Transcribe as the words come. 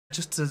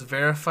Just to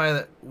verify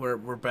that we're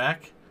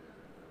back.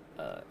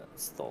 You're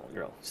still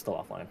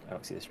offline. I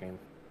don't see the stream.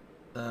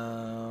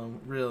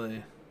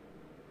 Really?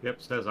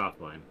 Yep, says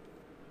offline.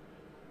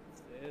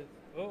 Says,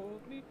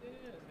 hold me down.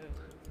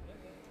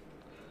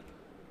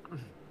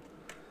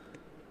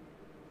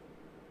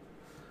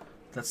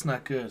 That's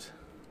not good.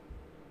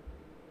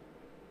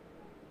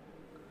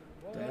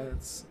 What?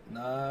 That's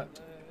not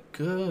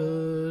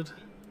good.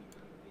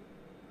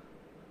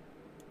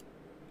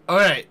 All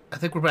right, I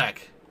think we're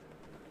back.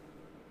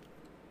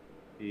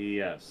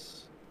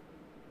 Yes.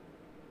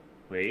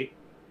 Wait.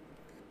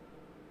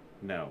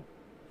 No.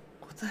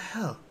 What the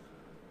hell?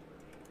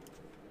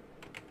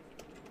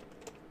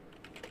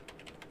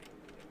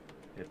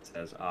 It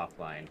says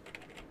offline.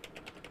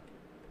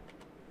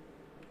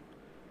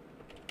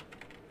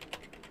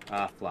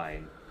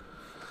 Offline.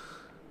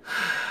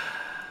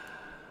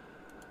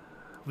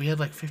 We had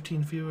like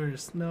 15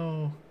 viewers.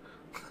 No.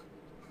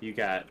 You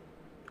got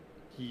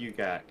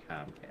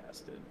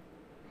Comcasted.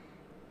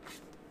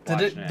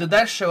 Did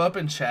that show up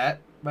in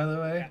chat, by the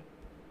way?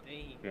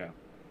 Dang. Yeah.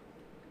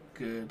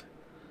 Good.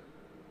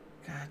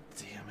 God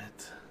damn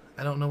it.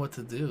 I don't know what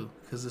to do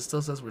because it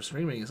still says we're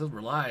streaming. It says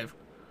we're live.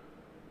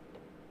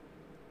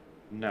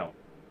 No.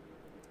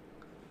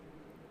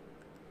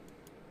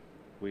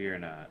 We are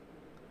not.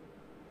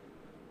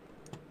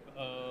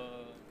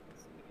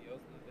 Somebody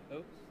else need the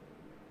host?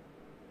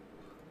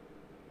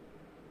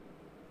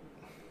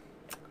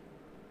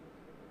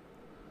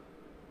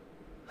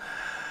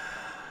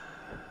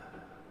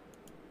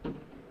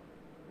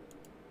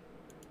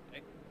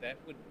 That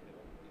wouldn't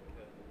help because I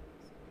can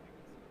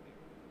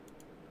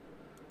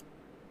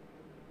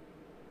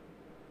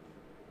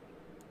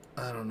see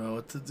I don't know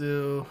what to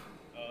do.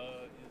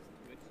 is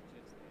Twitch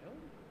just down?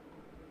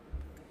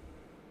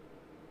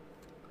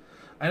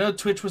 I know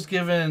Twitch was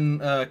giving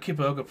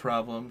Kiboga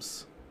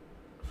problems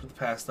for the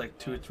past like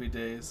 2 or 3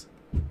 days.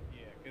 Yeah,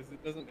 because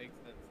it doesn't make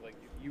sense. Like,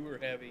 if you were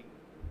having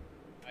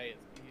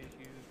ISP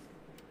issues,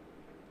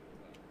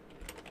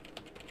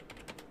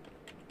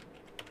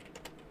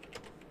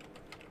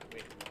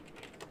 wait.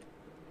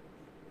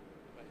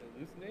 Am I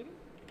hallucinating?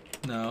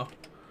 No.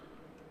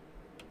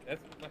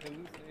 That's what my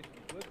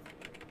hallucination looks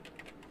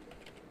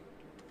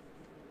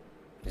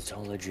It's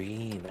all a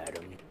dream,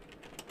 Adam.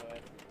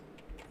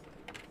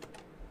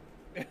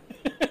 like.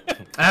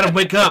 Adam,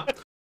 wake up!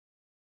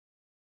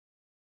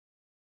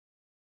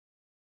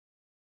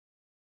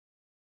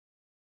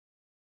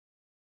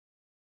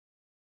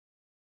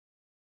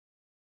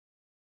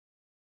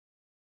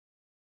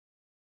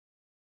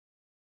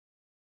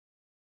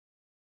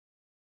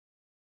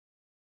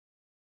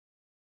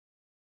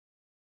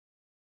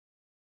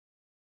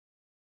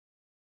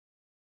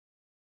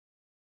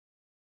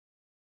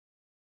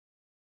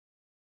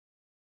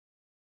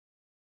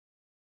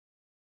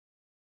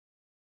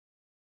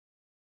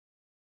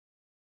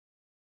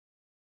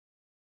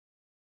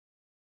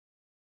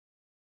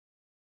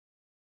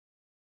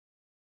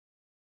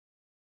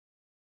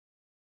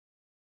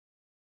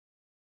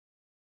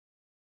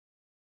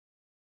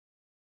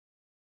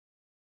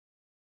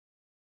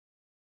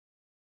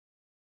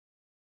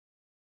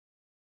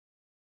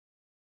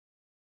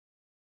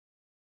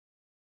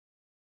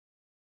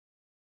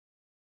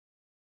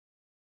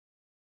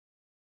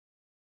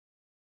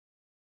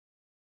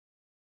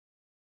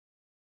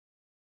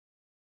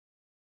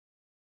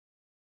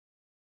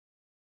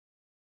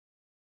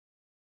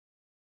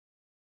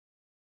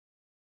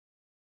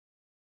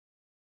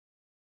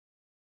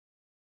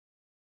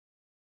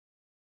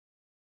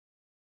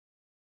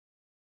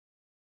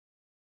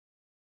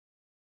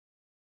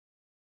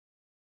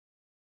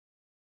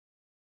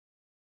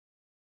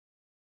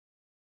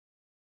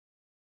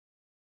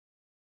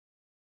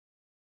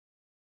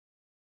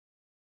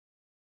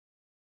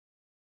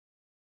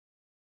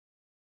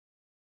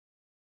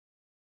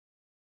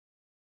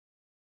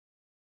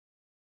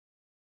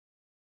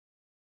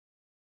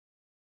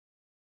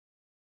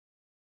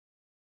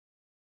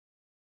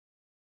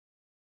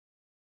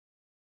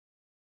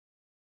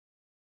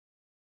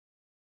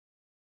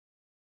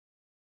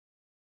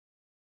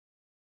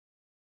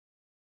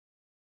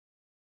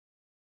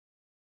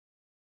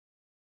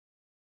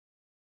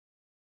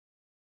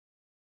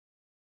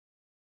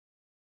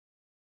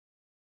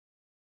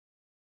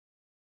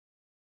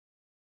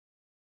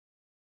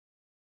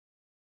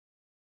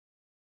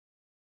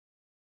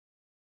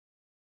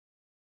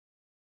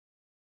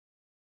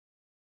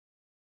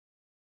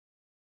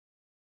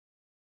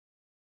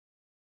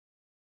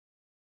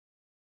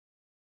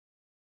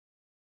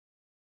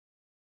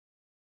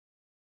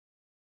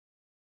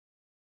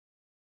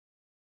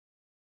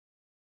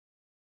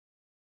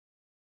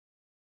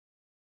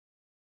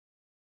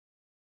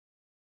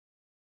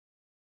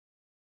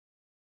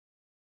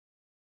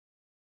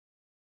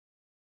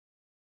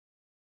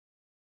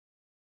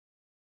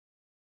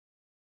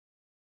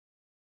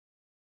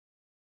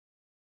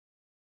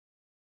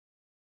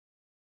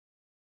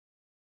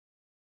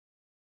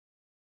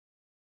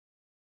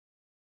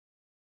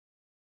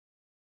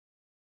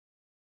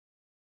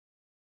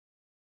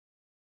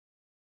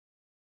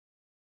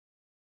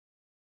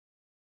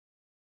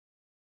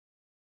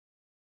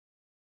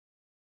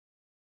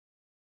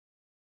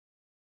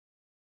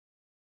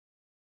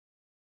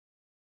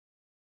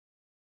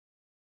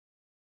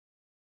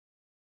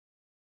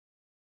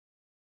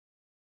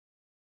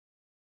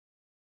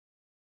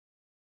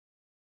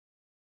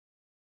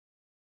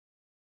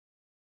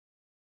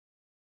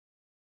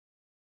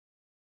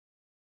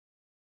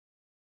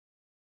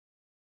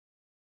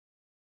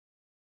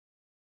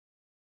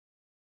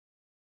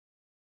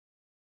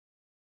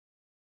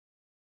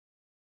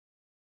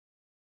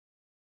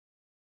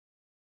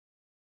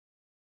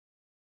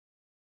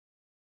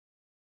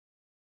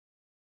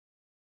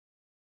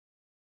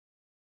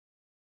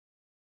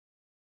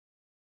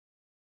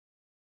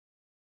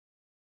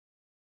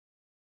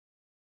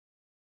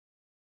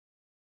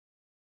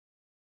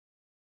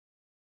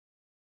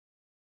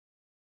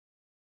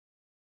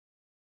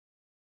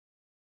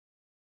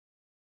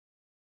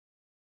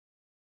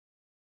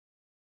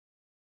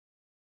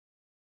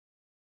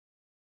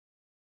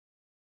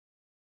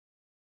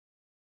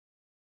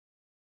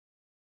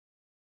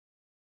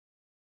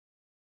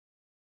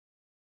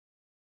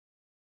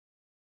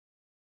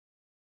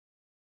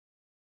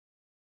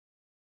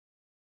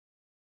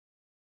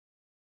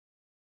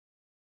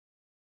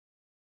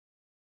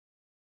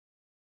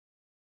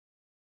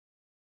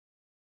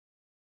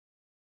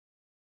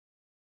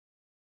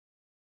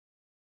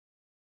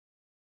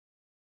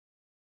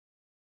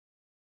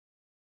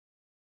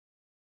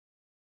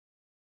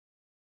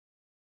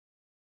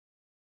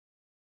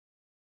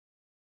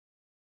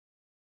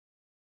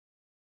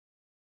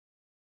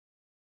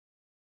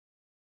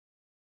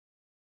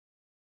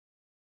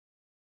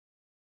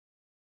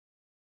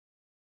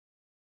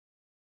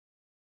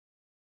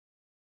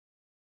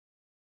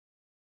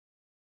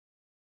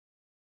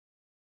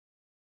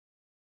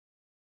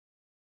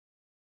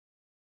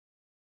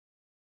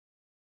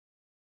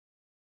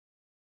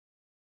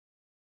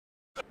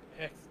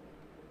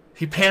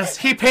 Excellent.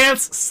 He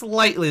pants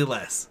slightly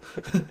less.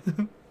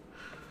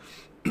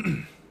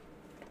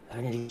 I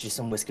need to get you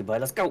some whiskey,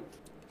 bud. Let's go.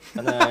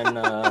 And then,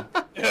 I'm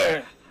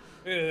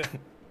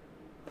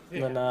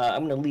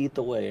gonna lead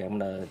the way. I'm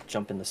gonna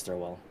jump in the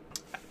stairwell.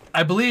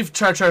 I believe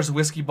Char Char's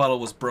whiskey bottle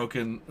was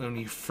broken when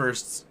he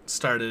first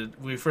started.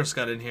 When we first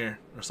got in here,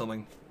 or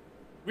something.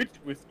 Which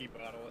whiskey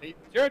bottle? Hey,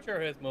 Jar Jar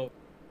has most.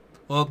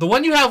 Well, the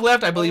one you have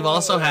left, I believe,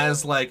 also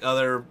has like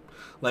other,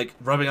 like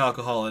rubbing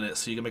alcohol in it,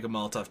 so you can make a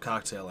Molotov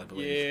cocktail. I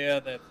believe. Yeah,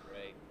 that's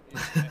right. Yeah,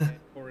 I had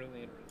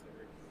Corellian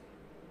Reserve.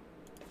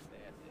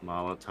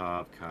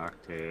 Molotov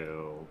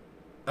cocktail.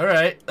 All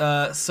right.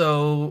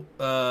 So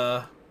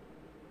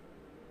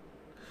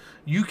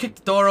you kick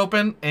the door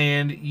open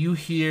and you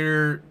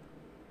hear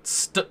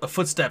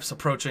footsteps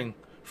approaching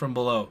from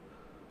below.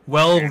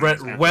 Well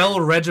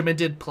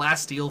regimented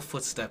plasteel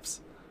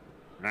footsteps.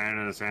 Right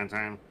at the same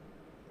time.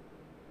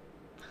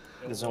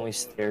 There's only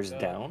stairs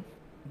down.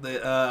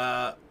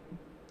 There's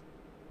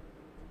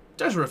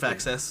roof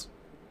access.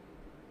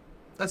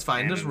 That's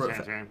fine. There's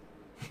roof.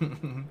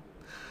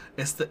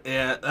 It's the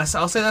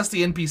I'll say that's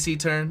the NPC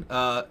turn.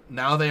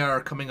 Now they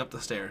are coming up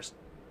the stairs.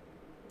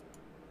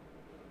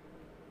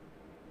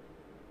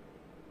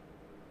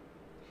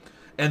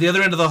 At the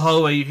other end of the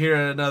hallway, you hear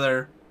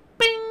another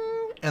bing,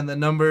 and the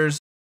numbers.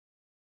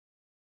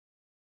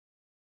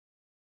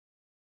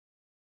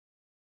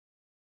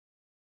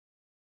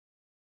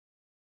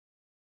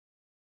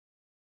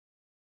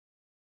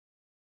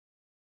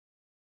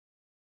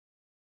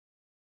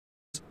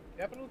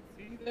 Capital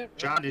C that.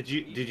 John, did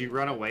you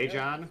run away,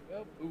 John?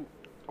 Ooh.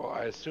 Well,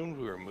 I assumed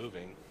we were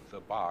moving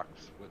the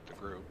box with the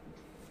group.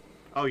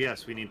 Oh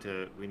yes, we need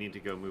to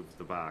go move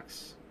the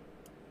box.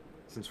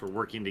 Since we're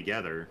working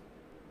together.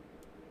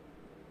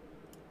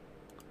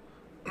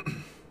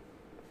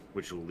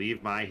 Which will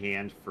leave my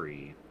hand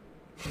free.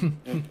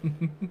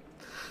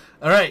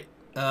 All right.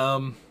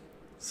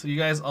 So you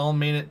guys all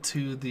made it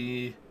to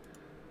the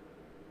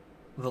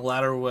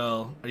ladder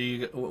well. Are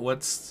you?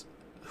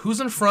 Who's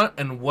in front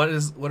and what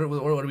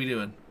are we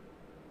doing?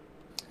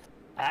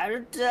 I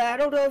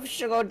don't know if we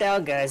should go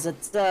down, guys.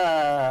 It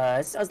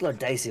sounds a little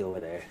dicey over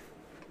there.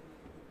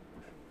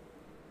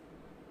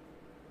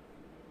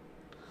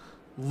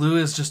 Lou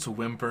is just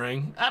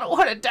whimpering. I don't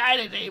want to die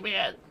today,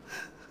 man.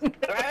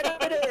 Right,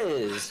 it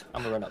is.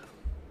 I'm gonna run up.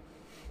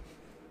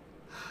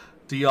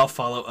 Do y'all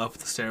follow up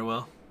the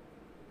stairwell?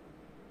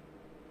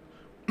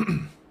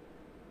 I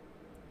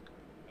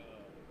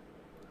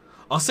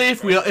will say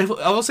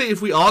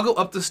if we all go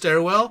up the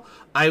stairwell,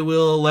 I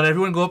will let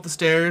everyone go up the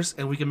stairs,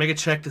 and we can make a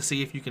check to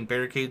see if you can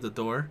barricade the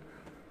door,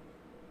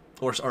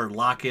 or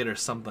lock it or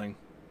something.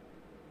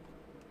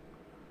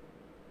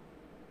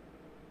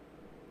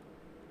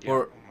 Yeah,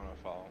 Or- I'm gonna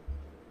follow.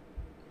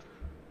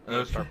 I'm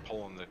gonna Okay. start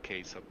pulling the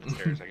case up the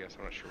stairs. I guess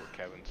I'm not sure what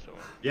Kevin's doing.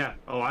 Yeah.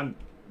 Oh,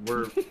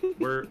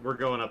 we're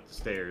going up the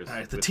stairs. All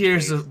right. with the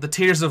The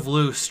tears of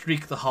Lou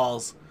streak the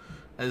halls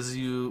as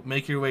you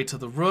make your way to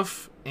the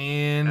roof,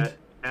 and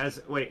As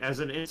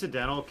an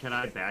incidental, can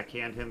I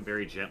backhand him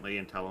very gently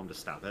and tell him to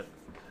stop it?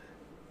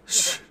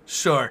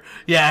 sure,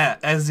 yeah.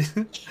 As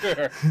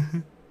Sure.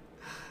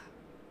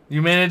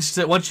 you manage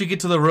to, once you get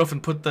to the roof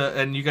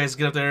and you guys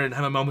get up there and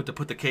have a moment to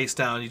put the case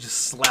down, you just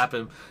slap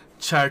him.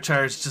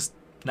 Char's just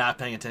not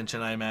paying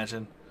attention, I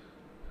imagine.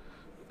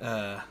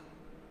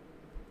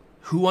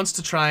 Who wants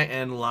to try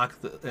and lock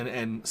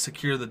and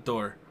secure the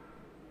door?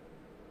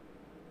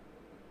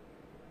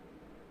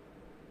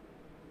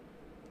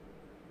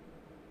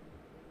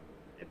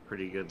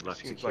 Pretty good luck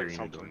Seems like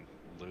securing the door. something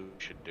Lou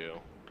should do.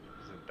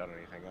 He hasn't done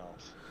anything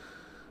else.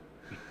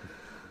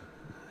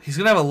 He's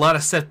gonna have a lot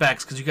of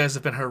setbacks because you guys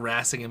have been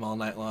harassing him all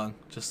night long.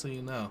 Just so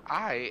you know.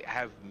 I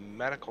have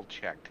medical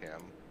checked him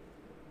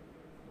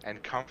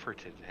and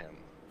comforted him.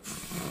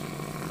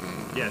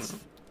 Yes,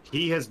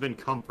 he has been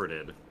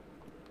comforted.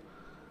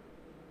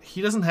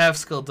 He doesn't have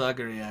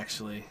skullduggery,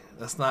 actually.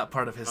 That's not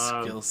part of his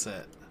skill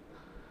set.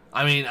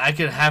 I mean, I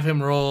could have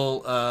him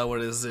roll.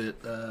 What is it?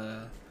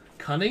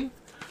 Cunning.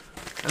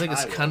 I think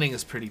his cunning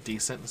is pretty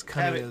decent. His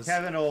cunning is.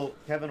 Kevin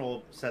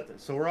will set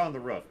this. So we're on the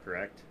roof,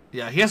 correct?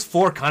 Yeah, he has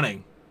 4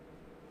 cunning.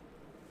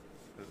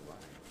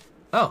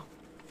 Oh,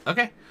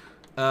 okay.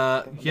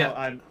 Yeah.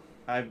 No,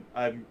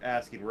 I'm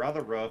asking. We're on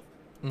the roof.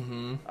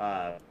 Mm-hmm.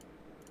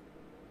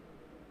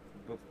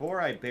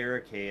 Before I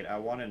barricade, I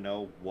want to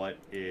know what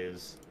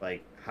is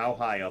like. How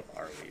high up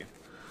are we?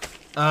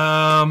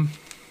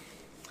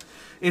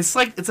 It's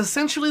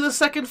essentially the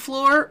second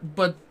floor,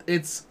 but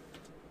it's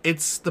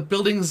the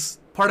building's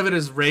part of it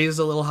is raised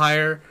a little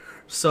higher,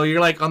 so you're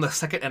like on the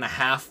second and a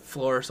half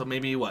floor, so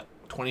maybe what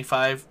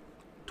 25,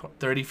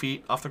 30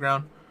 feet off the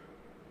ground.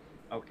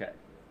 Okay.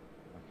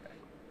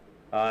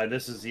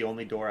 This is the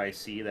only door I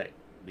see that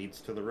leads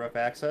to the roof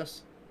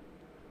access?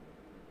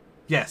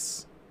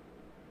 Yes.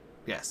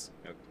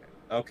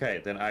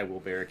 Okay, then I will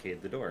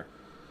barricade the door.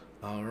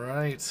 All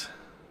right.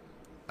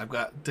 I've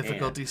got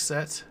difficulty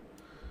set.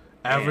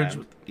 Average.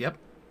 And- Yep.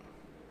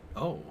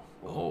 Oh.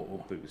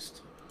 We'll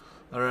boost.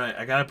 All right,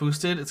 I got it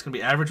boosted. It's gonna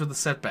be average with a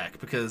setback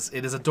because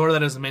it is a door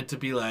that is meant to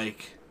be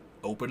like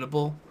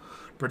openable,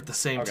 but at the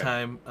same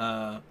time,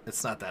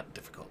 it's not that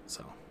difficult.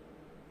 So.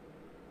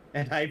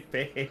 And I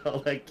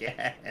fail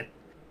again.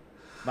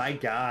 My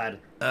God.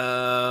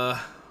 I'll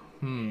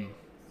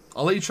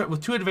let you try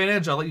with 2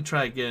 advantage. I'll let you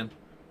try again.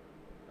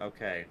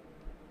 Okay.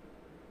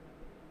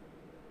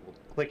 We'll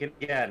click it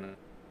again.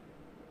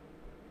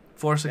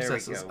 4 There we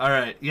successes. go. All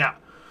right, yeah.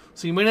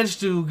 So you managed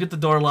to get the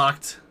door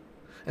locked,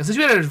 and since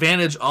you had an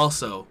advantage,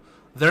 also,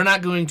 they're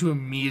not going to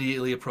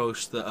immediately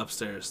approach the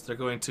upstairs. They're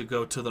going to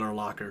go to their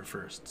locker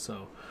first.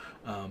 So,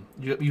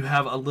 you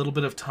have a little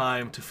bit of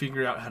time to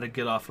figure out how to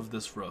get off of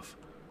this roof.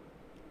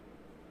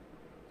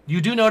 You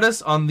do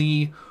notice on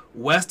the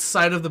west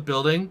side of the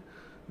building,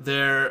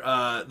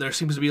 there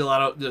seems to be a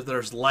lot of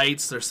there's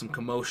lights, there's some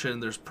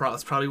commotion. It's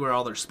probably where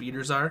all their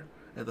speeders are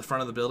at the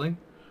front of the building.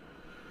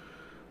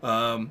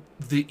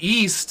 The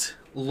east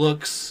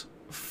looks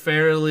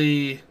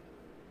fairly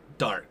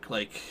dark.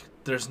 Like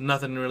there's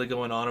nothing really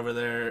going on over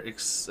there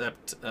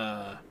except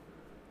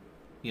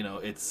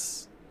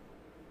it's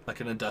like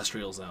an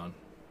industrial zone.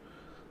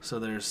 So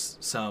there's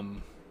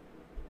some.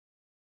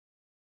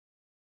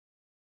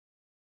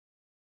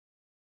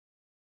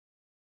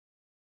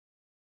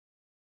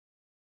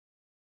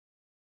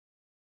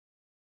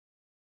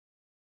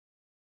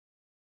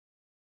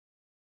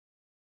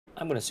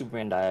 I'm gonna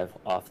Superman dive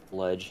off the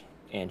ledge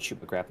and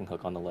shoot a grappling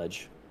hook on the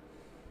ledge.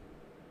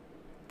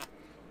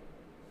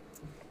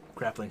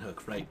 Grappling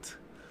hook, right.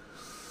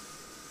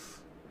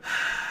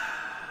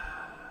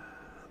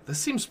 This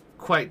seems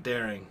quite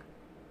daring.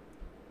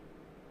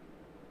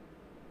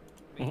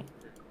 Mhm.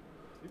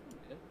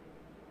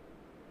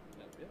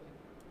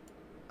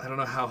 I don't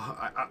know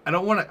how. I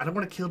don't want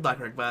to kill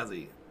Dr.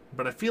 Ekbazi,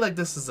 but I feel like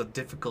this is a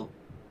difficult.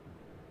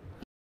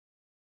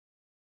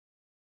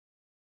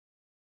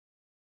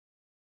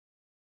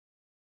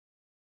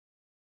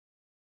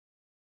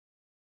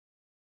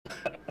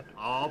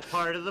 All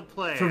part of the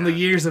plan. From the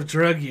years of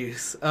drug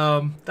use.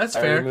 That's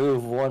I fair.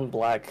 remove 1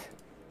 black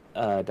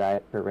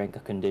die per rank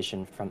of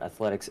condition from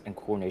athletics and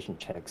coordination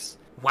checks.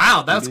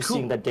 Wow, that's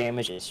reducing cool. the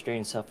damage and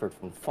strain suffered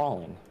from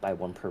falling by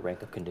 1 per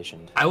rank of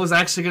condition. I was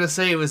actually gonna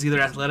say it was either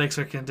athletics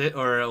or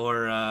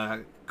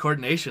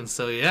coordination.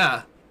 So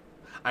yeah,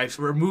 I've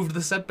removed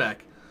the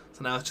setback.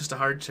 So now it's just a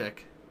hard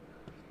check.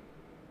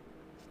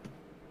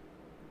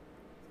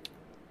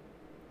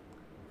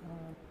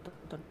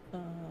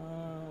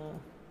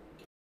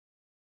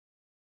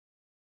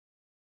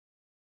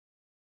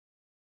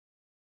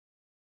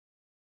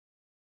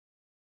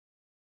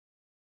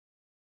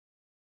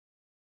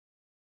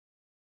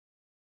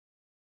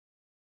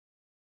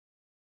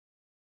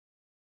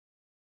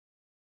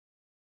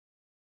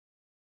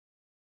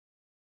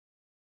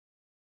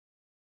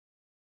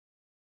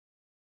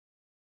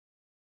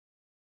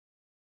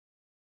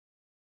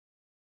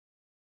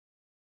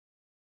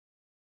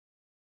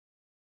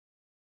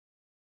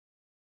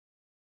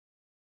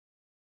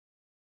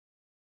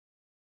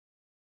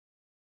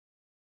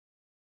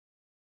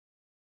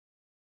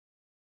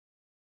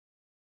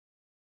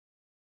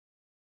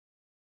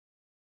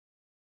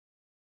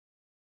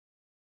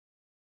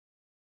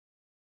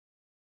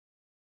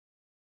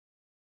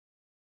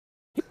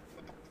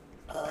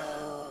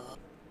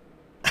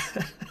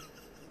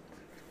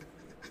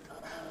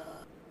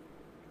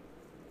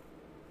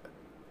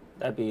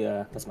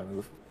 That's my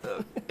move.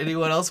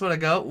 Anyone else want to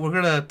go? We're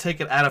gonna take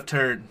it out of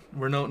turn.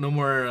 We're no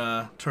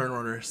more turn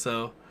order.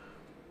 So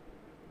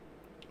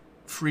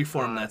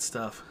freeform that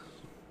stuff.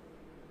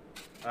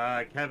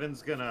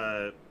 Kevin's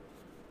gonna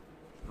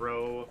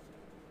throw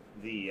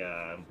the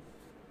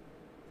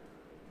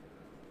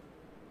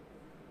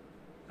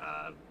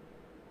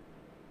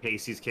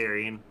case he's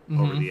carrying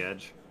over the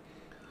edge.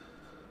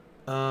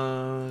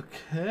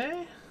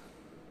 Okay.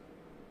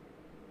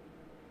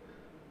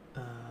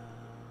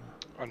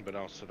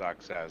 Unbeknownst to Doc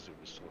Zaz, who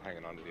was still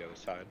hanging on to the other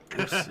side.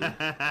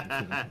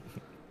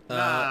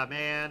 Nah,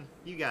 man,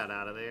 you got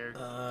out of there.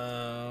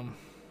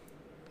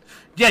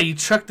 Yeah, you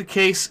chuck the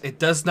case. It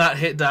does not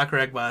hit Dr.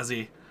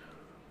 Ragbazi.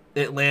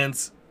 It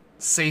lands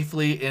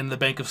safely in the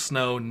bank of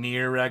snow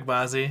near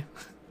Ragbazi.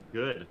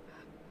 Good.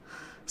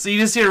 So you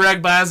just hear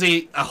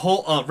Ragbazi, a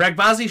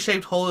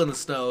Ragbazi-shaped hole in the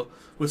snow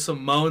with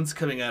some moans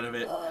coming out of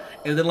it,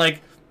 and then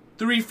like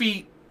 3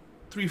 feet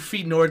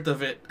north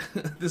of it,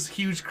 this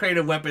huge crate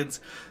of weapons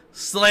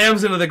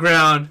slams into the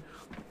ground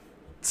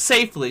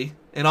safely,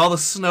 and all the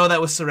snow that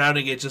was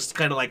surrounding it just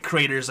kind of like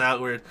craters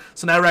outward.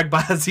 So now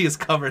Ragbazi is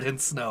covered in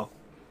snow.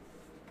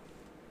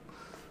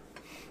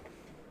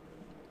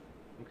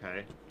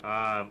 Okay.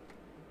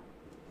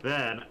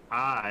 Then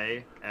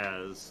I,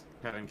 as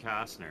Kevin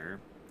Costner,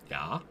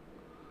 Yeah.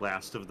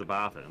 last of the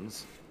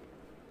Boffins,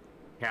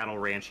 cattle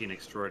ranching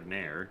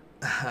extraordinaire,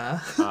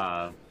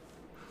 Uh-huh.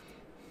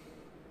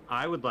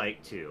 I would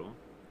like to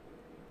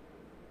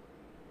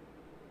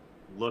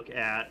look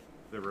at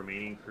the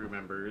remaining crew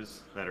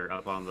members that are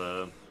up on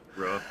the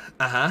roof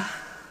Uh-huh.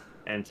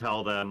 and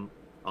tell them,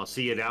 I'll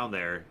see you down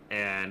there,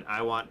 and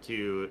I want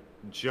to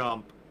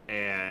jump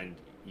and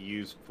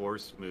use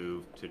force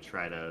move to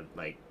try to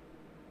like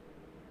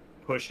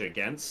push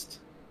against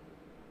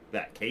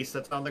that case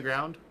that's on the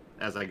ground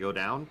as I go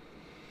down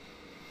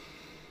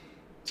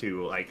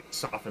to like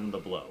soften the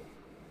blow.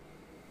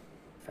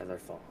 Feather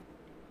fall.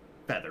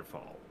 Feather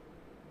fall.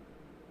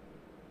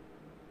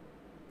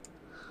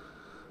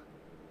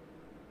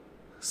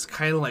 It's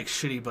kind of like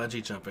shitty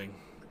bungee jumping.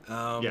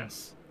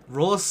 Yes.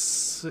 Roll a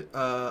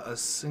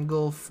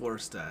single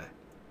force die.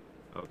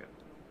 Okay.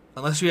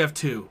 Unless you have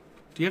two.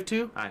 Do you have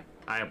two? I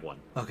have one.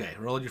 Okay,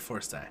 roll your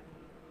force die.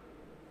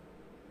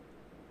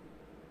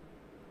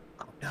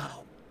 Oh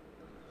no.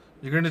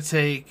 You're going to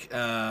take...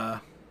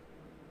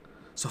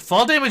 So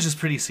fall damage is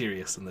pretty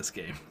serious in this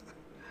game.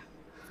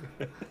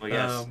 Well,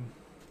 yes.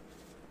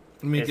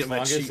 Let me as get my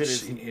long cheat as it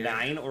is sheet here.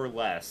 9 or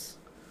less.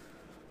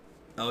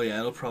 Oh yeah,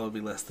 it'll probably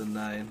be less than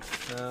 9.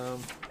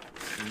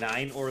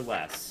 9 or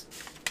less.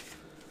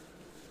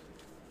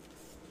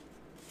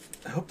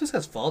 I hope this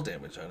has fall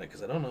damage on it,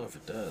 because I don't know if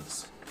it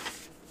does.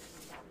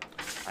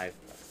 I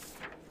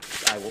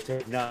will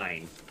take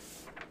 9.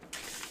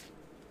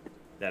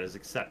 That is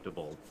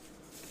acceptable.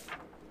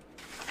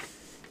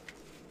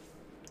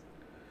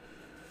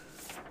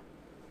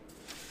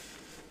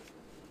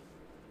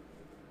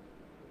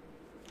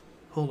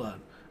 Hold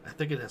on. I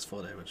think it has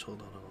fall damage.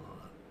 Hold on.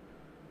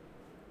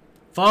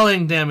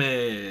 Falling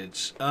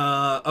damage!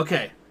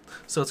 Okay.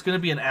 So it's going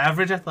to be an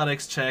average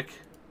athletics check.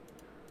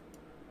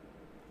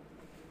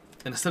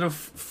 And instead of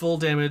full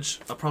damage,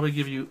 I'll probably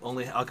give you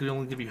only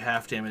give you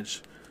half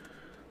damage.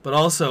 But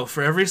also,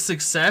 for every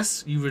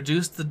success, you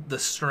reduce the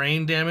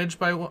strain damage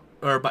by one,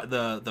 or by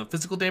the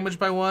physical damage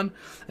by 1,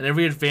 and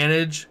every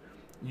advantage,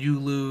 you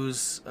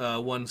lose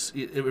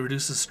it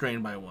reduces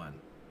strain by 1.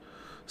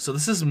 So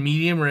this is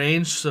medium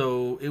range,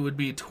 so it would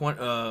be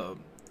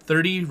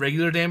 30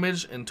 regular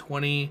damage and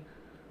 20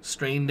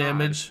 strain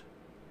damage.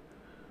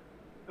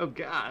 Oh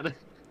god.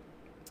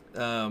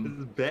 This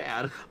is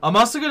bad. I'm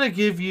also going to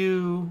give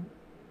you...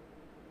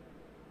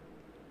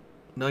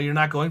 No, you're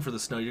not going for the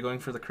snow. You're going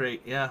for the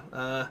crate. Yeah.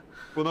 Well,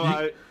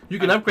 no, you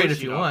can I'm upgrade if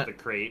pushing you off want. the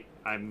crate.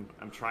 I'm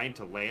trying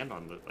to land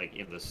on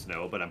in the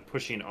snow, but I'm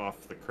pushing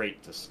off the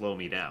crate to slow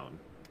me down.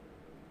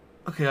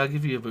 Okay, I'll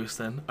give you a boost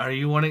then. Do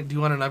you want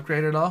an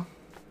upgrade at all?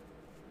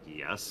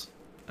 Yes.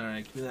 All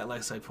right, give me that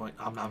life side point.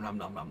 Nom, nom, nom,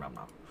 nom, nom, nom,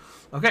 nom.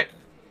 Okay.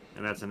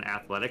 And that's an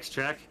athletics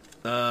check.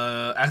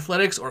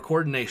 Athletics or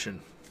coordination.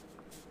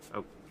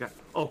 Oh god.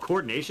 Oh,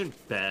 coordination.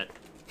 Bet.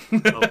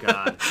 Oh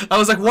god. I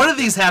was like, one of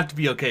these have to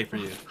be okay for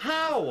you.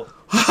 How?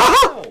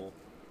 How?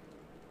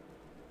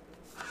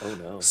 Oh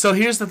no. So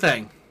here's the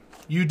thing.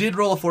 You did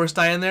roll a force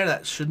die in there.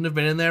 That shouldn't have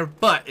been in there,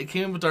 but it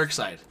came with dark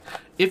side.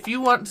 If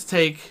you want to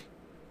take...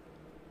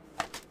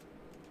 I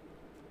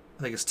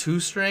think it's 2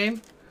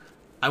 strain.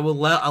 I will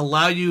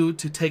allow you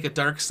to take a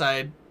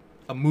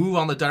move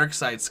on the dark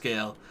side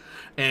scale,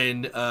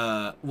 and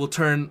we'll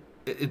turn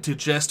it into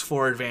just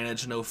 4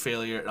 advantage, no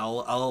failure.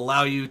 I'll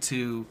allow you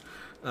to...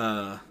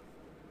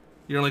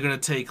 you're only going to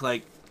take,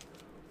 like...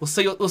 We'll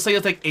say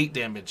you'll take 8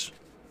 damage.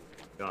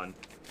 Done.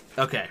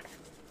 Okay.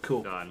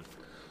 Cool. Done.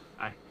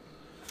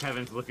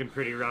 Kevin's looking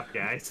pretty rough,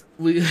 guys.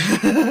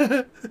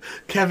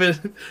 Kevin's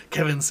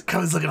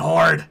looking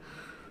hard.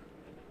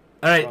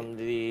 All right. From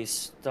the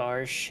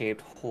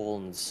star-shaped hole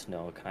in the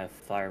snow, can I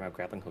fire my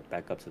grappling hook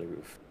back up to the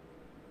roof?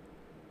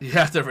 You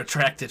have to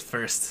retract it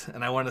first,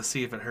 and I want to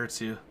see if it hurts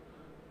you.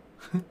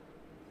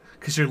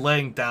 Because you're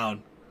laying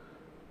down.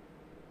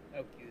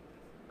 How cute.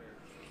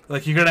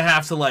 Like, you're going to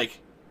have to, like,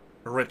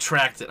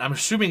 retract it. I'm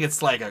assuming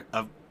it's, like,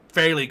 a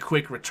fairly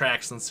quick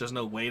retract since there's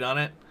no weight on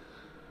it.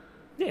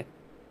 Yeah.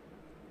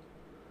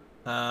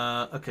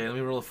 Okay, let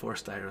me roll a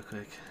force die real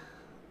quick.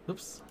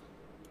 Oops.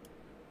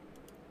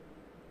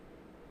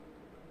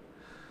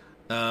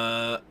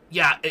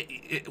 Yeah,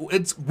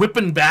 it's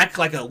whipping back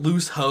like a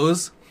loose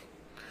hose.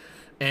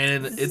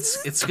 And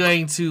it's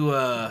going to,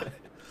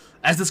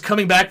 as it's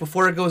coming back,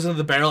 before it goes into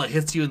the barrel, it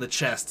hits you in the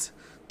chest.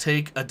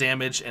 Take a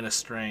damage and a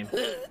strain.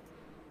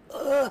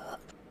 Or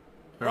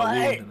a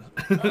wound.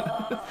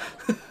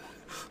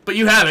 But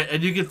you have it,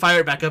 and you can fire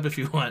it back up if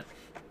you want.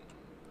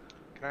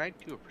 Can I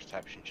do a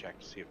perception check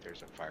to see if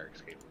there's a fire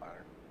escape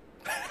ladder?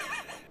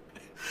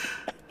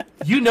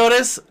 You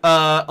notice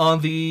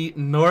on the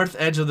north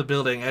edge of the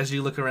building, as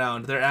you look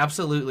around, there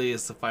absolutely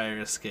is a fire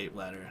escape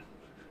ladder.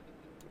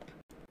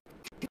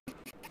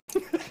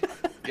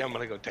 Yeah, I'm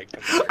gonna go take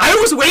them. I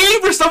was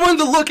waiting for someone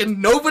to look, and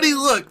nobody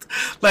looked.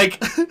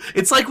 Like,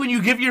 it's like when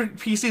you give your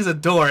PCs a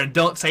door and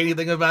don't say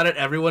anything about it,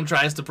 everyone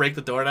tries to break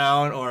the door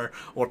down or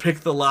pick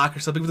the lock or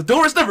something, but the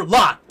door is never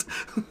locked!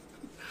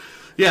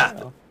 Yeah.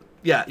 Oh.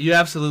 Yeah, you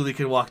absolutely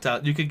can walk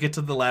down. You could get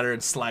to the ladder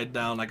and slide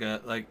down like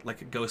a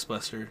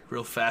Ghostbuster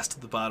real fast to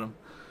the bottom.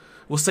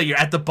 We'll say you're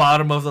at the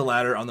bottom of the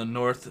ladder on the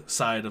north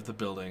side of the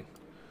building.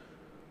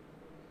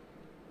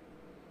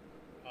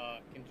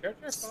 Can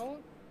Church follow?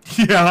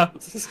 Yeah.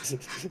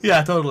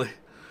 Yeah, totally.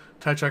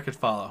 Char could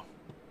follow.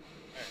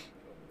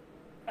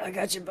 I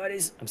got you,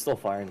 buddies. I'm still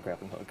firing the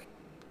grappling hook.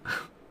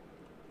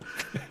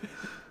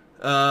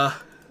 I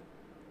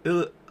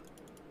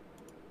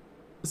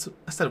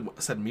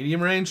said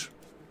medium range.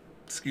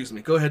 Excuse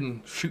me. Go ahead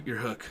and shoot your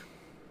hook.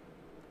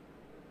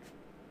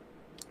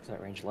 Is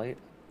that range light?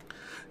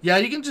 Yeah,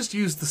 you can just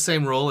use the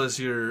same roll as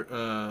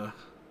your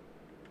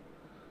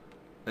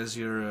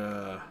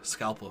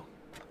scalpel.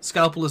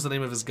 Scalpel is the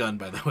name of his gun,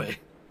 by the way,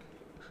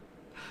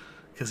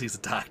 because he's a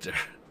doctor.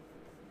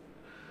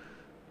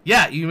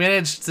 Yeah, you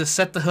managed to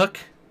set the hook,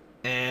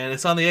 and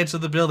it's on the edge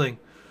of the building.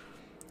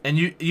 And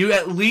you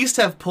at least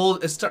have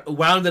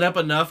wound it up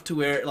enough to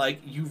where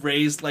like you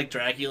raised like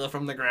Dracula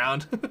from the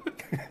ground.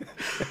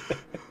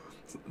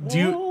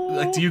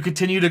 Do you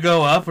continue to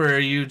go up, or are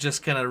you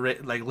just kind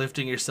of like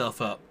lifting yourself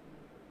up?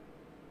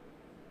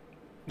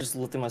 Just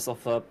lifting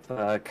myself up,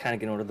 kind of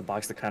getting over the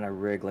box to kind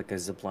of rig like a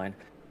zip line.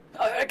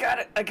 Oh, I got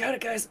it,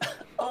 guys.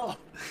 Oh,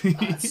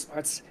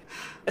 it's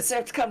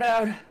safe to come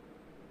down.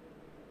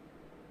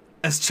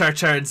 As Char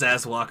and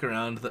Zaz walk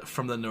around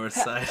from the north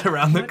side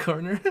around the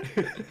corner.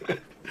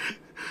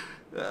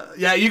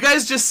 Yeah, you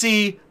guys just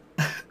see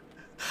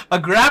a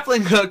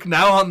grappling hook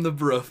now on the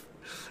roof,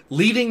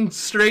 leading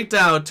straight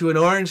down to an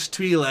orange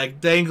tree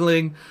leg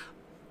dangling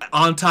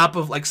on top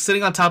of, like,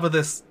 sitting on top of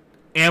this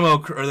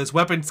ammo or this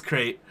weapons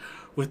crate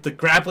with the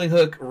grappling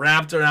hook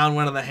wrapped around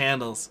one of the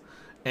handles,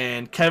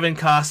 and Kevin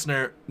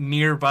Costner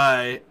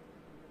nearby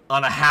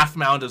on a half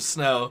mound of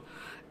snow,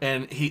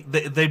 and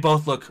they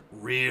both look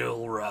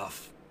real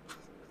rough.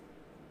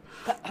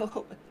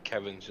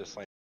 Kevin's just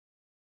like,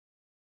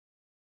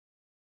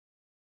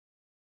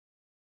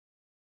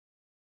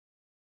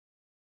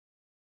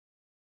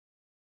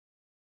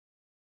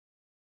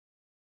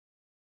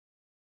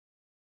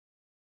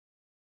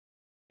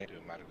 do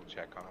a medical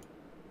check on him.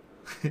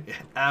 Yeah,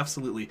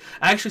 absolutely.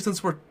 Actually,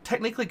 since we're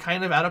technically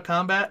kind of out of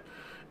combat,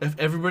 if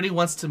everybody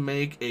wants to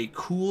make a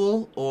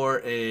cool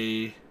or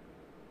a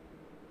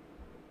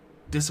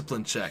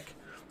discipline check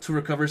to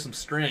recover some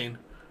strain,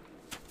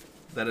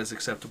 that is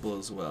acceptable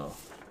as well.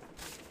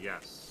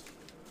 Yes.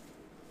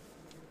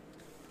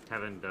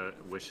 Kevin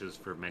wishes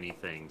for many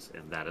things,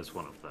 and that is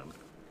one of them.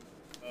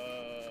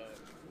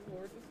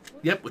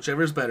 Yep,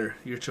 whichever is better.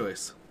 Your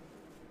choice.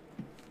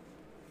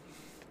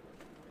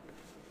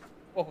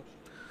 Oh,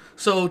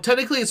 So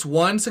technically it's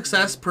one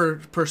success per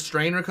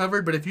strain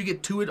recovered, but if you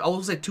get two,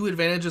 I'll say two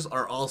advantages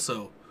are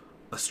also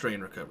a strain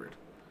recovered.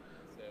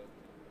 so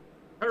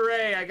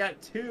Hooray! I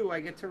got 2. I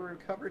get to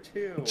recover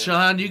 2.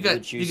 John, you get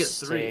Would you get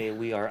say 3.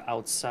 we are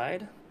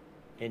outside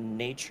in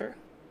nature?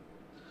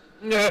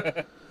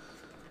 Yeah,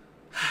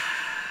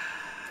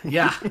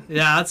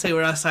 I'd say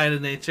we're outside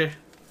of nature.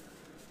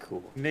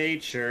 Cool.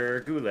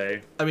 Nature,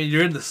 Goulet. I mean,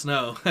 you're in the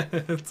snow.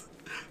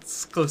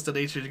 It's close to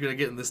nature you're gonna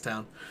get in this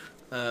town.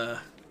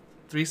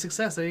 3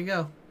 success. There you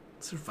go.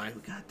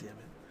 Survival. God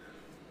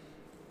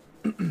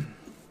damn it.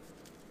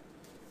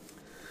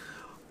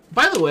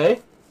 By the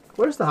way,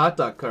 where's the hot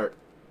dog cart?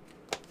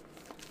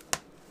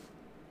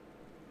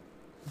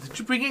 Did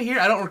you bring it here?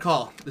 I don't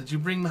recall. Did you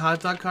bring the hot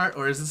dog cart,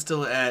 or is it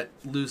still at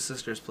Lou's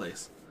sister's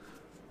place?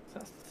 I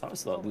thought it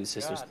was the Lou's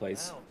sister's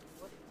place.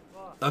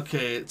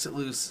 Okay, it's at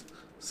Lou's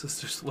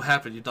sister's. What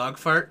happened? You dog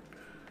fart?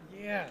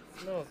 yeah, it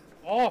smells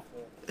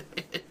awful.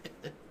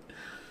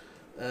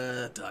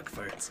 Dog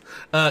farts.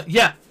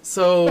 Yeah.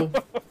 So,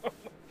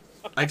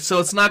 so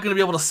it's not going to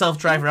be able to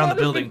self-drive around the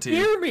building to you.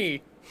 Hear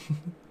me?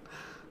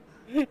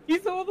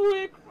 He's all the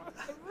way across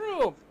the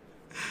room.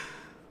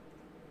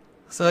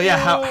 So yeah,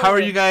 how are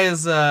you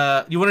guys?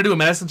 You want to do a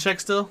medicine check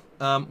still?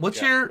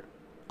 What's your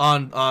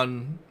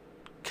on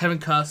Kevin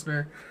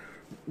Costner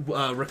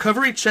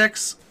recovery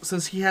checks?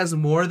 Since he has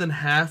more than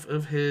half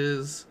of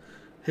his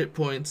hit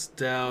points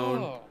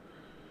down.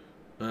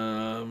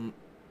 Oh.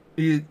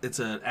 It's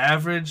an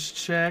average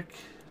check.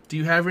 Do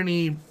you have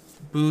any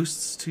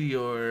boosts to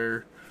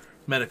your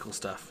medical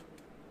stuff?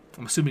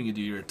 I'm assuming you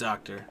do. You're a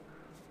doctor.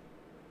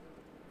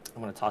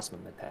 I'm gonna toss him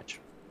a med patch.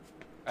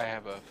 I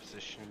have a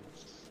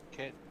physician's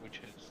kit, which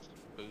is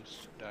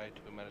boost die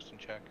to a medicine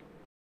check.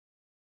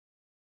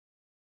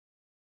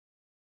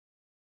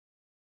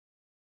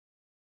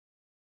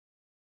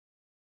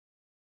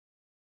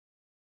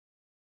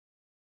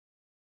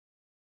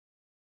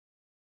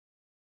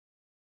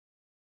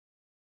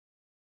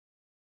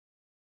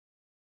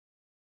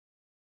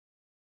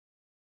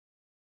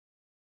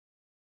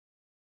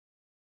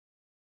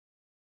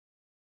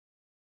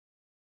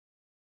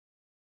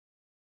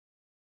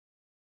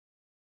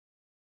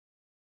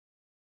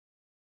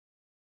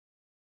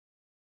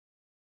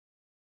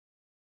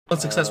 One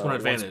success, one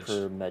Once advantage.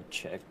 per med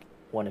check.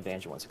 1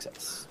 advantage, 1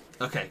 success.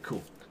 Okay,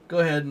 cool. Go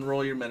ahead and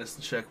roll your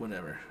medicine check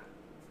whenever.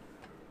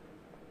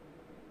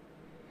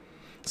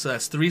 So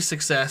that's 3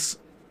 success,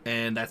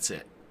 and that's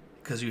it.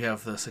 Because you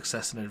have the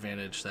success and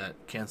advantage that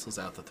cancels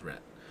out the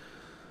threat.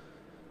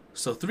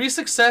 So 3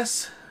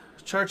 success,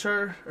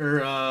 Kevin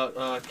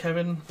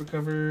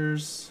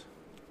recovers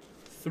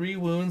 3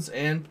 wounds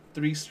and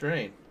 3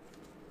 strain.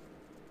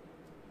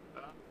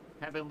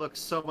 Kevin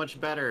looks so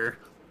much better.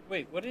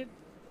 Wait, what did?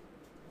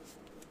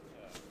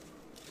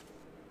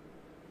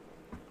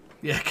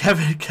 Yeah,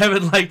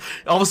 Kevin, like,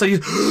 all of a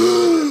sudden,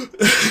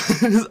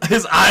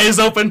 his eyes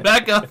open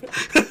back up.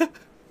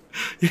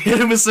 You hit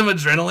him with some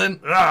adrenaline.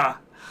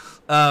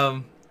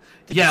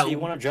 Yeah. So you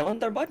want to drill in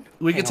there, bud?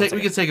 We Hang could on a take we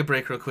second. could take a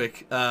break real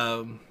quick.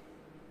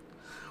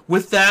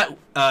 With that,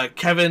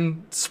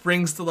 Kevin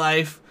springs to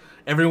life.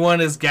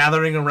 Everyone is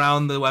gathering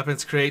around the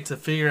weapons crate to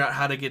figure out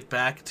how to get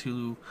back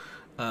to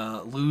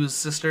Lou's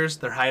sisters,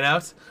 their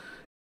hideout.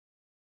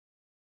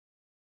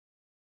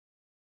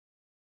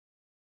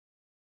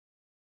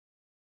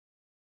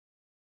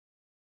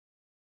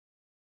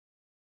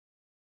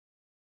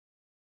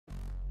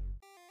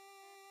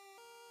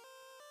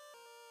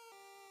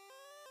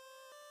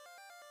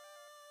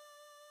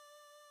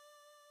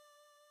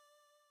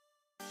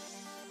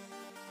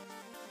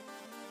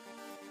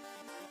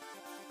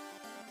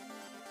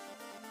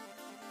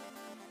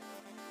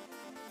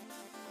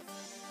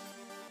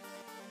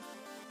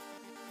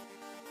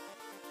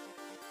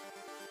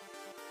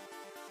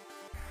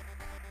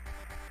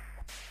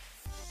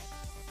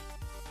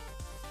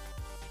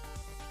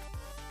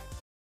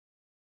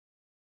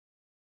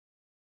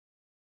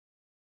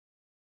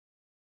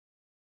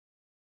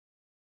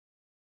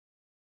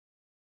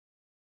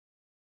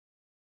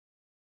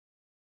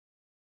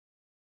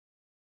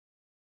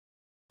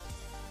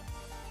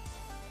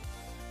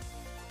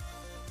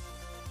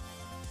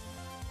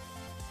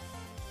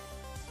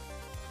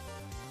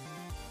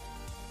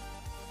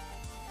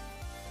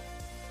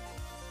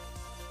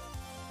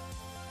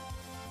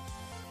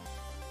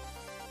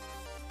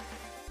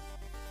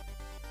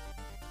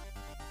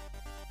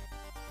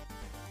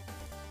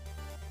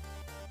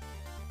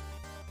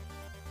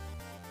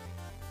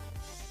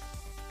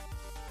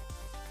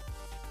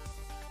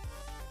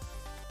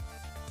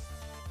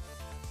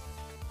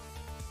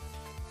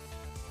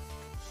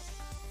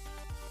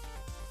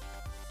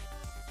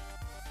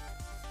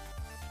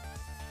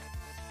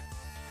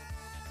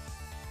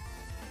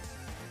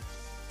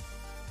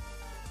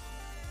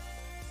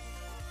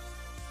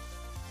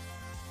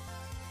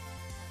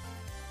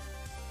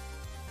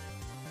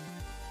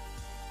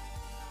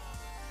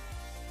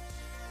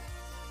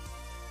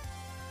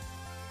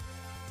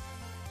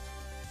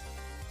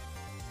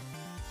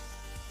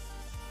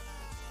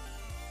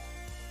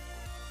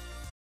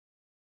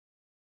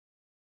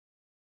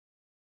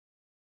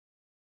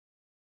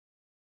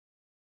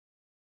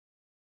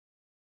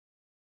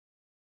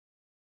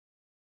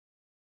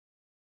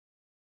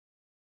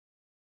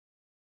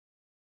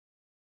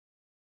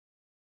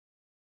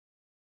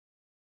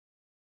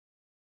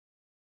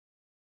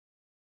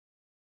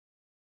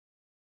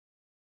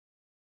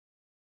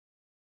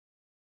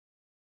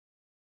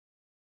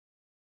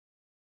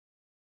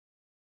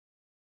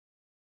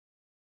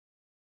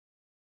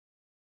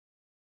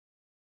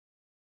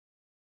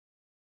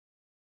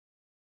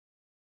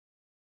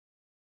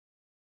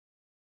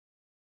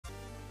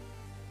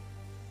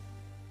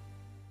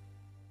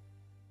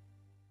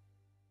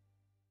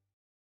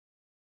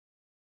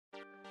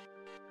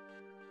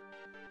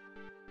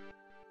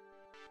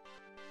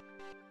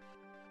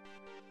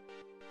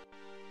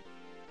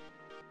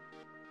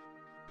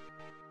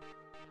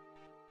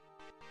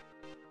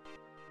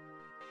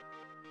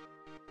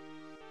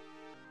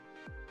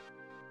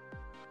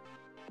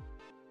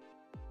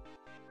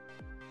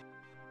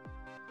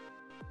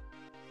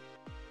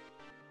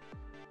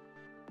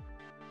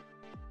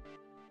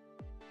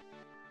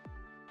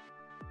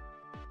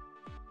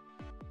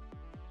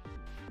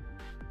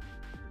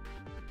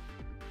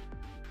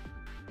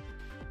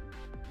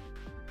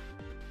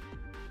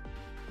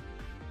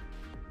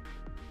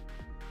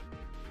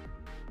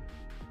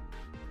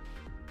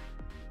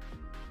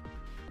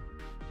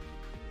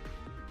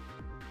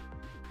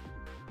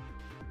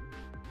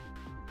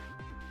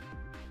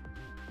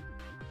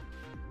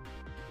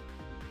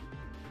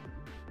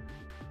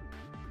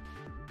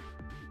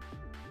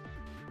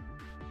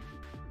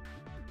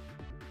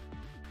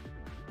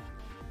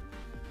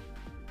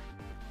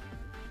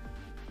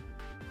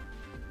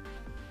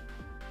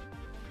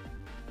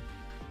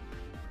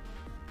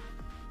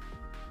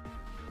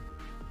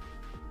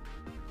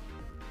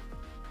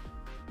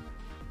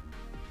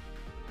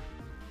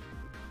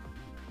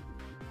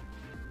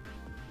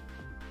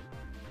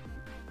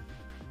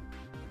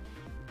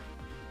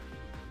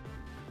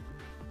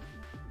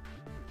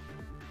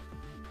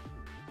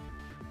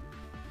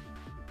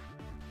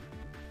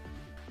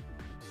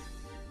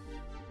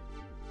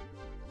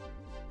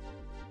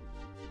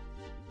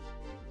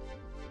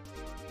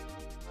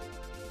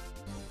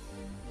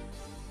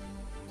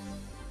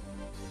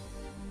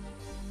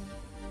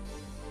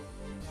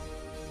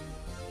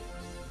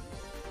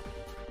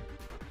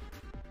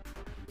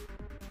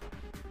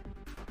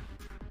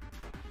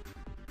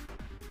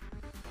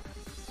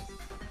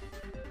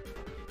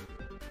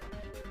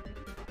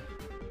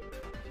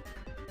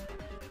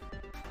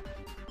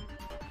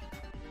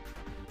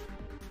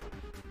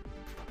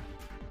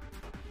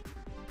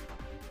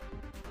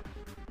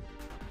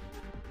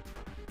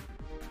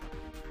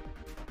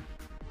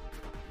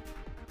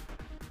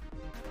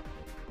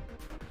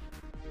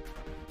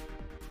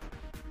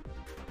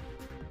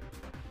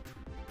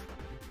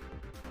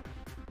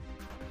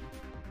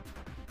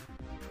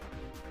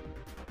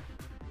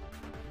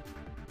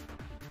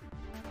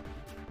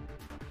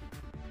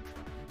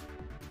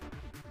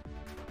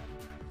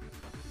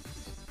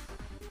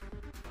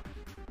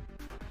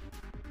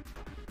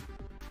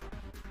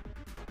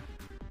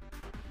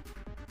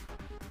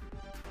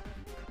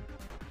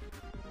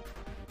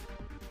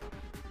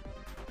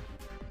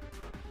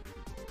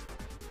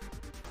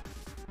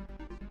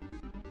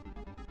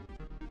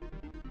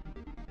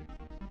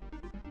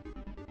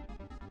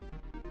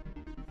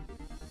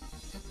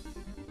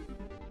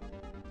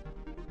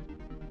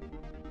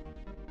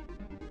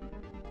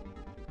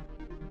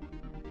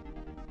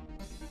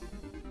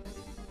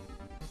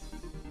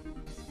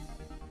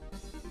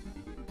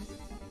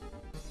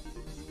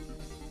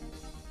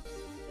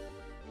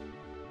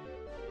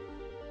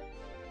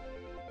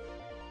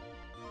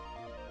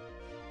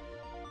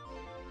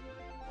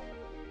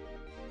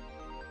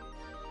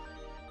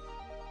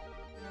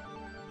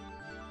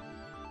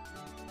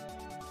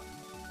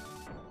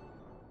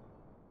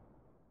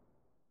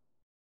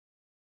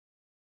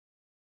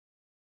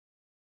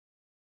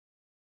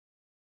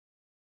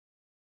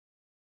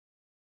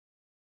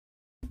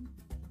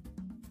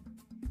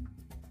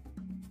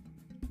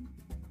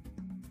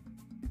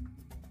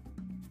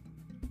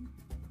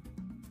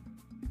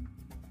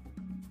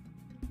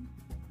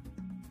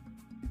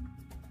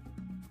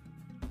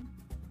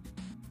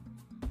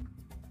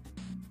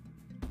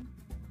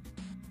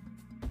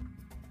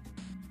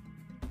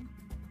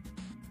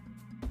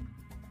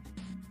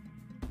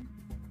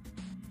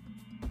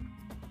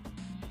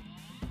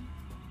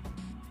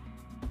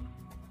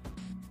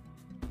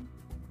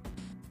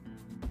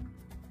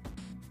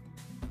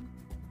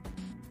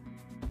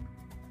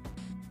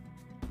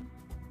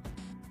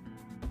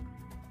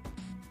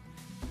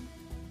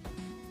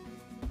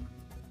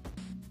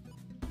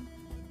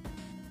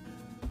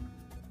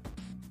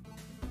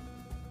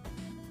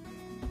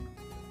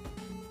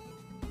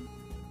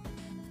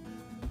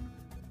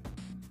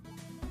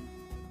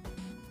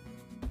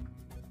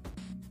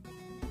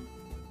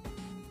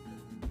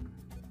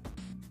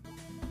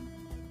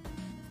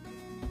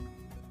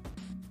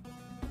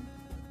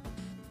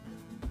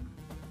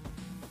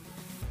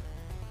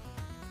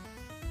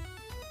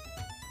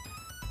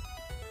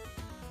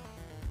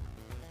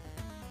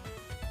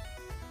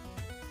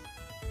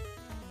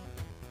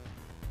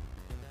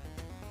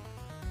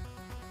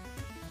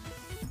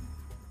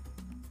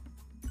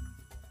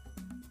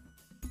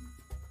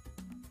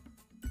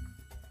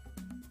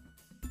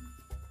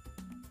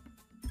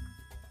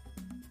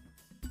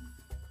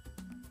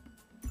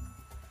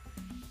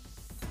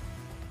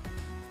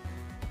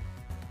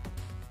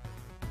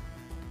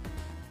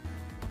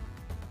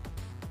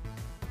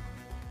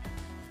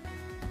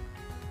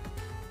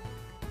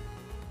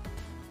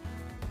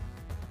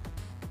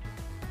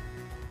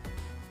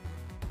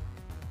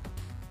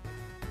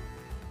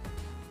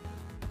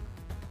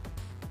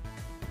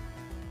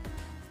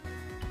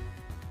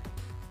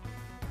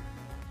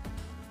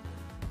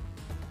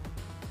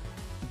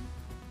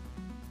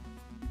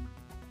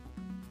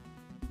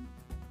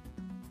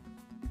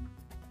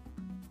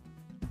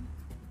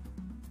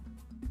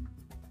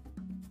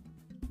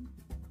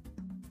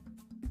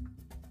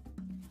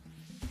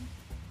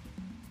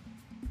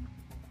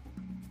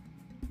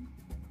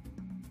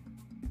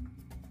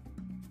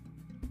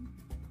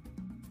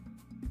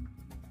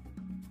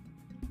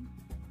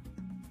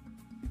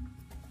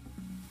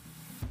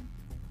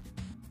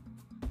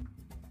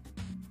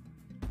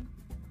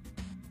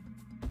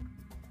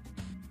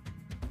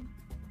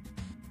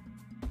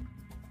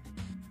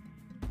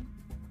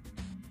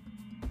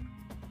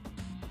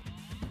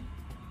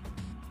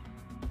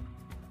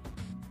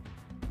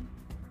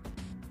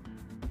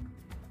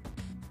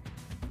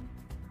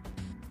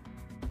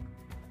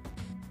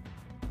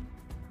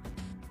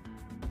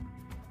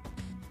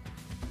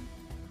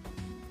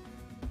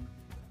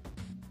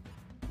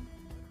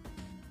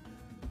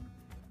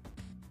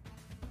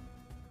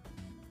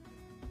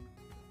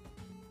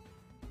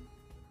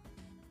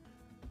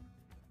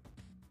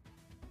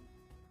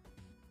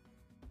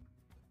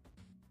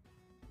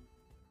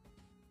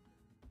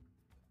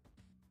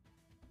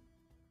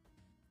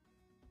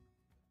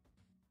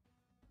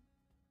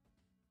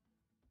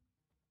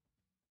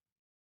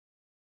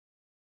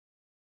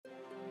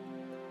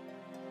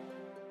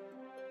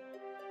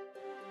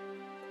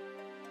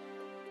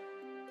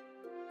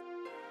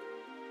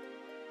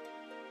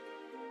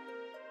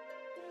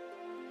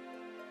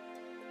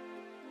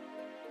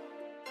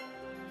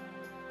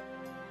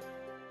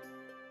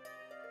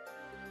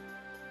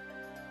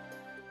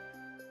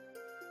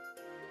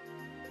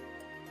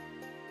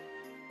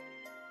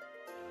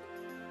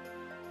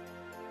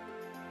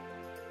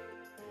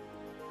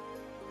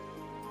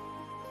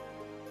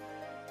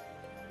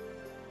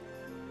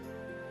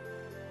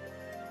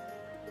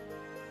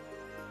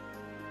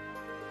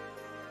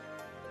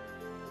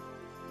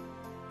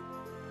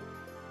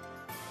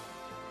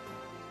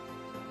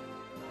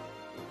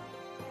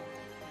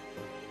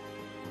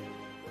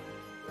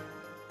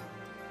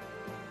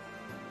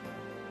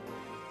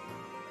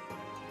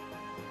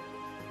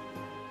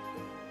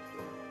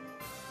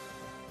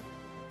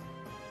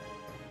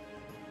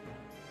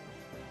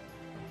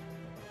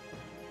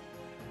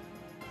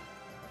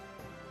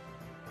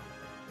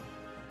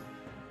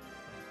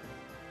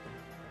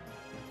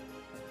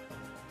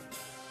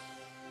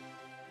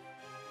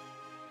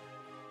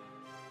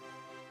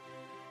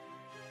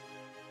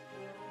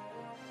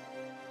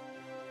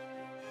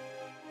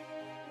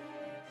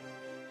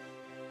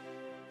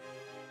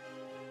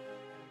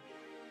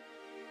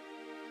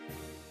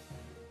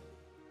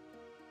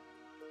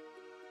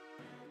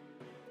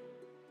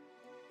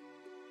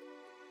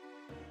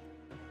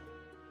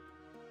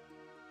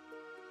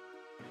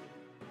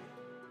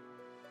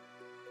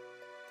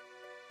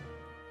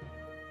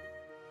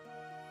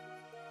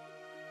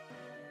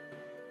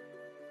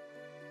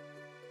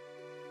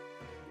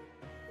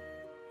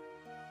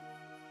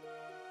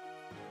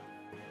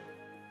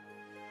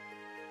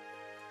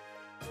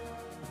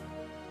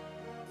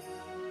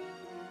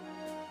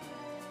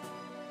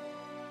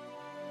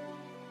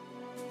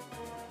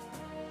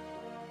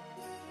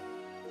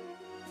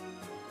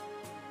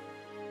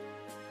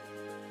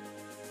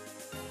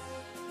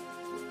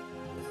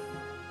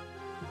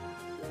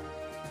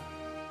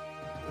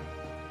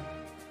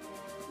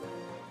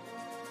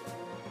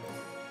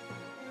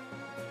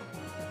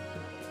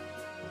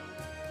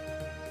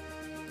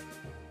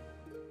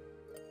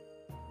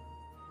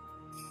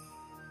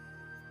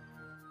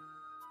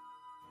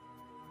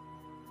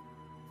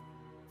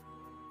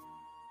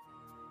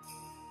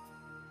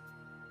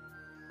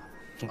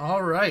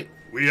 All right,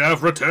 we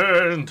have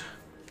returned.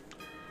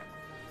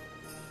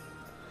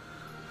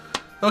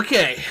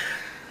 Okay,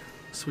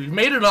 so we've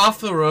made it off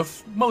the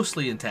roof,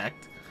 mostly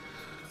intact.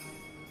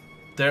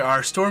 There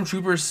are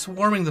stormtroopers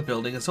swarming the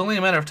building. It's only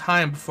a matter of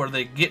time before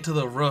they get to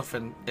the roof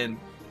and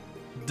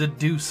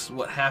deduce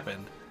what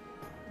happened.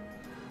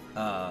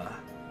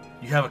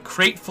 You have a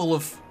crate full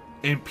of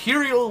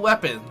Imperial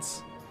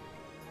weapons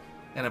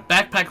and a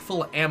backpack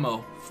full of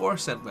ammo,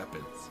 4-cent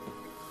weapons.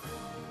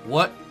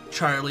 What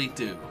Charlie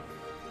do?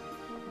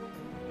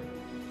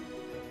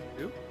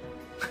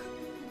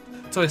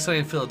 It's always sunny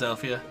in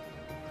Philadelphia.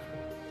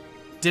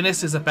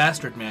 Dennis is a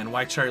bastard man.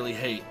 Why Charlie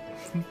hate?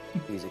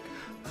 Music.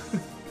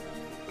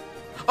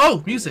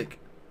 Oh, music.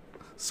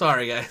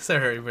 Sorry, guys.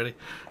 Sorry, everybody.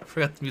 I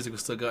forgot the music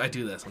was still going. I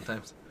do that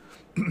sometimes.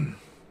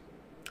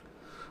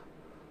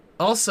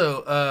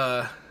 Also,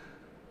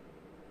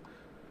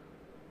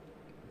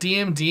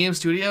 DM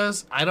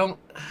Studios, I don't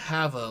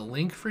have a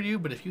link for you,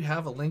 but if you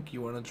have a link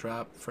you want to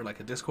drop for like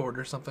a Discord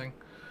or something,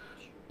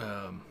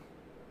 I'm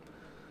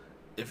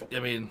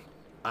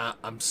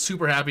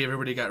super happy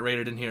everybody got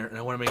raided in here, and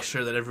I want to make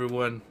sure that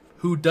everyone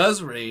who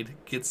does raid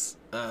gets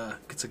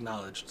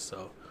acknowledged.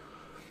 So,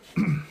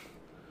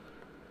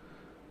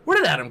 where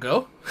did Adam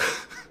go?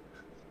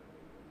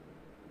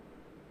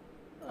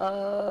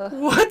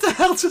 What the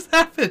hell just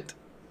happened?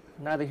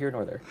 Neither here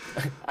nor there.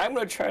 I'm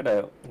gonna try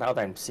to, now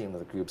that I'm seeing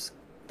the group's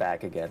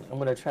back again, I'm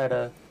gonna try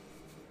to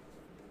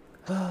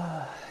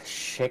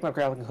shake my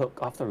grappling hook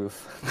off the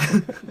roof.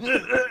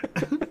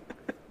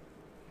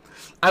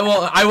 I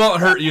won't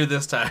hurt you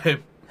this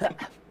time.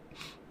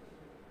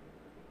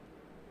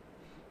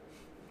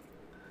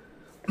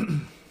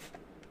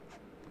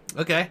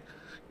 Okay.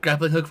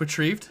 Grappling hook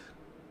retrieved.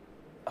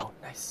 Oh,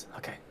 nice.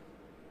 Okay.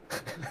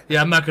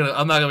 Yeah, I'm not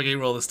gonna make you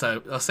roll this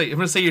time. I'm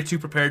gonna say you're too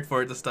prepared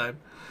for it this time.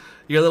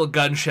 You're a little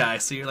gun shy,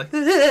 so you're like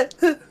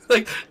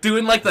like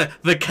doing like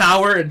the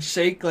cower and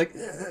shake like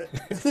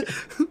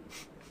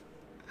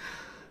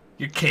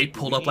your cape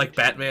pulled up like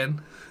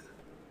Batman.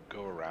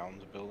 Go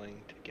around the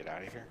building to get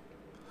out of here?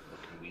 Or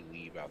can we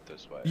leave out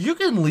this way? You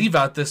can leave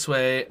out this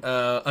way.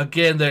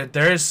 Again,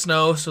 there is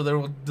snow, so there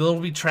will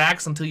be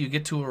tracks until you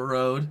get to a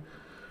road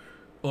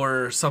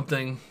or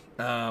something.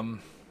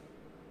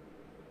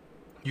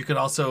 You could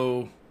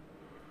also,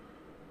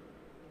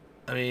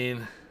 I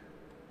mean,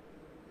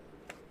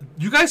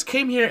 you guys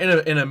came here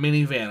in a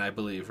minivan, I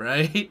believe,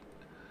 right?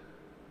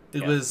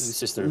 It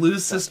was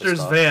Lou's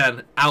sister's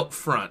van out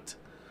front.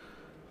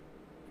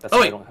 That's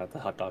why I don't have the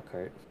hot dog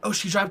cart. Oh,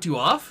 she dropped you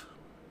off?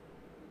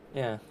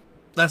 Yeah.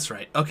 That's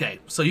right. Okay,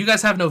 so you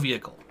guys have no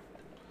vehicle.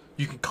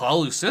 You can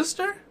call Lou's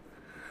sister,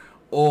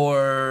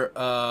 or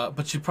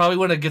but you probably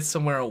want to get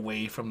somewhere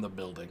away from the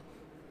building.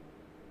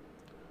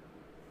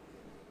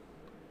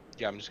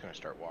 Yeah, I'm just gonna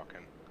start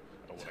walking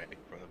away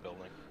from the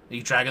building. Are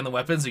you dragging the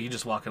weapons, or are you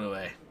just walking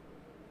away?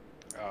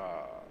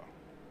 I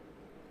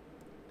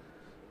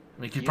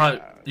mean,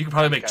 you could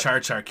probably make Char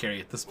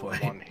carry at this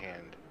point. One hand.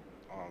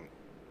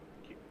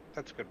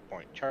 That's a good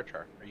point. Char,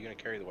 are you gonna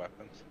carry the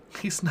weapons?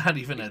 He's not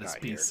even at his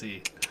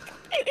PC.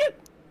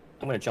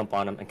 I'm gonna jump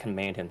on him and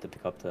command him to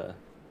pick up the.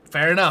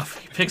 Fair enough.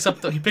 He picks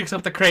up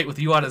the crate with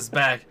you on his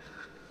back.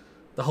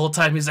 The whole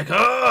time he's like,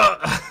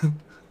 "Oh!"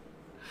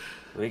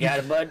 We got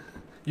it, bud.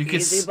 You can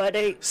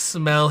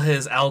smell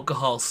his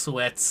alcohol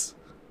sweats.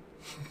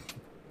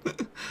 We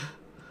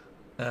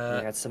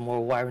got some more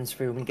wirings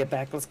for you when we get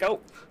back. Let's go.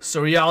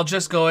 So are y'all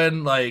just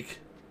going like?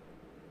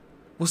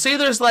 We'll say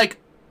there's like.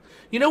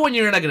 You know when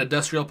you're in like an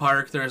industrial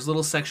park, there's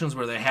little sections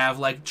where they have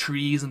like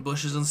trees and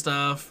bushes and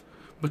stuff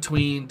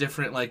between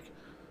different like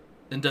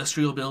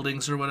industrial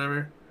buildings or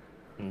whatever.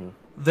 Mm.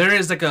 There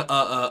is like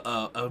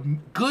a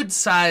good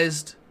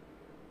sized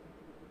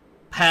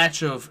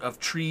patch of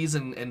trees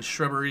and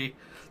shrubbery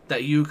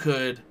that you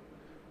could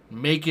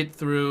make it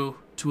through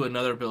to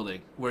another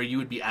building where you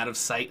would be out of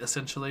sight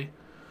essentially,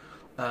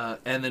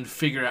 and then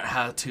figure out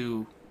how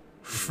to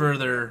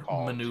further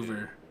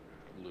maneuver.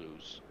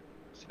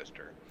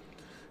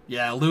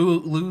 Yeah,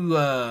 Lou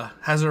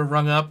has her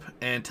rung up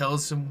and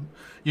tells him,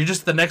 you're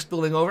just the next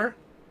building over,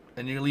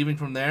 and you're leaving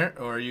from there,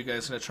 or are you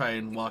guys going to try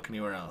and walk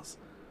anywhere else?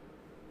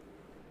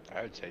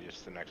 I would say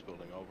just the next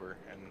building over,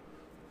 and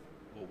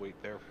we'll wait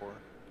there for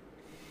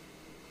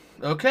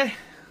her. Okay.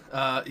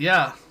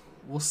 Yeah,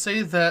 we'll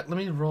say that. Let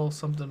me roll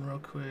something real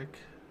quick.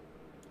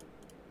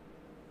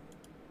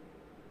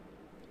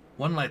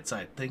 One light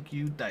side. Thank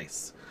you,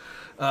 dice.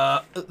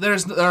 There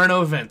are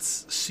no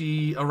events.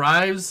 She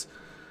arrives.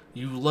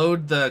 You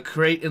load the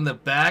crate in the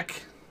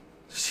back.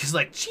 She's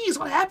like, "Geez,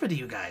 what happened to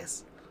you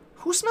guys?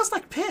 Who smells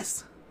like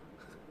piss?"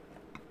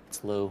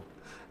 It's Lou.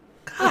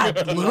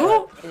 God,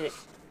 Lou?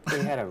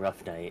 They had a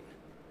rough night.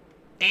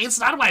 It's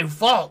not my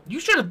fault. You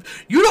should have.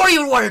 You don't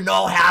even want to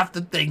know half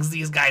the things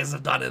these guys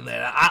have done in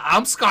there.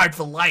 I'm scarred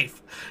for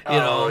life. You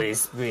know,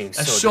 he's being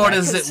so as short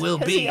dramatic. as it will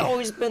Has be. he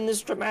always been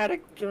this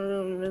dramatic,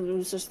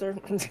 sister?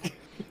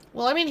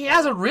 Well, I mean, he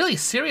has a really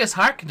serious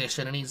heart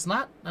condition, and he's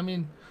not. I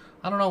mean,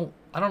 I don't know.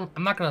 I'm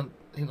not gonna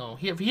you know,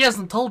 if he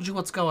hasn't told you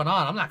what's going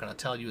on, I'm not gonna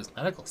tell you his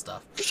medical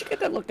stuff. You should get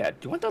that looked at.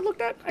 Do you want that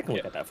looked at? I can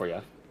look at that for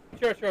you.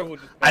 Sure. We'll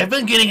just I've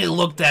been getting it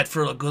looked at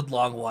for a good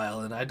long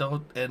while, and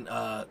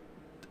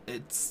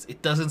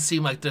it doesn't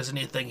seem like there's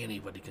anything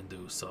anybody can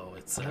do. So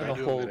it's. Can I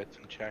do a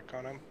medicine check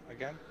on him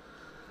again?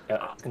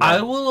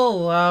 I will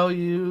allow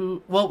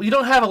you. Well, you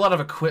don't have a lot of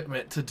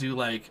equipment to do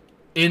like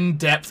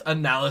in-depth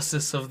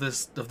analysis of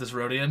this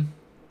Rodian,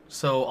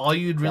 so all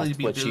you'd really That's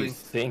be what doing. you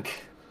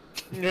think.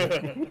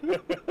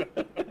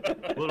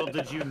 Little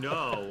did you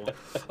know.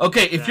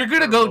 Okay, if you're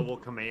gonna go. Mobile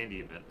command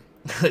unit.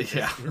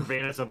 Yeah.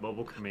 Urbana's a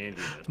mobile command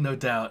unit. No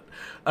doubt.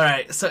 All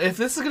right, so if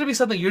this is going to be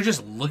something you're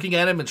just looking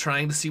at him and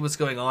trying to see what's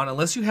going on,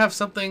 unless you have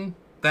something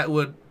that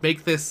would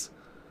make this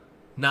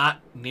not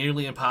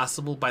nearly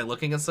impossible by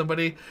looking at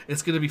somebody,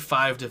 it's going to be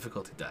 5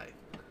 difficulty die.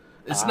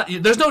 It's not.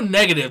 There's no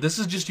negative. This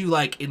is just you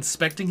like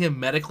inspecting him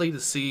medically to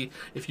see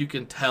if you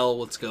can tell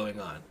what's going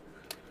on.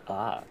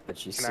 But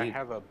you Can see. I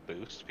have a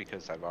boost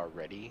because I've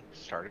already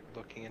started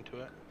looking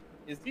into it?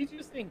 Is he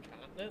just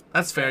incontinent?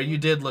 That's fair. You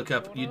did look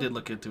up. You did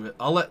look into it.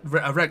 I'll let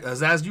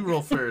Zaz, you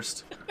roll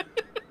first.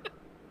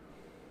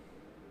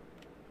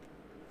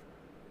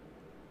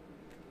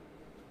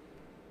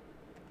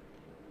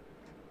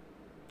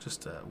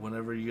 Just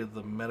whenever you get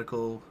the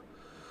medical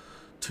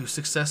 2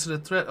 success and a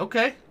threat.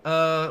 Okay.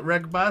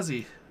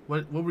 Regbazi,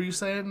 what were you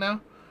saying now?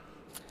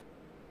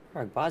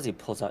 Ragbazi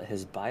pulls out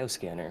his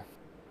bioscanner.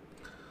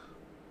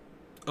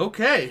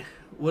 Okay.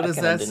 What does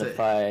that say? I can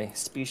identify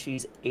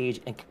species,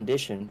 age, and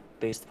condition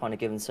based upon a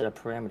given set of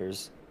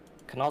parameters.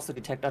 Can also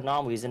detect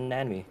anomalies in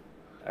anatomy.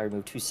 I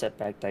remove 2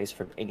 setback dice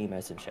from any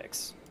medicine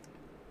checks.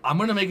 I'm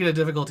gonna make it a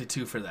difficulty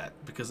 2 for that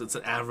because it's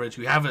an average.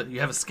 You have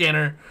a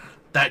scanner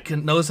that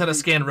knows how to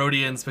scan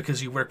Rhodians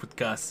because you work with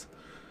Gus.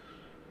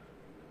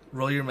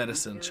 Roll your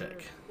medicine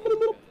check.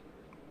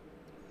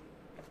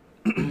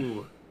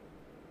 Ooh.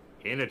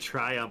 And a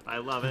triumph. I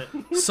love it.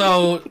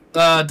 So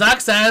Doc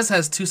Zaz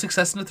has 2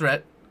 success and a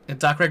threat, and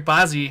Doc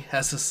Regbazi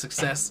has a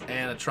success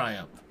and a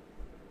triumph.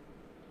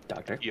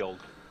 Doctor? Healed.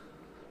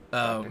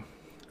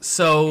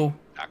 So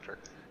Doctor.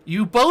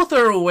 you both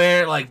are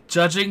aware, like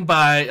judging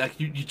by like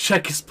you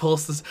check his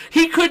pulses.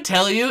 He could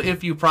tell you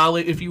if you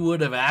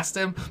would have asked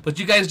him, but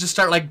you guys just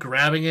start like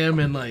grabbing him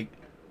and like.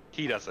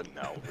 He doesn't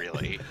know,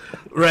 really.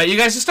 Right, you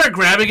guys just start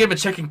grabbing him and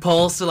checking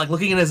pulse and like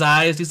looking in his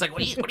eyes. He's like,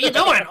 "What are you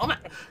doing? Oh my,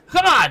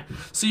 come on!"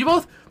 So you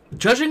both,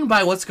 judging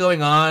by what's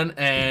going on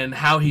and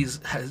how he's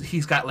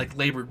got like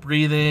labored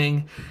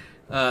breathing,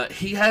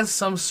 he has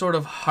some sort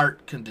of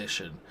heart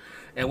condition.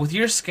 And with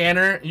your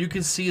scanner, you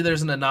can see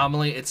there's an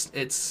anomaly.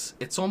 It's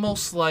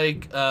almost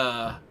like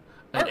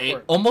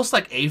almost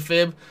like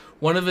AFib.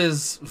 One of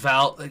his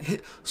valve.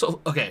 Like,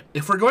 so okay,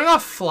 if we're going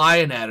off fly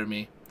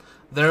anatomy,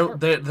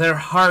 their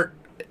heart.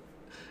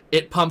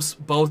 It pumps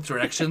both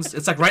directions.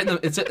 It's like right in the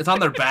it's on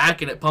their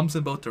back and it pumps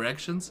in both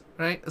directions,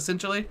 right?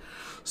 Essentially.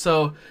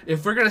 So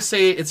if we're gonna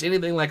say it's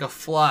anything like a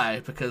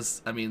fly,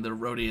 because I mean the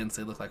Rhodians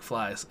they look like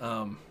flies.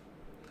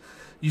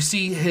 You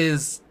see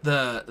the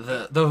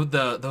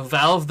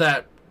valve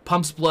that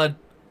pumps blood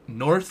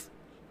north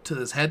to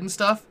his head and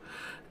stuff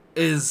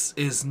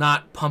is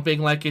not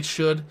pumping like it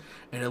should,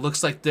 and it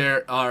looks like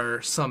there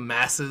are some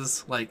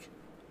masses like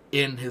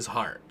in his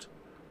heart.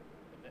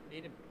 That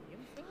made him pee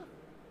himself?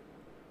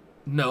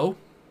 No,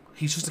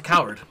 he's just a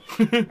coward.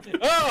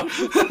 Oh!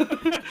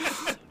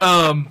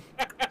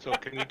 So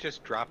can we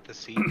just drop the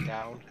seat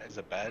down as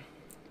a bed?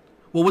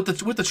 Well, with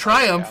the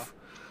triumph,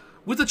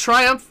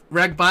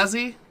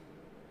 Ragbazi,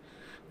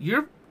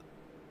 you're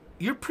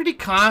pretty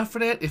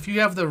confident if you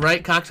have the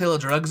right cocktail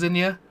of drugs in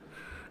you,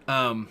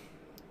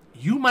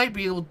 you might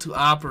be able to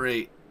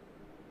operate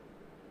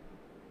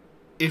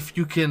if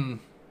you can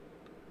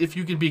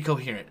be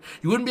coherent.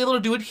 You wouldn't be able to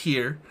do it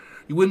here.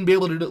 You wouldn't be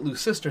able to do it at Lou's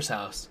sister's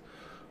house.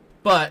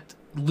 But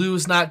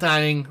Lou's not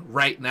dying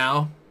right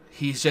now.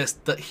 He's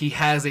just he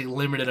has a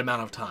limited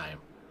amount of time.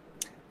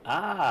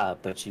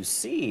 But you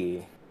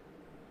see...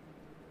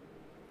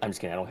 I'm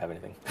just kidding, I don't have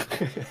anything.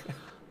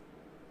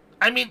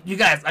 I mean, you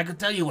guys, I could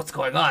tell you what's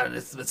going on.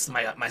 It's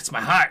my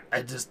heart.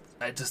 I just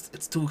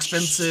it's too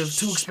expensive.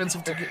 Too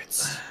expensive to get.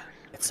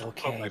 It's Put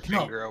okay. my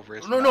finger over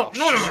his No, mouth.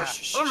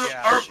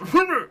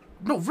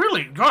 no,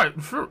 really,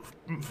 God.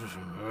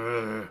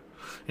 And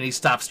he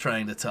stops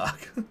trying to talk.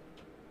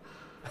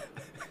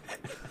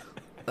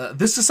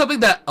 This is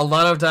something that a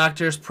lot of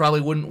doctors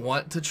probably wouldn't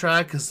want to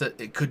try because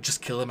it could just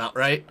kill him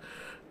outright.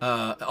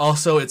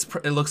 Also, it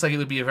looks like it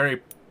would be a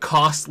very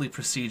costly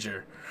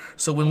procedure.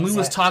 So when Lou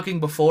was talking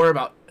before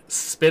about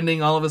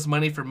spending all of his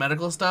money for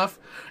medical stuff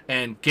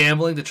and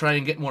gambling to try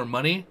and get more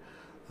money,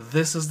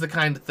 this is the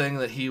kind of thing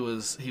that he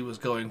was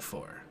going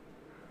for.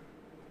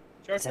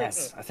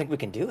 Yes, I think we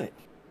can do it.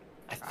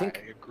 I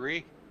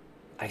agree.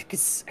 I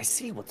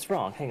see what's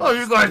wrong. Hang Oh, on.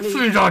 you guys,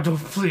 please, Doctor,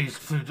 please,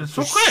 it's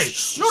okay.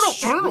 No,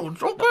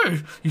 it's okay.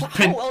 He's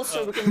How else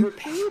are we going to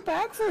repay you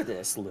back for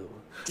this, Lou?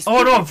 Just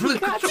Oh no, because we please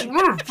got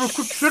you.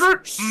 consider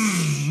it.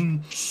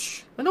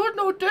 I know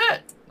no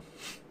debt.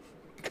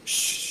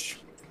 Shh.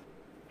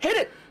 Hit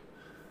it.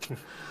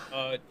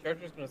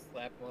 Charger's gonna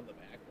slap him on the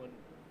back when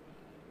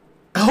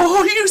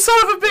You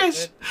son of a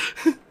bitch!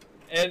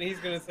 And he's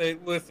gonna say,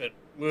 listen,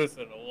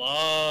 a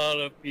lot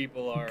of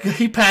people are...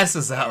 He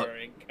passes out. Are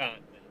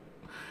incontinent.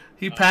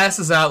 He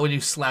passes out when you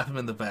slap him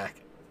in the back.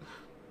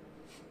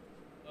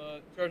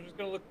 Charger's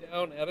gonna look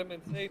down at him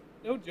and say,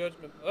 no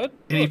judgment, bud.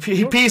 And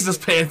he pees his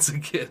pants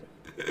again.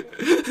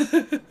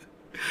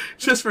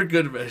 Just for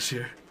good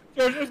measure.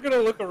 Charger's gonna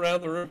look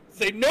around the room and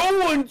say, no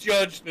one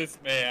judge this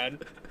man!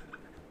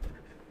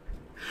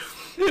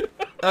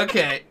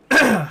 Okay.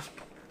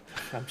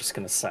 I'm just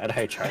gonna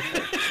side-eye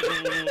Charger.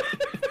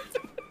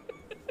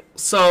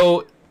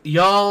 So,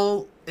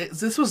 y'all...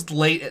 This was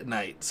late at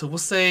night, so we'll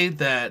say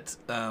that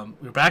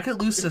we're back at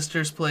Lou's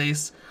sister's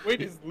place. Wait,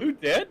 is Lou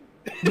dead?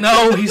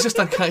 No, he's just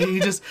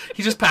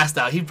he just passed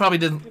out. He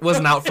probably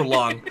wasn't out for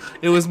long.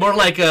 It was more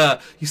like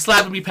you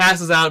slap him, he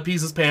passes out,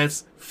 pees his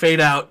pants, fade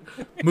out,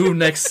 move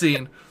next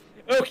scene.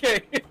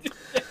 Okay.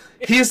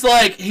 He's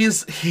like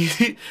has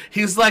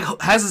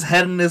his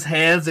head in his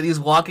hands and he's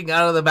walking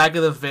out of the back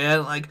of the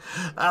van like,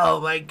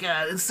 oh my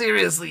god,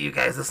 seriously, you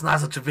guys, it's not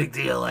such a big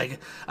deal. Like,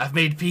 I've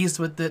made peace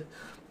with it.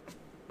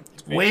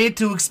 It's way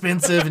too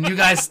expensive, and you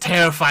guys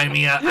terrify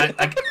me.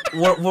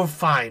 We're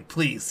fine,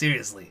 please,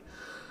 seriously.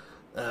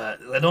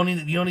 You don't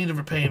need to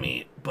repay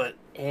me, but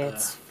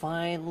It's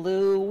fine,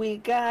 Lou. We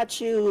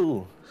got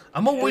you.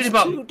 I'm more worried There's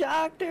about 2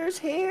 doctors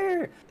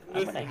here.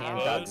 I'm gonna Listen, hand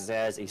bud. out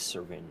Zaz a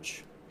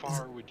syringe. How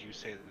far would you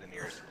say that the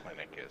nearest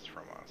clinic is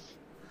from us?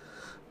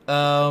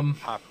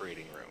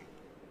 Operating room.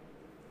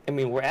 I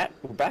mean, we're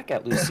back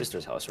at Lou's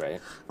sister's house, right?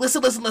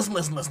 Listen.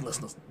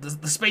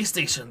 The space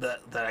station that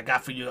I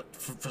got for you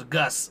for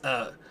Gus.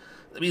 I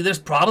mean, there's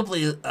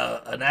probably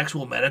an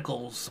actual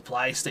medical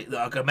supply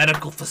like a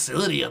medical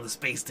facility on the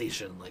space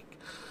station. Like,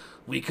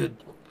 we could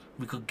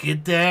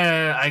get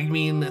there. I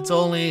mean, it's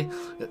only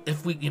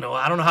if we,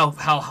 I don't know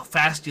how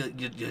fast your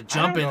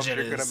jump engine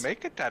You're is. gonna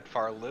make it that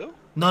far, Lou.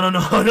 No,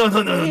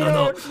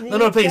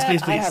 please.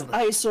 I have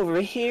ice over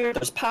here.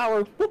 There's power.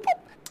 Whoop, whoop.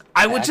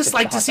 I would Back just to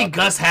like the to see hot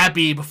Gus dog.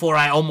 happy before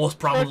I most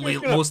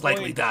Charger's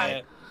likely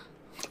die.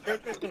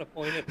 Charger's gonna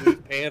point at Lou's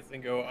pants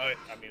and go, I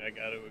mean, I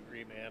gotta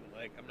agree, man.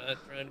 Like, I'm not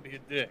trying to be a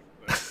dick,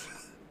 but...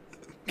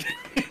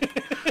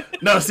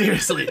 No,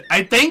 seriously.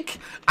 I think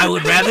I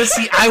would rather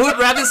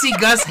see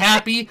Gus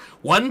happy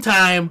one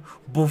time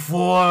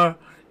before,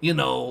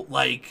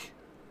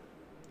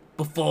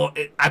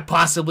 I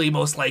possibly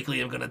most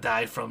likely am gonna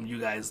die from you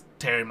guys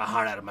tearing my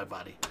heart out of my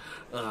body.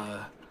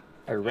 I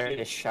read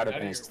a shot of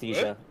Out of your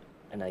anesthesia, what?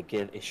 and I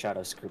give a shot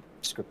of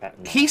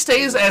script. He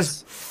stays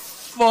as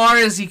far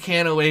as he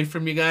can away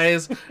from you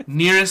guys,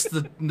 nearest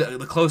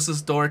the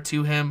closest door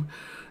to him.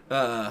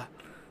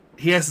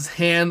 He has his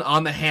hand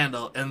on the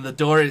handle, and the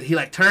door, he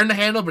turned the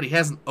handle, but he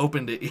hasn't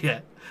opened it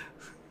yet.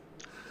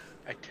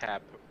 I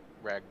tap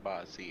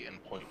Ragbazi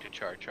and point to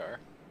Char Char.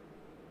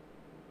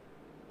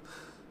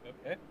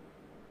 Okay.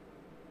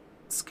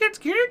 Skirt.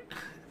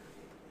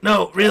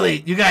 No,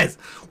 really, you guys,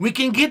 we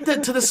can get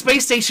to the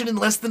space station in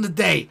less than a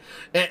day,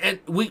 and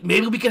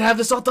maybe we can have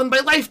this all done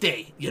by Life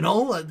Day.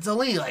 It's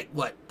only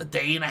a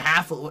day and a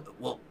half.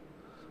 Well,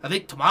 I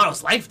think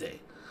tomorrow's Life Day.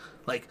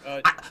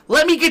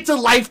 Let me get to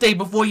Life Day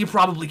before you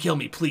probably kill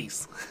me,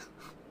 please.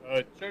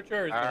 Char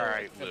Char is All gonna-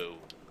 right, Lou.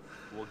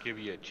 We'll give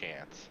you a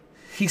chance.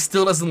 He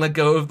still doesn't let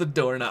go of the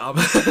doorknob.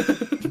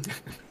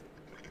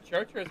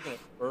 Char Char's gonna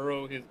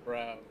furrow his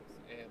brows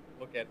and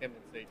look at him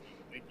and say, do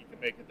you think you can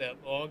make it that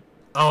long?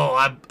 Oh,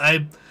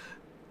 I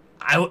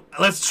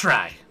let's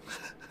try.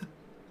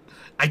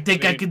 I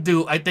think I could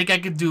do a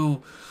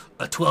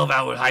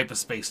 12-hour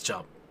hyperspace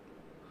jump.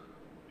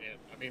 Man,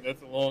 I mean,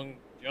 that's a long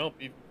jump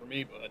even for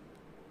me, bud.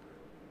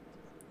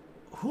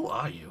 Who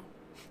are you?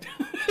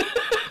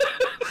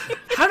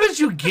 How did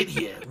you get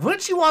here?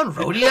 Weren't you on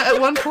Rhodia at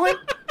one point?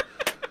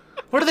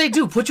 What do they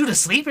do? Put you to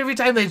sleep every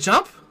time they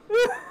jump?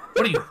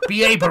 What are you,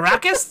 B.A.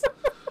 Baracus?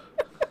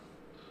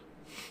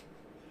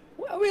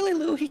 Well, really,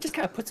 Lou, he just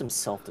kind of puts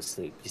himself to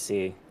sleep. You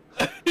see.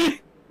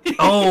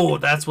 Oh,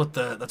 that's what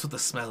the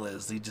smell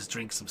is. He just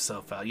drinks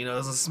himself out. It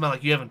doesn't smell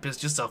like you haven't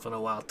pissed yourself in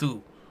a while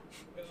too.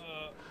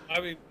 I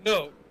mean,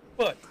 no,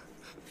 but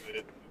this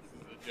is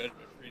a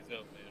judgment-free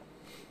zone, man.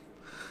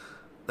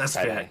 That's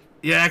Side fair. eye.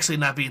 You're actually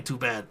not being too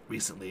bad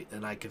recently,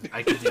 and I can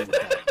deal with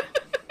that.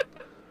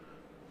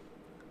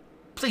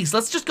 Please,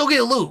 let's just go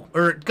get Lou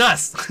or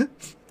Gus. God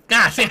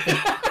damn it.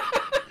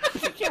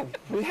 Yeah,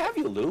 we have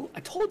you, Lou.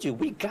 I told you,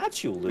 we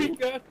got you, Lou.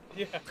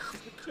 Yeah.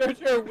 Char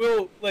Char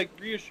will,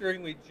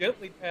 reassuringly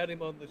gently pat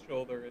him on the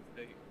shoulder and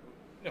say,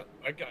 no,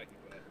 I got you,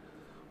 bud.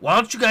 Why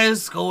don't you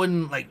guys go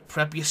and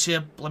prep your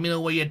ship? Let me know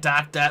where you're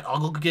docked at. I'll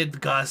go get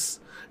Gus,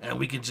 and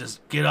we can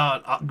just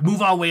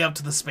move our way up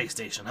to the space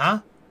station, huh?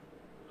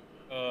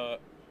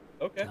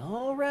 Okay.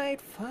 All right,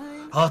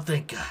 fine. Oh,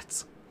 thank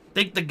gods.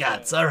 Thank the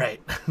gods. All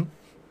right.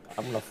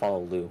 I'm gonna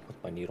follow Lou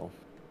with my needle.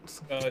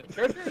 Char Char is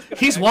gonna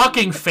He's actually-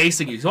 walking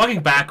facing you. He's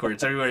walking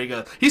backwards everywhere he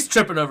goes. He's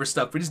tripping over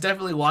stuff, but he's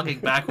definitely walking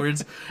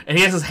backwards. And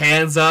he has his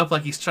hands up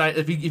like he's trying.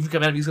 If you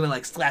come at him, he's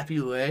gonna slap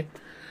you away.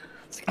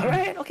 All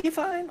right, okay,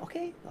 fine,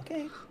 okay.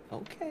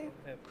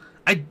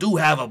 I do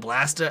have a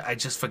blaster. I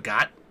just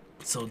forgot.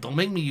 So don't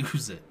make me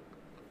use it.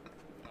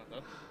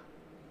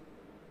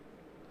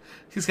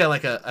 He's got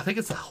like I think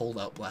it's a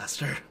holdout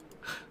blaster.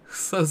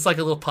 So it's like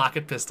a little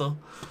pocket pistol.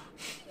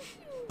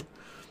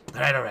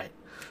 Alright.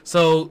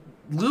 So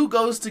Lou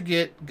goes to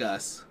get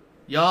Gus.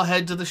 Y'all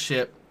head to the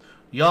ship.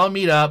 Y'all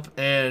meet up,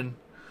 and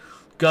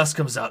Gus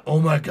comes out. Oh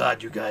my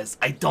god, you guys.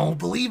 I don't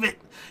believe it.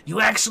 You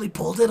actually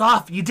pulled it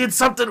off. You did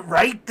something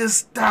right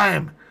this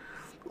time.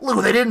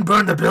 Lou, they didn't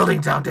burn the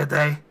building down, did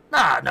they?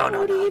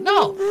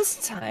 No.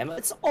 This time,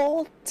 it's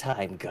all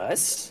time,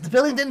 Gus. The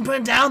building didn't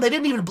burn down. They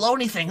didn't even blow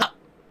anything up.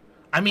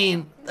 I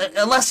mean,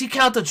 unless you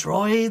count the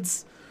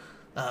droids.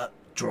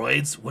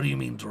 Droids? What do you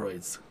mean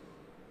droids?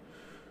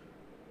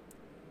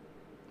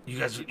 You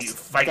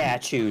fight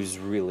statues,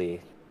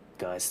 really,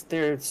 Gus.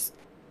 There's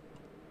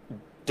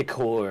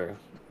decor.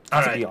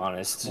 All to right. be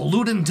honest. Well,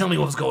 Lou didn't tell me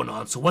what was going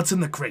on, so what's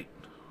in the crate?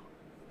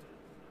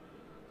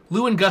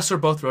 Lou and Gus are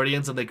both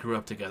Rhodians, and they grew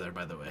up together,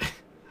 by the way.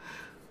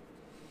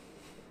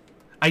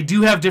 I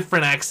do have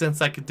different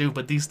accents I could do,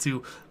 but these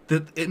two,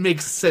 it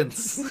makes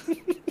sense.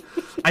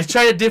 I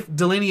try to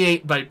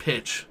delineate by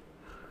pitch.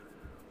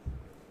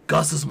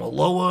 Gus is more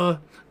lower,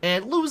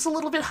 and Lou's a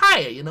little bit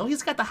higher, you know?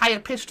 He's got the higher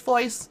pitched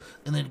voice,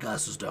 and then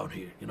Gus is down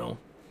here, you know?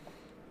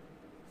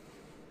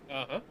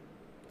 Uh-huh.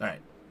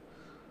 Alright.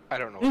 I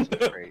don't know what's in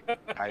the crate.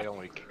 I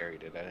only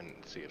carried it. I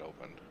didn't see it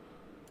opened.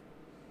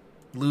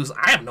 Lou's,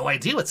 I have no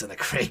idea what's in the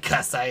crate,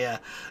 Gus. All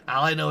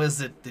I know is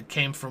that it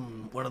came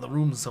from one of the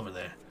rooms over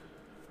there.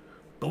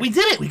 But we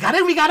did it! We got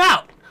in, we got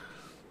out!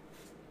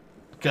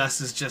 Gus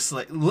is just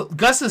like...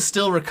 Gus is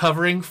still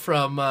recovering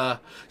from...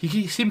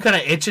 you see him kind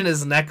of itching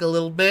his neck a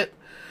little bit.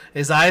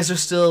 His eyes are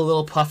still a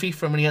little puffy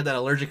from when he had that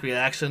allergic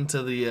reaction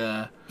to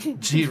the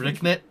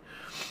G-Ricknet.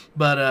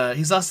 But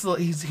he's also...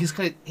 He's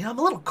kind of... You know, I'm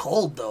a little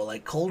cold, though.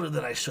 Like, colder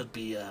than I should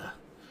be.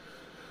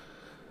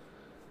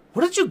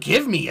 What did you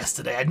give me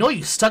yesterday? I know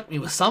you stuck me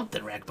with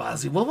something,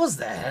 Rakbazi. What was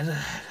that?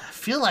 I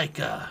feel like...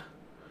 I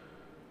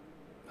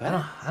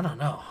don't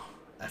know.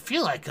 I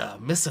feel like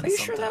missing something. Are you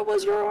sure that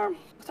was your arm?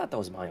 I thought that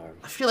was my arm.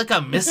 I feel like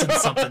I'm missing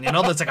something, you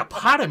know? There's like a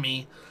part of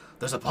me.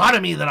 There's a part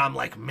of me that I'm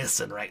like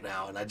missing right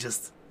now, and I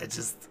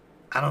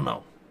don't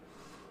know.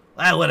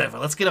 Whatever.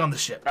 Let's get on the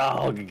ship.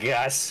 Oh,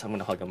 Gus, I'm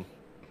gonna hug him.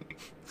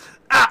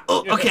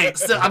 Okay.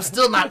 I'm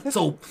still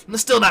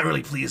not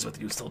really pleased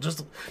with you. Still,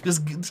 just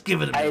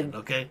give it a minute,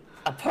 okay?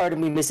 A part of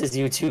me misses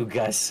you too,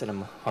 Gus, and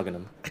I'm hugging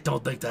him. I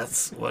don't think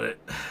that's what it.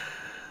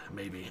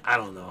 Maybe I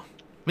don't know.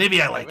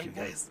 Maybe I like you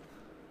guys.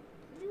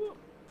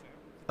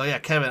 Oh yeah,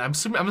 Kevin. I'm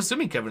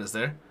assuming Kevin is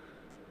there.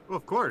 Well,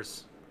 of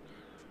course.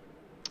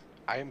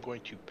 I am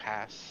going to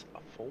pass a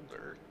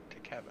folder to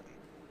Kevin.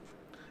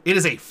 It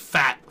is a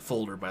fat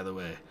folder, by the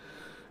way.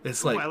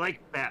 It's like I like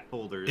fat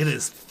folders. it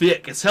is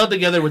thick. It's held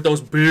together with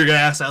those big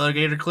ass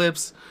alligator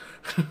clips.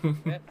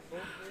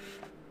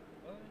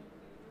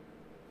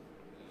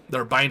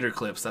 They're binder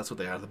clips. That's what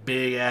they are. The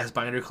big ass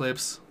binder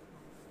clips.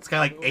 It's got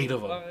like 8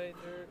 of them.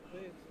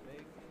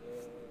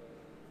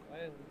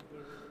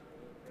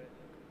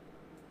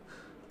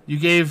 You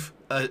gave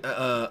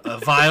a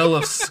vial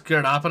of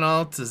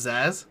Scardopanol to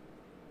Zaz?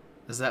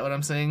 Is that what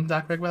I'm saying,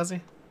 Doc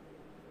Rekbazi?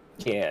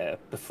 Yeah,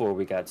 before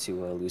we got to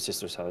Lou's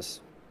sister's house.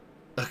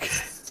 Okay.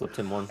 Slipped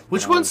him one.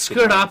 Which one's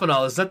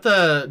Scardopanol? Is that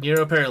the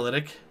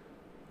neuroparalytic?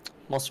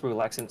 Muscle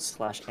relaxant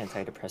 /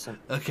 antidepressant.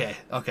 Okay,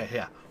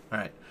 yeah.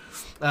 Alright.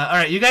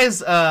 Alright, you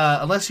guys,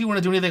 unless you want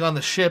to do anything on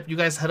the ship, you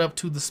guys head up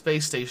to the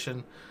space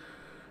station.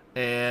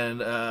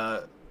 And,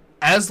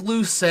 as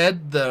Lou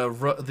said, the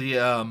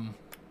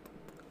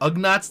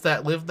Ugnaughts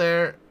that live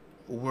there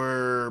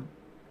are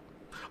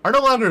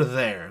no longer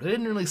there. They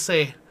didn't really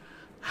say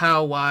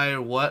how, why,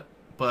 or what,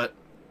 but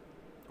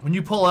when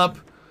you pull up,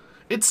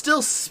 it's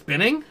still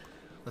spinning.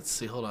 Let's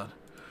see, hold on.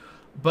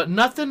 But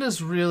nothing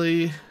is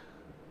really...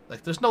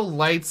 Like, there's no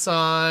lights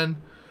on,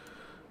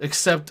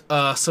 except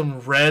some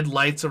red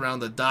lights around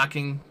the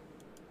docking,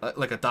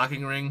 like a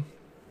docking ring.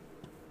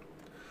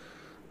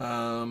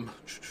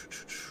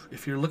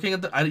 If you're looking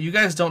at the... you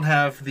guys don't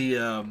have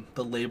the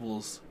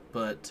labels,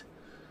 but...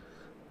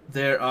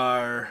 There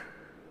are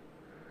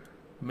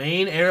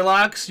main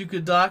airlocks you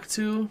could dock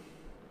to.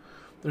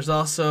 There's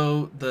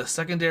also the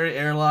secondary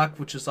airlock,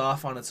 which is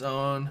off on its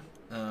own.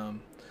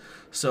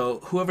 So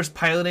whoever's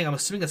piloting, I'm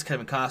assuming it's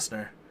Kevin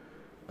Costner.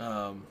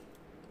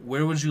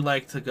 Where would you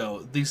like to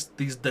go?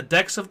 The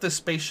decks of this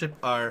spaceship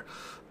are...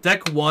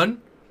 Deck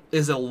 1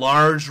 is a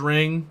large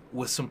ring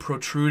with some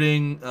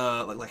protruding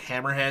like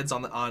hammerheads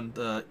on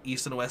the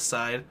east and west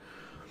side.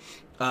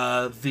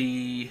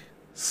 The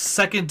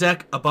second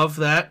deck above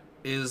that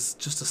is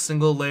just a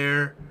single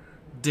layer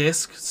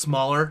disc,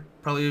 smaller,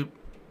 probably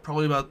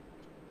about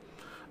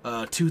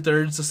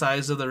 2/3 the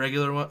size of the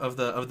regular one of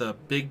the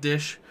big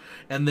dish,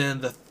 and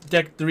then the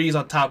deck 3 is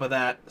on top of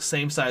that,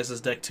 same size as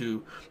deck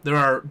 2. There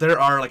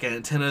are like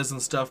antennas and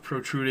stuff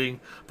protruding,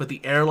 but the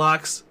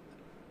airlocks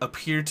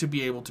appear to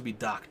be able to be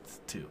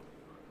docked to.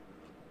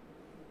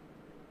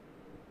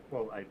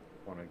 Well, I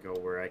want to go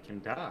where I can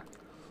dock.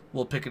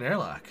 We'll pick an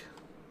airlock.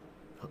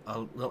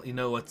 I'll let you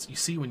know what you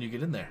see when you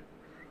get in there.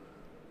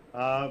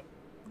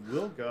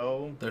 We'll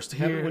go. There's to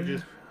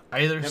here.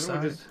 Either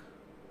side.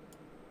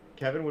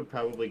 Kevin would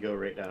probably go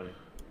right down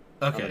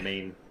Okay. On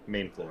the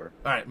main floor.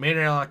 All right, main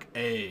airlock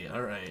A.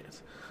 All right.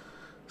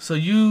 So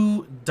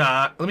you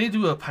dock. Let me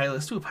do a pilot.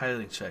 Let's do a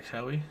piloting check,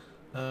 shall we?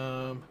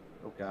 Oh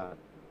god.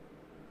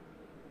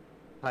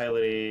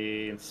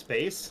 Piloting in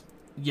space.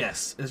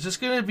 Yes, it's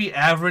just gonna be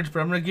average,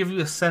 but I'm gonna give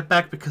you a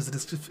setback because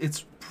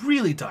it's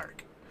really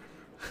dark.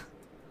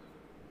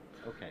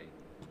 Okay.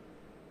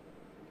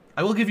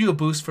 I will give you a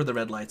boost for the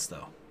red lights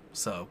though,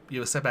 so you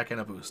have a setback and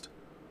a boost.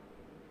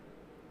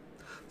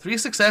 3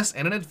 success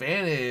and an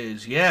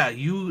advantage. Yeah,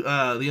 you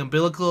the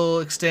umbilical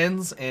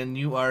extends and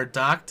you are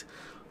docked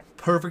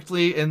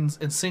perfectly in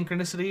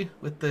synchronicity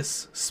with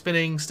this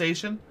spinning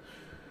station.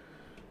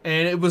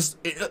 And it was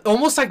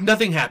almost like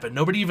nothing happened.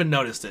 Nobody even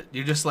noticed it.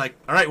 You're just like,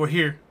 all right, we're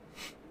here.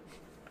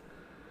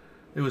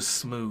 It was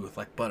smooth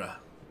like butter.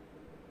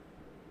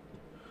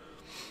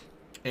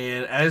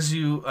 And as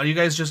are you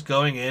guys just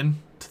going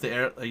in to the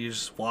air? Are you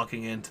just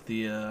walking into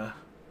the?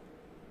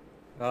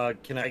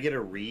 Can I get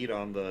a read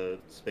on the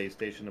space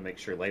station to make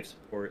sure life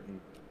support and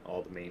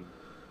all the main?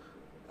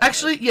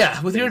 Actually,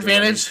 yeah. With your things are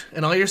running? advantage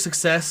and all your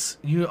success,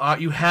 you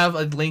have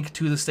a link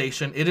to the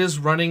station. It is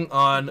running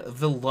on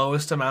the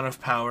lowest amount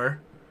of power.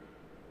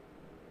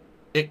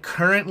 It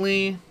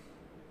currently,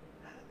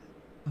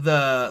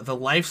 the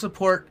life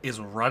support is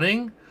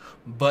running,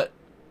 but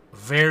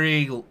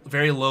very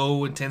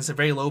low intensive,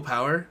 very low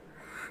power.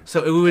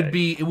 So it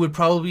would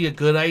probably be a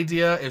good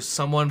idea if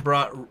someone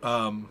brought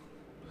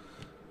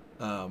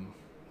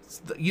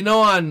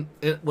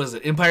was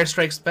it Empire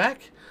Strikes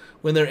Back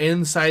when they're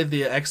inside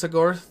the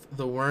Exogorth,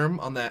 the worm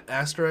on that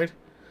asteroid,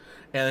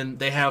 and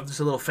they have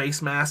just a little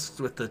face masks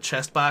with the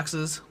chest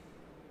boxes.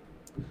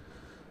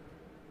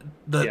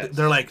 Yes.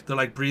 They're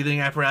like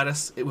breathing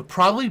apparatus. It would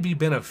probably be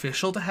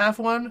beneficial to have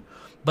one,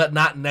 but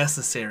not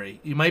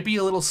necessary. You might be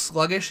a little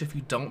sluggish if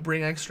you don't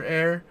bring extra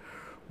air,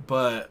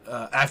 but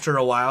after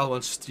a while,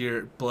 once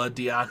your blood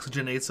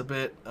deoxygenates a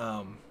bit,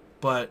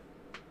 but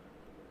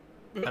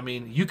I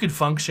mean, you could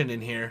function in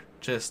here.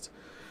 Just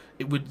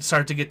it would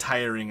start to get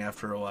tiring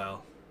after a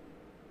while.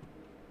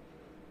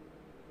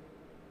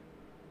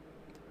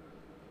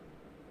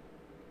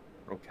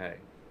 Okay.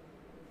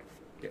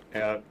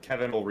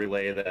 Kevin will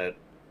relay that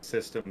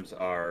systems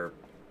are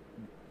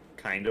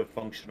kind of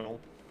functional.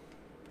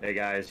 Hey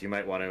guys, you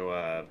might want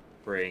to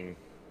bring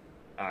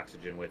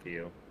oxygen with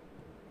you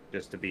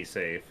just to be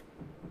safe.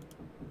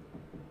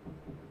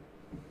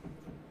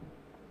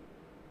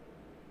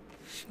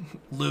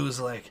 Lou's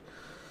like,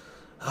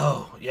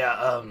 oh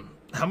yeah,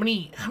 how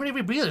many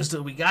rebreathers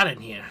do we got in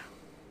here?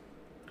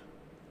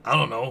 I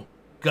don't know.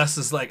 Gus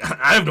is like,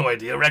 I have no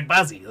idea.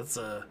 Ragbazi,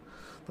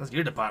 that's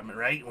your department,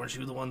 right? Weren't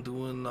you the one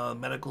doing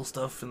medical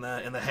stuff in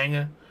the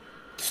hangar?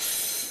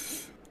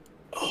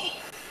 Oh,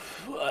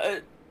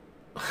 what?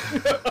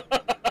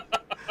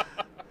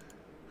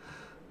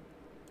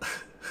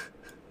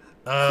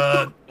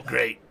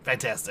 Great,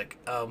 fantastic.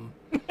 I'm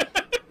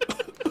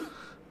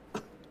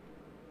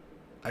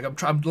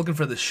looking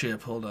for the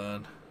ship. Hold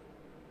on.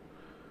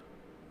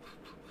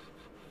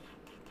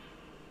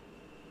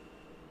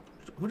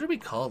 What did we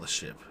call the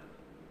ship?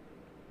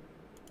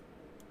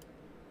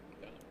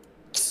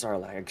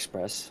 Sarlacc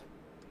Express.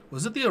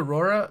 Was it the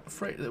Aurora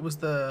freight? It was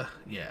the...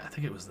 Yeah, I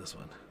think it was this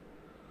one.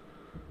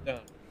 Yeah.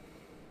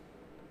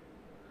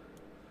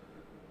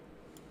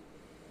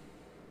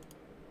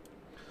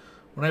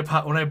 When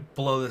I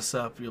blow this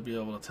up, you'll be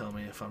able to tell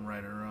me if I'm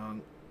right or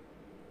wrong.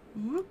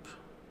 Whoop.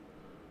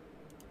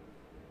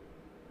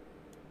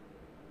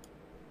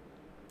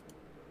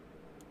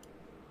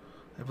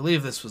 I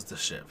believe this was the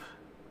ship.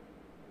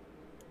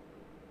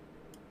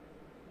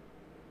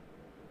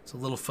 It's a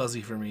little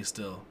fuzzy for me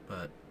still,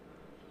 but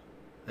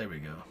there we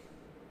go.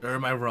 Or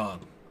am I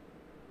wrong?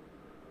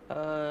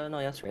 No,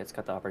 that's right. It's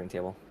got the operating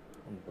table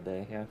on the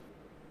day, yeah.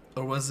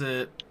 Or was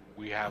it...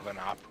 We have an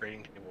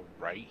operating table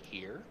right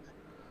here.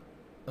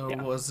 Or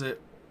Yeah. was it...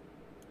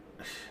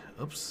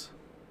 Oops.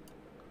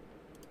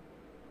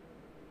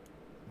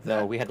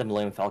 No, we had the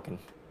Millennium Falcon.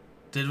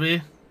 Did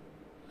we?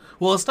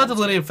 Well, it's not the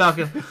Millennium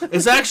Falcon.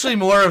 It's actually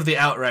more of the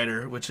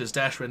Outrider, which is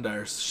Dash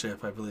Rendar's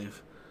ship, I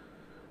believe.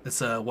 It's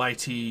a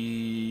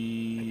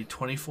YT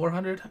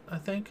 2400, I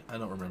think. I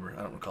don't remember.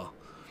 I don't recall.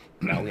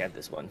 No, we had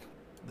this one.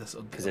 This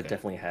Because it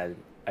definitely had...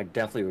 I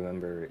definitely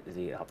remember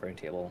the operating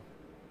table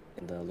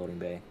in the loading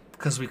bay.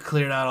 Because we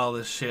cleared out all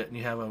this shit, and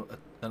you have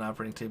an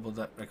operating table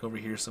that like over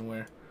here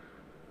somewhere,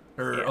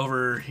 or Yeah.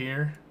 over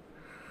here.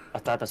 I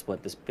thought that's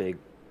what this big...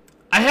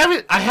 I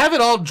have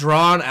it all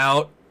drawn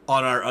out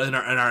on in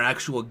our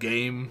actual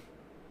game.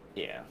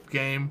 Yeah.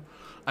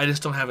 I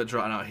just don't have it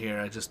drawn out here.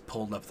 I just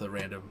pulled up the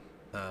random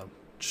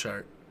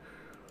chart.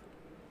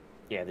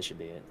 Yeah, this should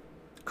be it.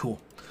 Cool.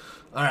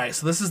 All right,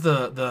 so this is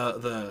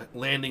the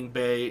landing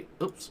bay.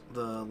 Oops,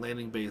 the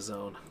landing bay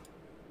zone.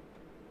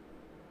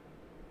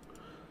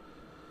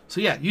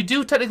 So yeah, you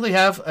do technically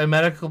have a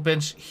medical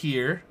bench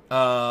here,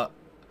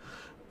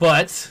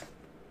 but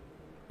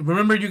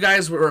remember, you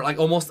guys were like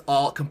almost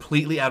all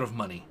completely out of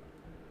money.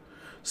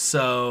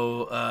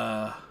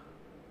 So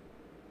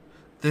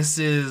this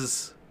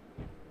is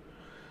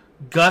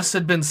Gus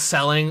had been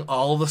selling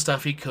all the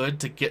stuff he could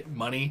to get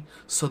money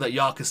so that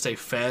y'all could stay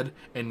fed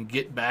and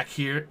get back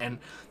here. And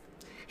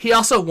he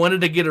also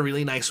wanted to get a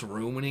really nice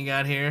room when he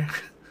got here.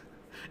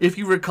 If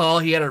you recall,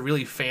 he had a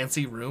really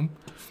fancy room.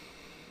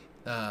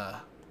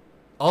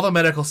 All the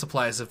medical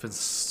supplies have been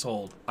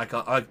sold,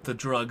 like the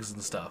drugs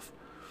and stuff.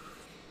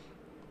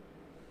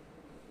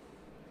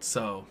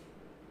 So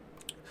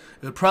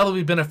it would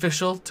probably be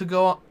beneficial to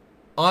go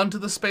onto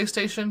the space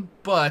station,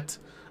 but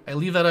I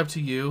leave that up to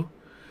you.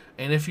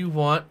 And if you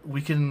want,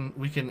 we can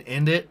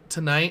end it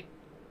tonight,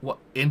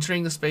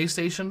 entering the space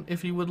station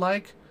if you would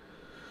like.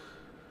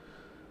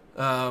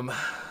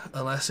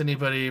 Unless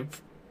anybody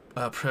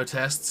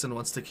protests and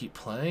wants to keep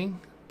playing,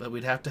 but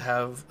we'd have to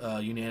have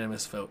a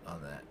unanimous vote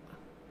on that.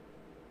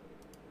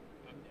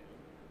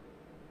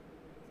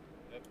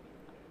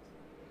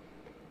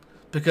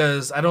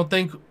 Because I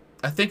think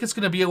it's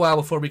going to be a while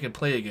before we can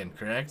play again,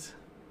 correct?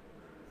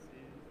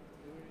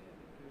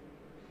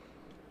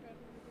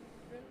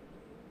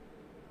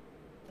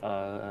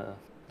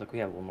 Look, we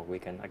have one more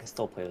weekend. I can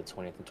still play the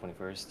 20th and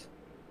 21st.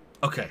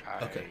 Okay. I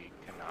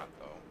cannot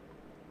though.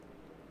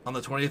 On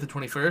the 20th and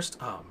 21st?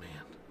 Oh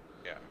man.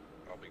 Yeah,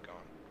 I'll be gone.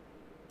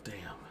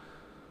 Damn.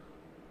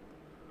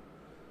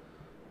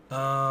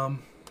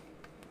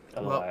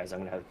 Otherwise, I'm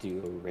gonna have to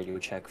do a radio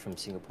check from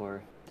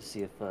Singapore to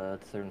see if the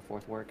 3rd and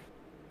 4th work.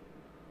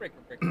 Break.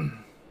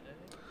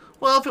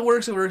 Well, if it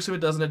works, it works. If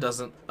it doesn't, it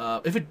doesn't.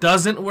 If it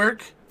doesn't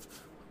work,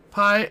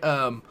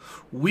 Pi,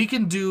 we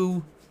can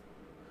do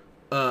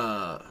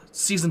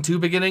season 2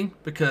 beginning,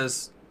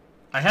 because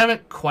I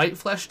haven't quite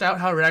fleshed out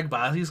how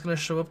Ragbazi is going to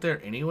show up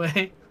there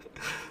anyway.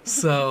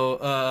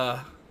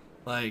 So,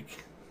 like,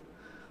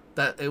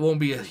 that it won't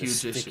be a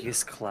huge issue.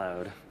 Stickiest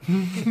cloud.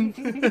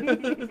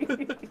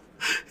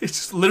 It's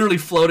just literally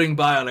floating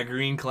by on a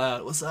green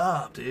cloud. What's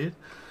up, dude?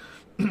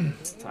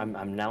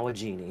 I'm now a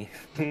genie.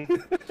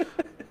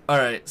 All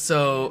right,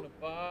 so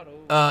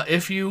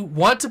if you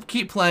want to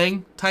keep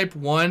playing, type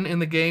 1 in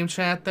the game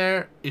chat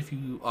there. If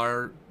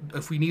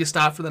we need to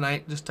stop for the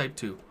night, just type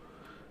 2.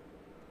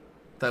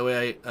 That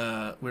way,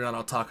 we're not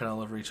all talking all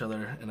over each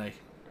other. And I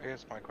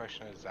guess my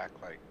question is, Zach,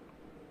 like,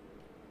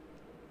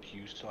 do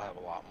you still have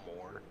a lot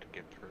more to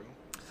get through?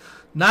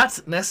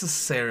 Not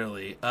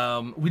necessarily.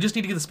 We just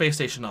need to get the space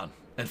station on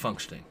and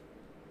functioning.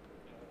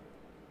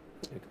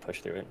 We can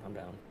push through it. I'm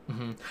down.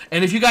 Mm-hmm.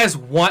 And if you guys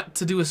want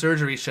to do a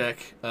surgery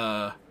check,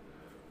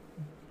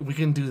 we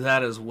can do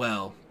that as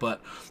well.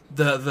 But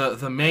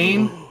the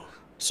main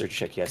surgery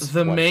check, yes.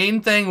 The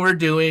main thing we're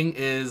doing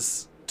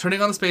is turning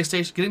on the space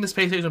station, getting the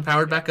space station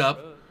powered back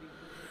up,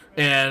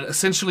 and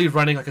essentially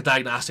running like a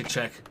diagnostic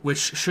check, which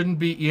shouldn't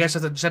be. You guys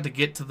just have to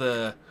get to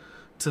the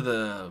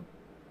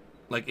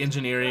like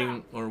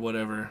engineering or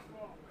whatever.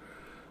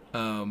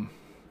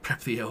 Prep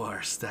the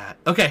OR stat.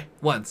 Okay,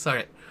 1.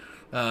 Sorry.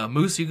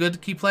 Moose, you good to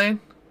keep playing?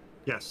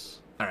 Yes.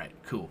 All right,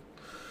 cool.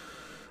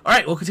 All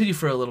right, we'll continue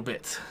for a little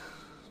bit.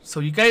 So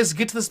you guys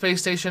get to the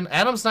space station.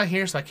 Adam's not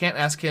here, so I can't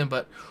ask him,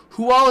 but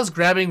who all is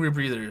grabbing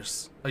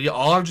rebreathers? Are you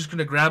all just going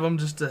to grab them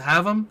just to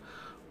have them?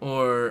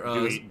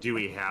 Or do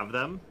we have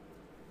them?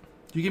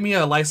 You give me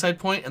a life side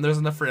point, and there's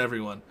enough for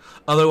everyone.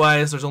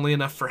 Otherwise, there's only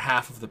enough for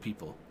half of the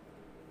people.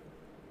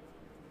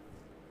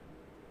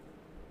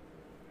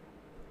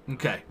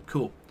 Okay,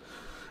 cool.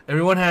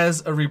 Everyone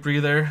has a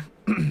rebreather.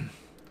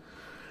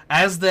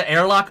 As the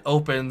airlock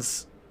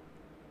opens,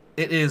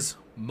 it is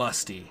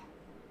musty.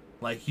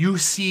 Like, you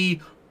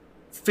see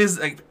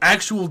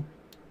actual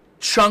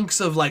chunks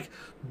of, like,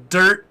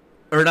 dust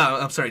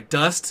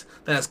that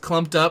has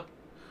clumped up,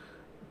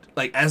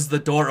 like, as the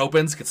door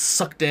opens, gets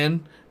sucked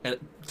in, and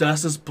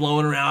dust is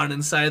blowing around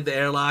inside the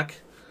airlock,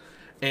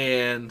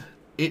 and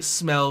it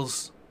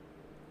smells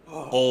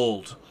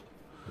old.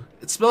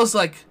 It smells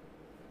like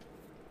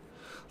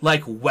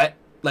wet.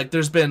 Like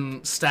there's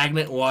been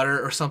stagnant water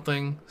or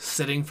something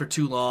sitting for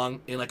too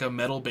long in like a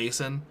metal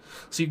basin.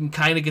 So you can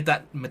kind of get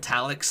that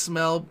metallic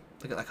smell,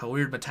 like a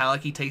weird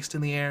metallic-y taste in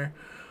the air.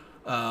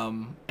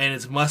 And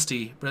it's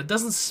musty, but it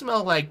doesn't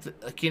smell like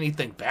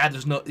anything bad.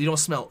 You don't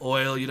smell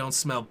oil, you don't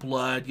smell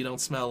blood, you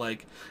don't smell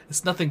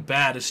it's nothing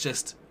bad.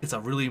 It's a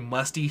really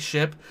musty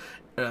ship,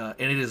 and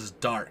it is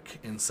dark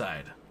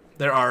inside.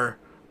 There are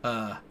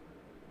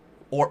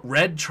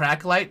red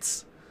track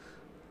lights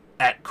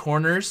at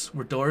corners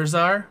where doors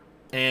are,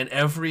 and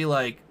every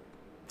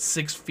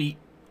 6 feet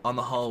on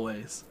the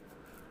hallways.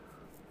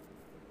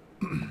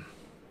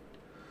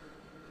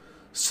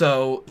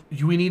 So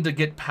we need to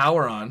get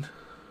power on,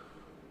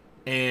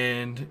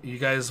 and you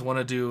guys want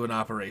to do an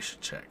operation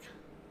check.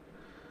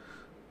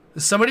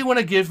 Does somebody want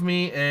to give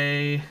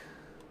me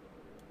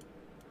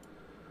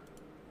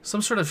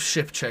some sort of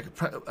ship check?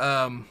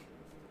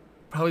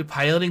 Probably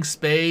piloting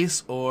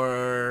space,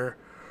 or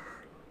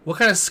what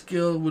kind of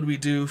skill would we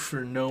do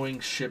for knowing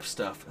ship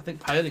stuff? I think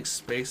piloting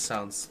space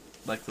sounds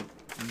like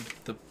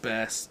the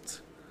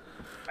best.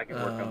 I can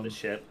work on the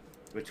ship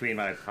between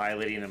my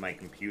piloting and my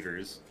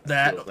computers.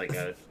 That feels like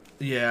a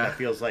yeah. That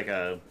feels like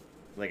a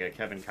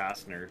Kevin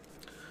Costner.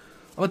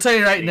 I'm gonna tell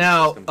you right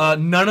now,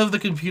 none of the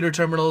computer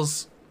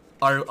terminals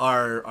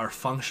are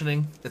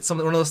functioning. It's one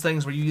of those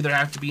things where you either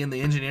have to be in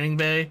the engineering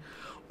bay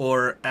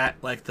or at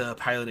like the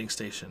piloting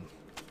station,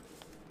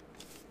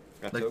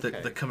 That's like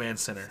okay. the command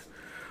center.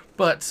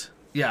 But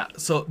yeah,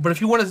 but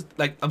if you want to,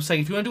 like I'm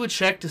saying, if you want to do a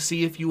check to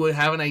see if you would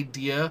have an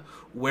idea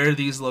where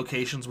these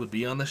locations would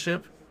be on the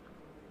ship.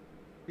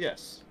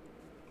 Yes,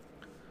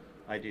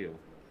 I do.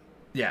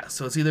 Yeah,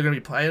 so it's either going to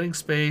be piloting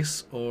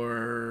space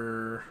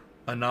or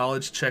a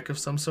knowledge check of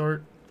some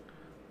sort.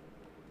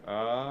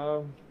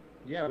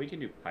 Yeah, we can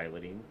do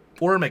piloting.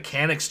 Or a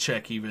mechanics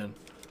check, even.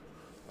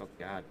 Oh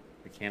god,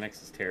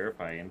 mechanics is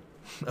terrifying.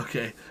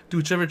 Okay, do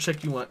whichever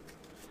check you want.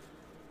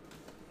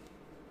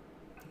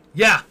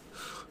 Yeah,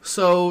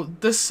 so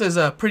this is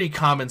a pretty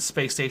common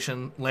space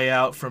station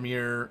layout from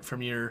your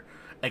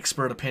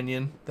expert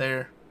opinion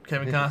there,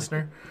 Kevin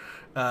Costner.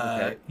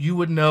 Okay. You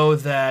would know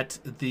that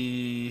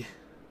the...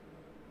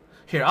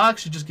 Here, I'll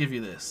actually just give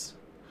you this.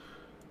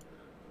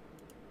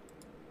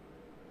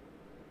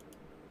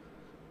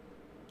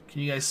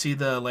 Can you guys see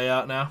the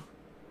layout now?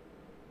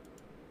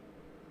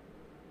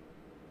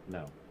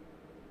 No.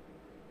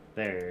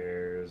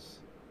 There's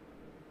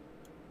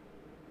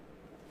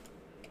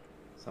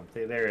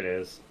something. There it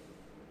is.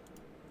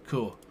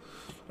 Cool.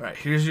 All right,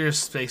 here's your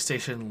space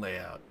station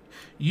layout.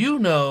 You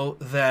know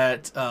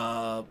that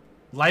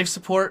life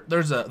support,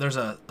 there's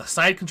a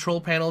side control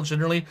panel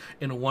generally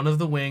in one of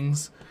the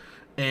wings,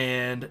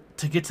 and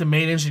to get to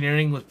main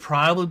engineering would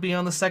probably be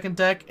on the second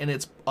deck, and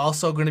it's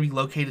also going to be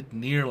located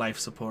near life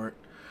support.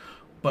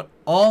 But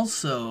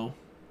also,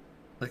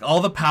 like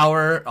all the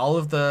power, all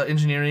of the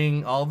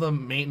engineering, all the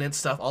maintenance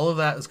stuff, all of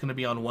that is going to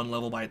be on one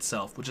level by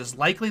itself, which is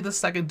likely the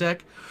second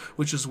deck,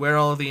 which is where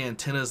all of the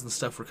antennas and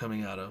stuff were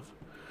coming out of.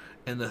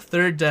 And the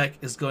third deck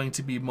is going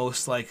to be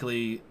most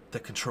likely the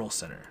control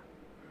center.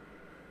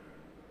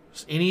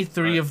 So any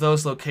three of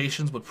those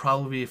locations would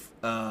probably be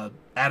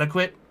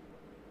adequate,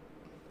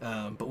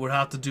 but we'll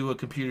have to do a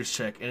computers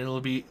check, and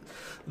it'll be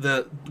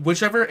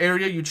whichever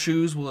area you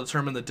choose will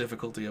determine the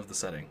difficulty of the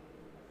setting.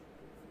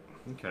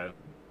 Okay.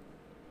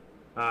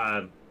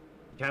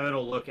 Kevin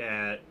will look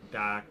at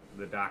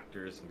the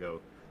doctors and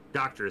go,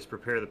 "Doctors,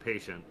 prepare the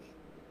patient.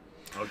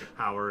 I'll get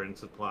power and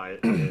supply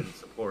and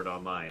support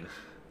online."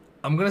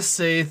 I'm gonna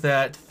say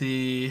that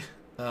the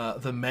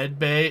med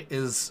bay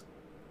is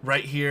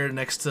right here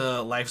next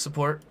to life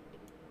support,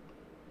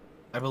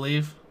 I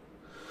believe.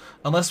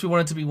 Unless we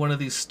want it to be one of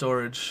these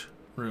storage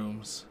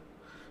rooms.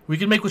 We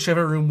can make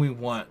whichever room we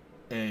want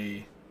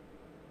a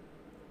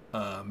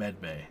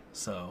med bay.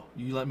 So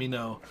you let me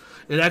know.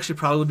 It'd actually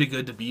probably be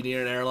good to be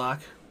near an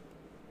airlock.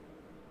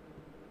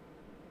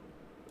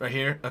 Right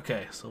here?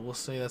 Okay, so we'll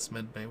say that's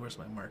med bay. Where's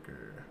my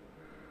marker?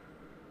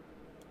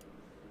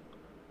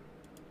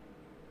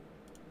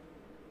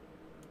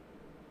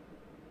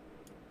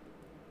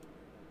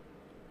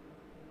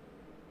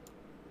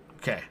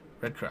 Okay,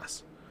 Red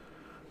Cross.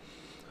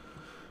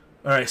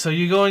 All right, so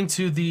you're going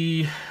to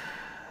the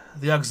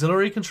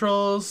auxiliary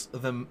controls,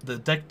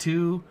 the deck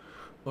 2,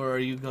 or are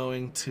you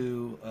going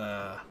to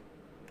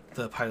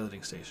the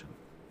piloting station?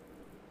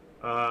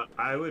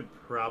 I would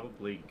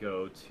probably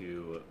go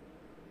to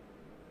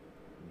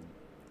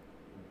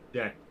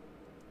deck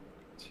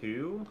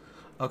 2.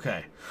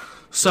 Okay,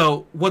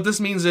 so what this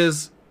means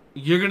is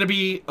you're going to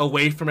be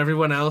away from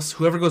everyone else.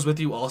 Whoever goes with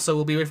you also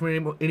will be away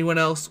from anyone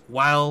else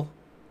while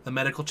the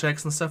medical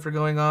checks and stuff are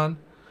going on.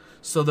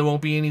 So there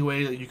won't be any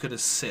way that you could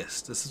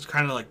assist. This is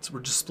kind of like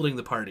we're just splitting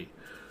the party.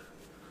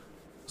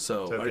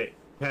 So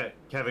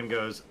Kevin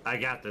goes, "I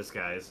got this,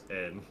 guys,"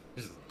 and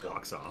just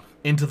walks off.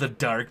 Into the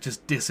dark,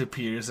 just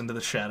disappears into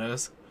the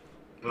shadows.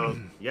 Well,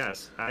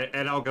 yes,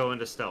 and I'll go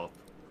into stealth.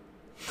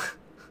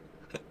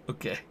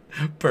 Okay,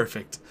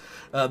 perfect.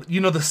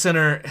 You know the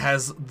center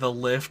has the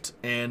lift,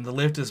 and the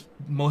lift is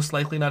most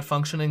likely not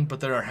functioning, but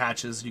there are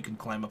hatches. You can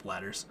climb up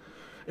ladders.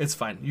 It's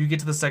fine. You get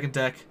to the second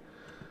deck.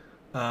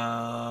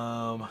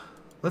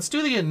 Let's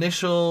do the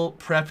initial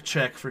prep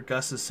check for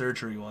Gus's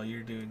surgery while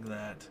you're doing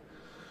that.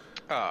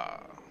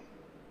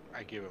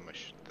 I give him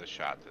the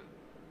shot that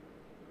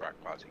Rock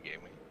Quasi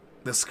gave me.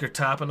 The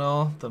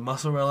skertopanol, the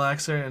muscle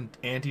relaxer, and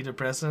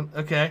antidepressant.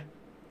 Okay.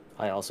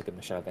 I also give him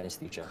a shot of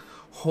anesthesia.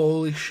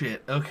 Holy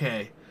shit.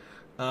 Okay.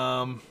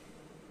 I'm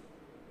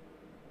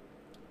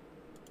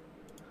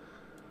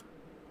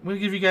gonna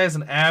give you guys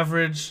an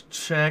average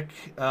check.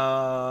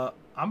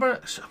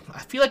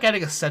 I feel like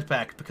adding a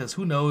setback because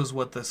who knows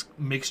what this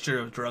mixture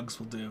of drugs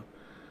will do.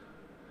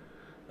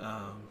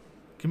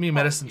 Give me a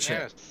medicine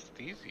check.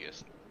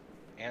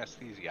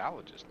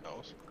 Anesthesiologist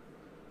knows.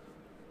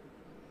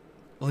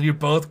 Well, you're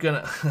both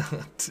gonna.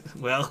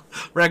 Well,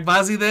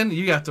 Ragbazi, then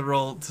you have to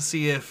roll to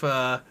see if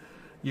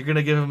you're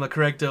gonna give him a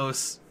correct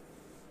dose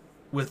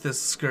with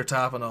this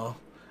skertopanol,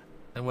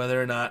 and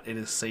whether or not it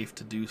is safe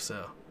to do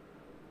so.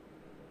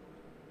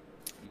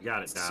 You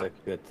got it, It's Doc. a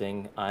good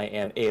thing I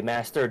am a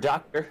master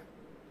doctor.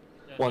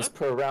 Once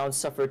per round,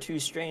 suffer 2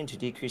 strain to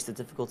decrease the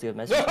difficulty of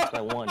measurements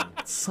by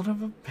 1. Son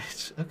of a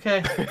bitch.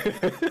 Okay.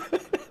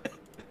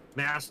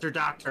 Master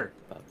Doctor.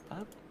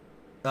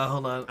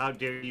 Hold on. How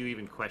dare you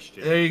even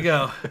question? There you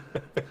go.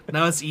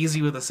 Now it's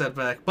easy with a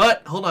setback.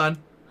 But, hold on.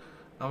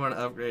 I'm going to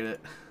upgrade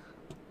it.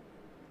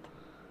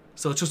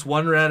 So it's just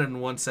 1 red and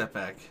 1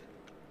 setback.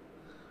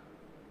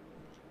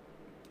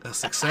 A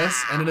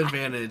success and an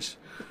advantage.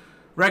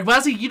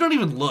 Ragbazi, you don't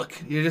even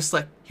look. You're just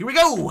like, here we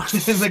go!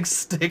 Like,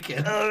 stick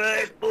it.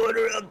 Alright,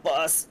 order up,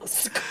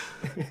 boss.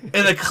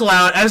 And the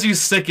cloud, as you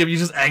stick him, you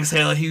just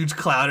exhale a huge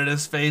cloud in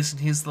his face,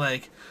 and he's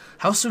like,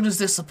 how soon is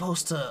this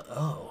supposed to...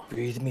 Oh.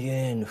 Breathe me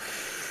in.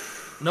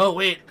 No,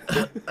 wait.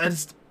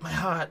 My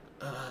heart.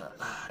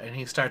 And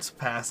he starts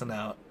passing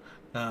out.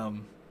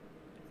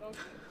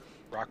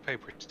 Rock,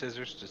 paper,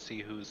 scissors to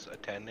see who's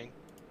attending.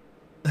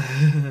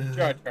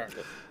 Jar.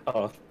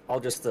 Oh,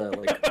 I'll just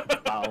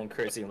like bow and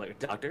curtsy and like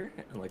doctor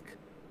and like.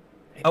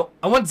 Oh,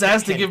 I want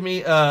Zaz to give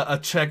me a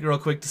check real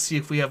quick to see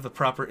if we have the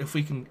proper, if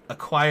we can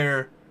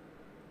acquire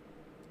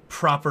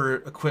proper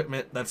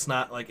equipment that's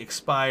not like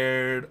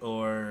expired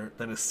or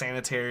that is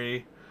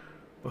sanitary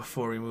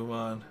before we move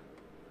on.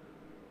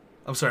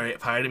 I'm sorry,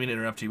 Pi, I didn't mean to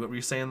interrupt you. What were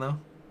you saying though?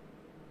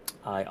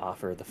 I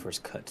offer the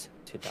first cut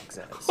to Doc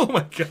Zaz. Oh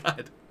my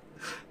god.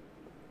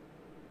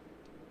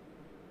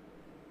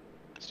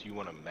 So you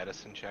want a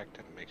medicine check to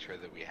make sure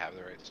that we have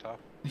the right stuff?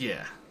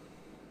 Yeah.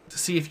 To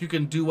see if you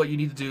can do what you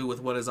need to do with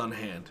what is on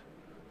hand.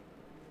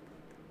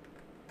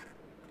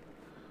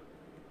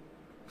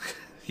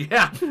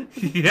 Yeah.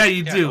 Yeah,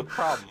 you do. No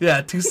problem.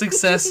 Yeah, 2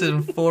 success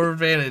and 4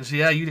 advantage.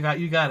 Yeah, you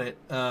got it.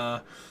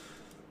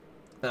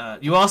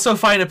 You also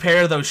find a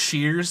pair of those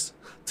shears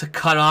to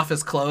cut off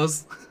his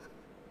clothes.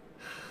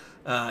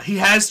 He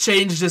has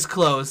changed his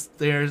clothes.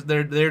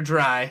 They're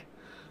dry.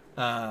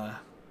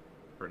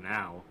 For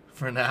now.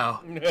 For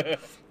now.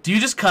 Do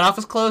you just cut off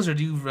his clothes or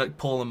do you like,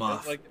 pull them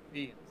off? Like the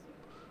pee.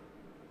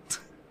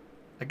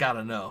 I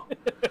gotta know.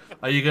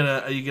 Are you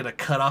gonna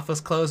cut off his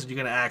clothes or are you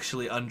gonna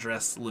actually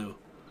undress Lou?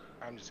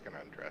 I'm just gonna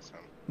undress him.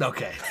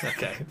 Okay.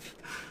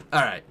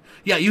 All right.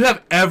 Yeah, you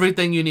have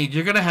everything you need.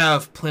 You're gonna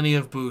have plenty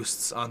of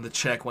boosts on the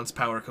check once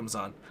power comes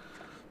on.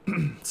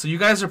 So you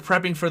guys are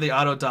prepping for the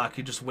auto dock.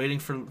 You're just waiting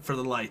for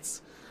the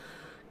lights.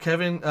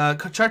 Kevin,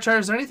 Char,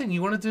 is there anything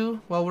you want to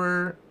do while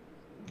we're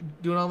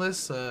doing all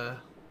this?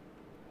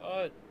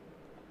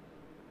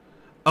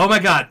 Oh my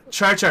God,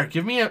 Char,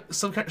 give me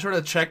some sort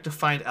of check to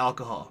find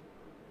alcohol.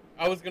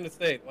 I was gonna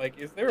say, like,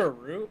 is there a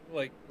room?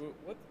 Like,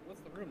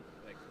 what's the room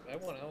like? I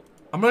want alcohol.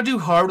 I'm gonna do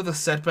hard with a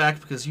setback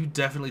because you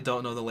definitely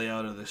don't know the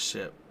layout of this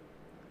ship.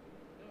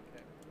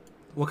 Okay.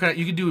 What kind?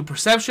 You can do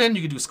perception.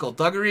 You can do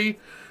skullduggery.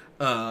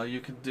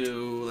 You can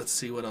do. Let's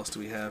see, what else do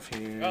we have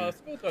here?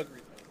 Skullduggery.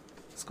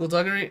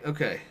 Skullduggery.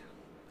 Okay.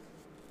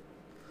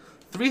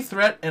 3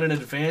 threat and an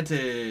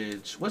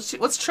advantage.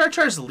 What's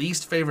Char's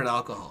least favorite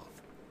alcohol?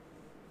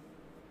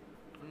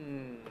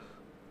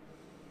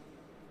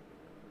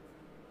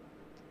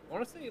 I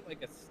want to say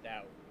like a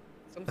stout,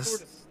 some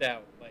sort of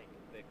stout, like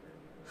liquor.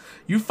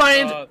 You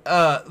find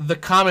the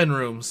common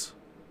rooms,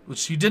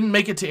 which you didn't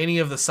make it to any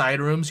of the side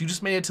rooms. You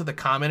just made it to the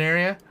common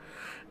area,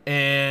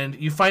 and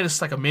you find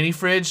it's like a mini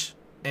fridge,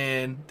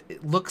 and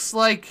it looks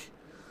like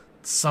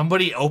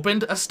somebody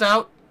opened a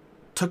stout,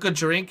 took a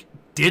drink,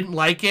 didn't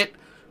like it,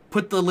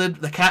 put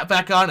the cap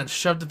back on, and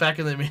shoved it back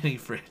in the mini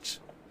fridge.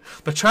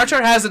 But Char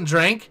hasn't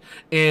drank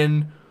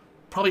in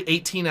probably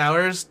 18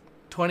 hours,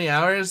 20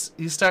 hours.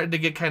 He's starting to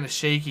get kind of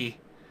shaky.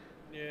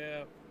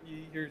 Yeah, you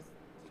hear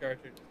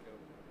Charger just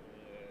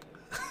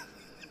go.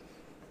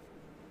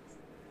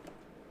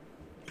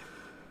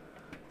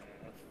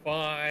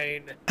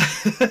 Fine.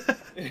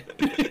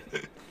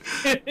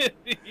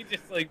 He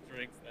just like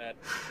drinks that.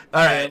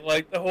 All right. And,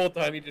 like the whole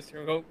time, you just hear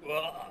him go.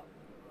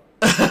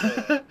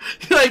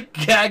 You're like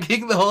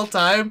gagging the whole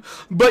time,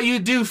 but you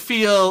do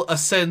feel a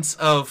sense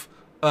of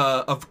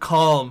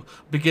calm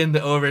begin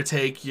to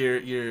overtake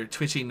your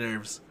twitching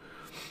nerves.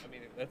 I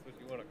mean, if that's what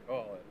you want to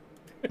call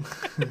it.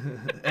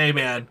 Hey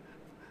man,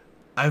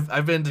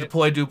 I've been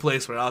deployed to a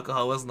place where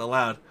alcohol wasn't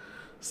allowed,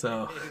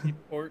 so.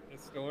 Port in a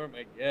storm,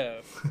 I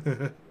guess.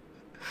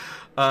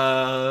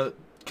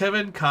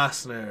 Kevin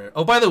Costner.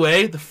 Oh, by the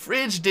way, the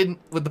fridge didn't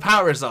with the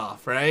powers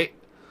off, right?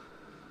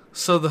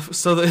 So it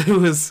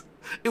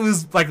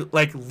was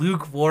like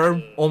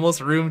lukewarm,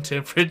 almost room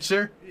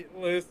temperature.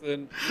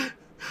 Listen.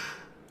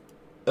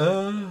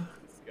 Disgusting.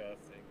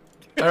 Disgusting.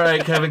 All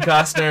right, Kevin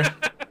Costner.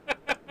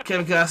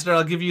 Kevin Costner,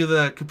 I'll give you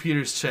the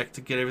computer's check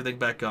to get everything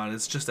back on.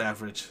 It's just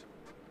average.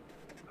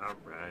 All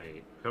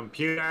right.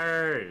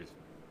 Computers.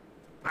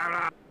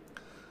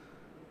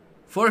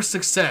 For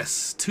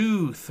success,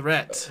 2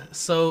 threat.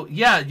 So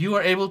yeah, you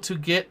are able to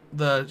get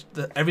the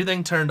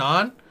everything turned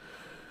on.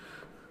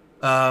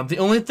 The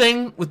only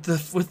thing with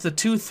the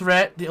 2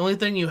 threat, the only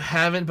thing you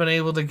haven't been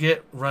able to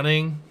get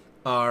running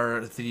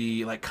are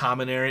the like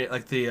common area,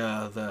 like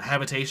the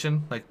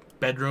habitation, like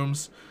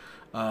bedrooms.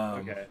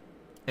 Okay.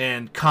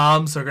 And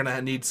comms are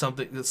gonna need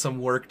some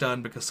work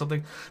done because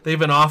they've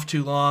been off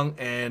too long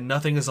and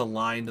nothing is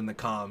aligned in the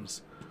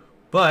comms.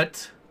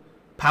 But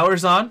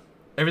power's on,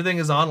 everything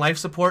is on. Life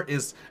support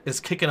is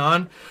kicking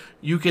on.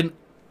 You can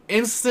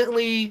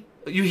instantly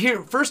you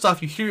hear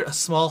a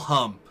small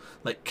hum.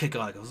 like kick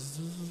on, like,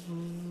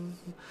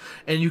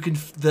 and you can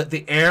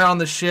the air on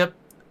the ship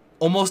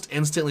almost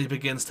instantly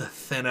begins to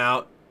thin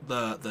out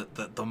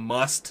the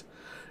must,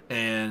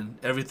 and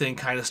everything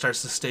kind of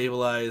starts to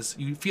stabilize.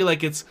 You feel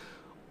like it's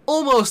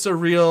almost a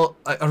real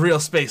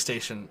space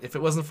station if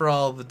it wasn't for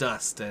all the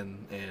dust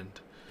and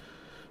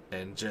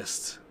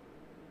just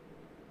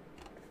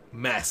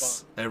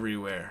mess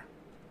everywhere.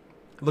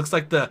 It looks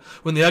like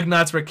when the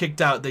Ugnaughts were kicked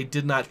out, they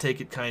did not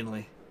take it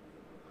kindly.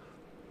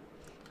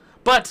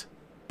 But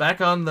back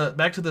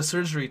to the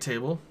surgery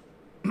table.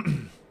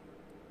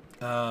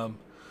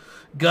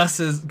 Gus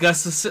is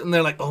sitting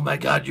there like, oh my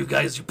god, you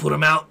guys, you put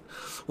him out.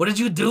 What did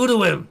you do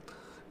to him?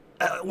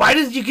 Why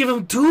did you give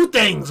him 2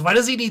 things? Why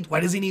does he need 2? Why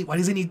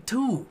does he need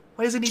 2?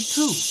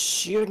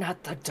 Shh, you're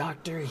not the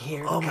doctor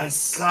here. Oh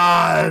Gus. my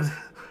god.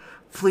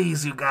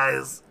 Please, you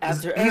guys.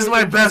 After He's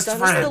my best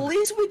friend. It's the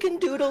least we can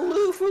do to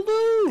Lou for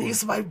Lou.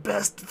 He's my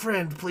best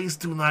friend. Please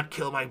do not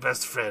kill my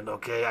best friend,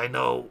 okay? I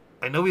know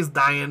he's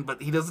dying,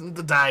 but he doesn't need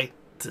to die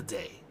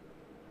today.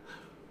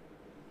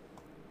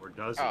 Or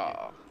does he?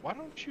 Why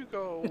don't you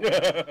go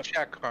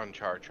check on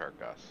Char Char,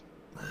 Gus?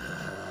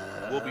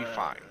 We'll be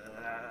fine.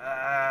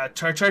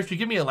 Char Char, if you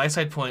give me a life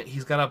side point,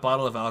 he's got a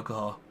bottle of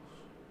alcohol.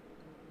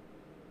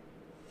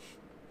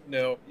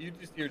 No, you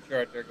just hear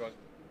Char Char going.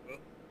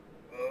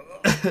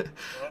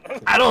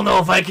 I don't know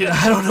if I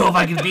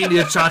can be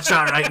near Cha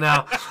Cha right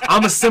now.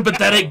 I'm a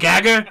sympathetic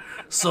gagger,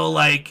 so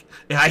like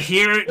if I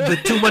hear the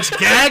too much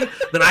gag,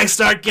 then I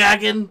start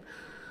gagging.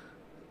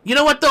 You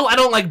know what though? I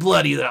don't like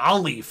blood either.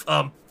 I'll leave.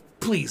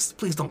 Please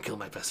don't kill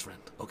my best friend.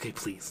 Okay,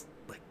 please.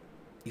 Like,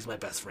 he's my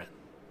best friend.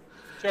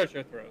 Char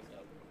Char throws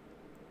up.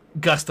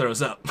 Gus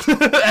throws up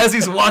as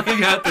he's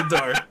walking out the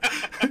door.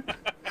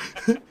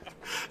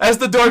 As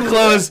the door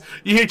closes,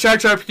 you hear Char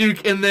Char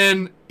puke, and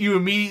then you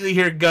immediately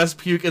hear Gus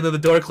puke, and then the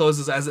door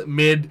closes as it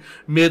mid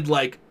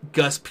like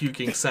Gus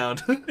puking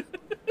sound.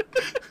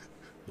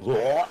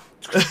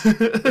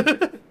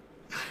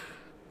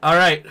 All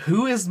right,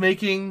 who is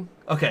making?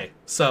 Okay,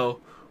 so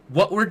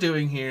what we're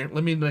doing here.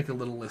 Let me make a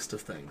little list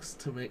of things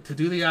to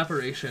do the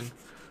operation.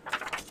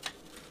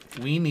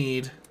 We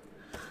need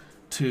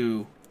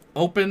to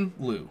open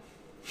Lou.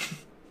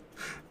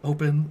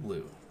 Open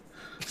Lou.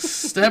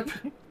 Step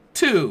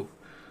 2.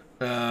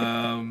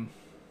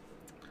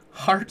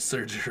 Heart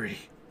surgery.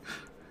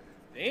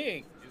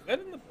 Dang, is that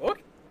in the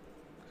book?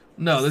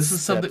 No, this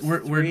is Step something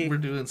we're 3.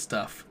 doing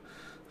stuff.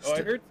 Oh,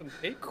 I heard some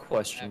tape.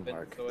 Question happened,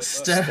 mark. so I thought-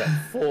 Step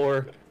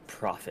 4.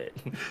 Profit.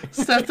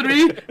 Step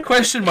 3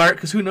 question mark,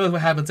 because who knows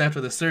what happens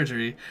after the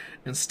surgery.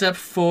 And step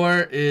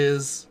 4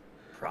 is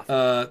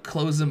Profit.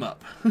 close him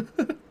up.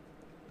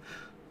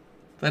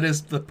 That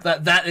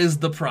is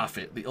the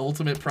profit. The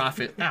ultimate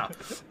profit now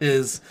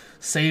is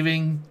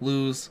saving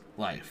Lou's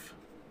life.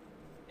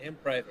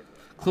 And private.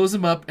 Close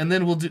him up, and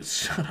then we'll do.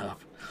 Shut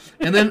up.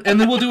 And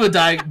then we'll do a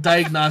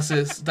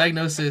diagnosis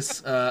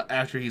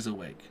after he's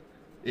awake,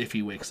 if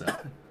he wakes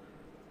up.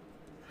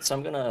 So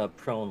I'm gonna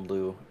prone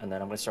Lou, and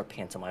then I'm gonna start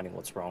pantomiming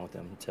what's wrong with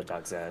him to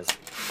Doc Zaz.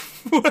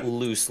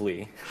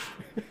 Loosely.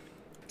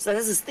 So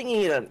there's this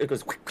thingy that it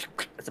goes.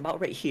 It's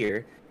about right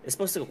here. It's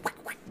supposed to go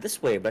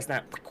this way, but it's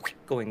not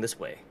going this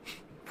way.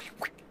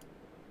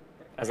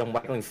 As I'm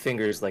waggling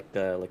fingers like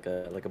a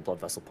blood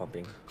vessel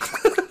pumping.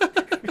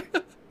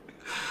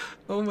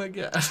 Oh my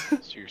god. So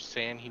you're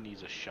saying he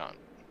needs a shunt?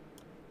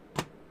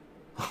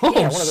 Oh,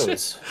 Yeah, one of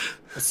shit.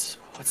 those.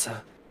 What's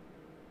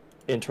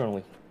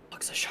internally?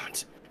 What's a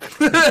shunt?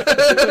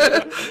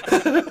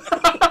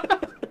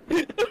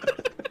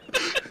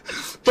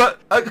 But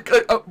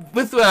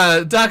with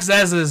Doc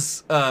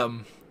Zaz's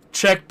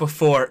check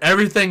before,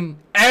 everything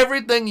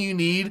you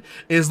need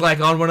is like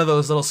on one of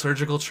those little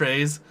surgical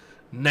trays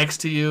next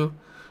to you.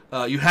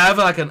 You have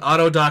like an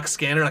auto doc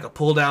scanner, like a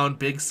pull down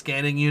big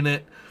scanning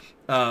unit.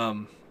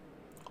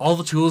 All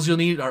the tools you'll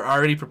need are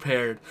already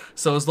prepared.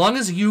 So as long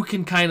as you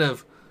can kind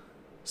of,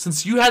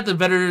 since you did the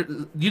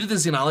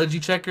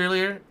xenology check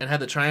earlier and had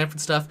the Triumph and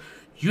stuff,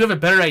 you have a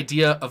better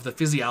idea of the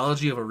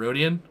physiology of a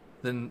Rhodian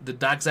than the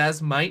Doc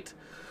Zaz might.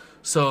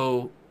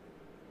 So,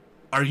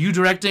 are you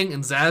directing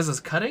and Zaz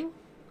is cutting?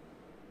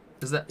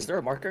 Is there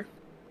a marker?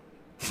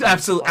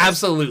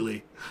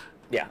 Absolutely.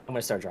 Yeah, I'm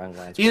gonna start drawing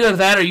lines. Either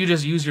that or you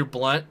just use your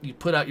blunt. You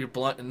put out your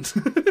blunt and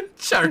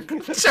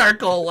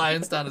charcoal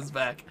lines down his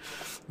back.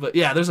 But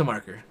yeah, there's a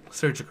marker.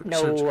 Surgical.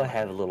 No, I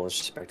have a little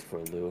respect for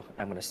Lou.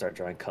 I'm gonna start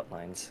drawing cut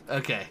lines.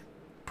 Okay,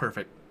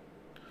 perfect.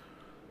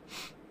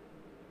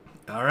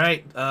 All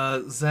right,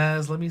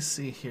 Zaz. Let me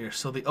see here.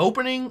 So the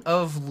opening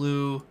of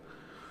Lou.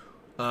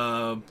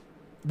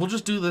 We'll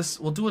just do this.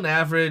 We'll do an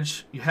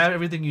average. You have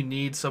everything you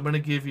need, so I'm gonna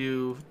give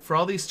you for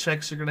all these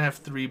checks. You're gonna have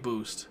 3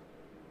 boost.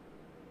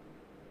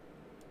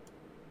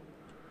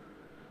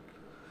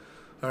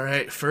 All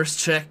right, first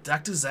check,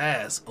 Dr.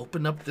 Zaz.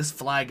 Open up this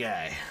fly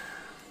guy.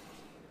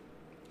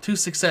 2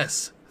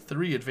 success,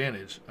 3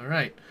 advantage. All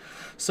right,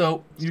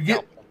 so you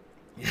get.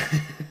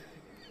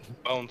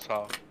 Bone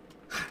saw.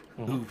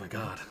 Oh my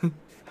god.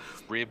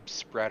 Rib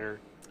spreader.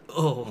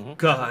 Oh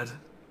god.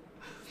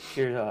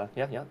 Here,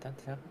 yeah.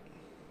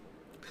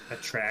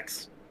 That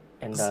tracks.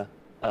 And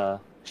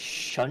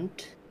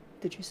shunt?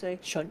 Did you say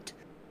shunt?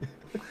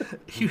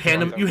 You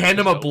hand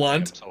him a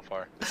blunt. So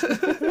far.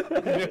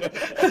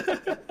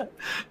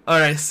 All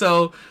right,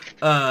 so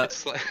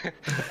It's like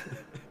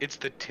it's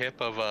the tip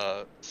of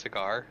a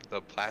cigar,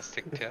 the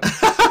plastic tip.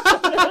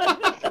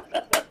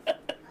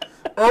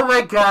 oh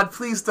my God!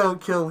 Please don't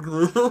kill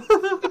Glue.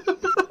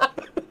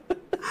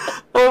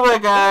 oh my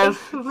God!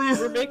 Please.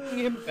 We're making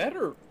him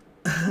better.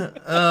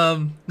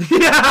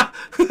 Yeah,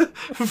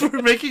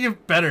 we're making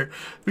it better.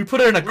 We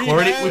put an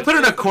accordion. We put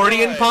an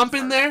accordion pump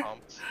in there.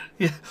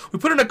 Yeah, we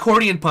put an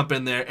accordion pump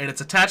in there, and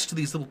it's attached to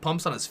these little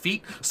pumps on his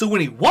feet. So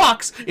when he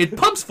walks, it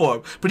pumps for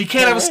him, but he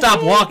can't ever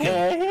stop walking. We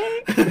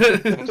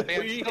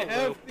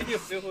have the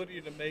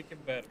ability to make him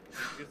better.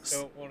 We just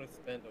don't want to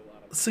spend a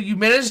lot of. So you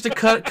managed to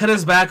cut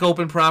his back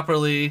open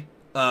properly.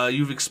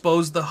 You've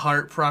exposed the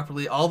heart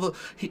properly.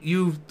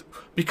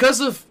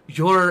 Because of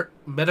your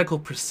medical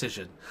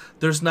precision,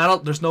 there's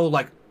no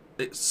like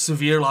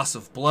severe loss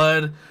of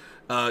blood.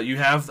 You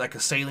have like a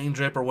saline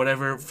drip or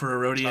whatever for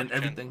Erodian.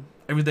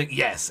 Everything.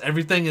 Yes,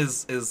 everything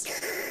has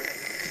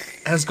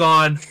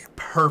gone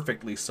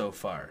perfectly so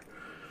far.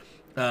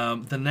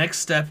 The next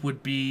step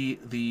would be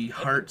the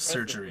heart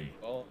surgery.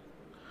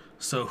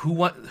 So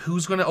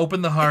who's going to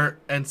open the heart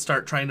and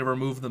start trying to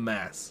remove the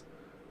mass?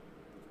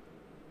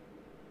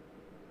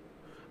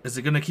 Is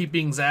it going to keep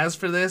being Zaz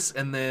for this,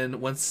 and then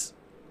once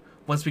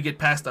we get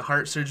past the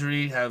heart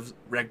surgery, have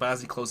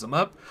Ragbazi close them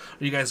up?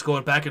 Are you guys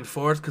going back and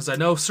forth? Because I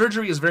know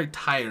surgery is very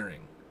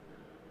tiring.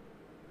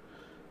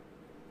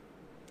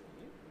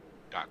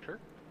 Doctor,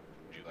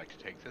 would you like to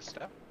take this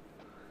step?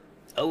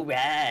 All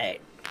right.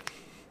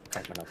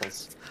 Crack my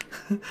knuckles.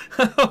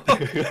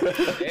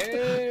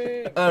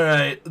 Hey. All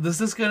right, this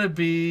is going to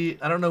be,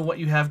 I don't know what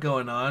you have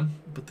going on,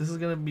 but this is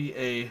going to be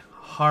a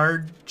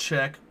hard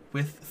check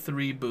with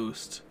 3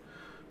 boost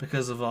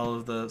because of all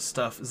of the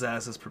stuff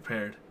Zaz has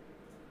prepared.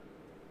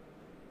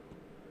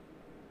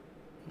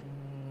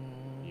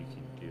 You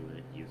can do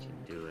it. You can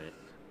do it.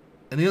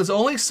 And it was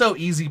only so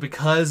easy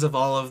because of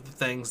all of the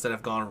things that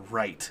have gone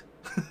right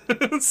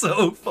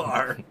so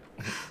far.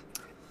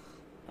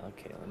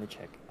 Okay, let me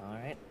check. All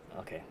right.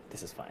 Okay,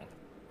 this is fine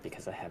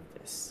because I have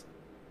this.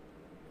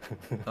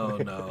 Oh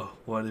no!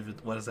 What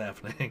is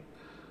happening?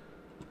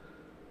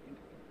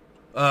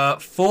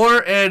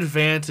 For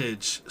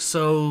advantage,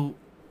 so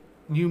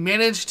you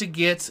managed to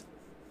get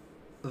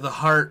the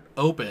heart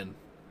open,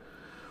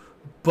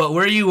 but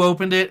where you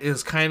opened it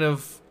is kind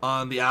of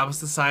on the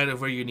opposite side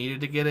of where you needed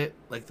to get it.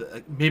 Like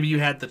maybe you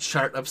had the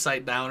chart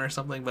upside down or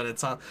something, but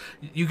it's on.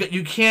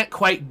 You can't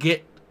quite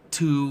get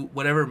to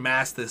whatever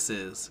mass this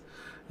is.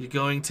 You're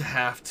going to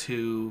have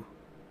to.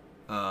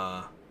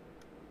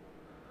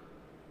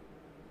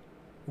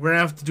 We're gonna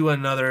have to do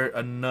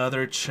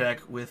another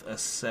check with a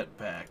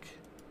setback.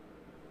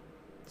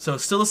 So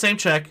it's still the same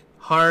check,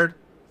 hard,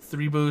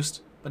 3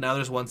 boost, but now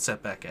there's 1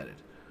 setback added.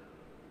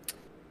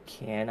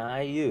 Can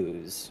I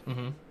use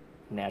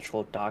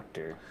Natural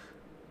Doctor?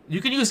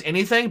 You can use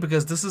anything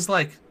because this is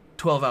like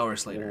 12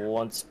 hours later.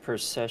 Once per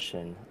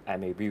session, I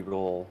may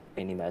re-roll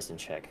any medicine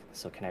check.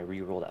 So can I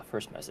re-roll that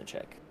first medicine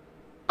check?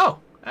 Oh,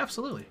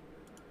 absolutely.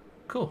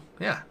 Cool.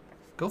 Yeah,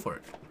 go for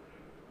it.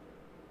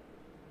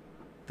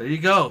 There you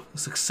go. A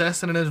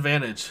success and an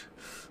advantage.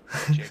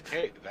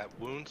 JK, that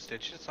wound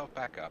stitched itself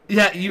back up.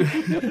 Yeah, you.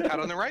 Got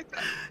on the right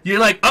then. You're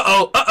like,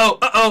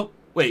 uh-oh.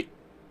 Wait.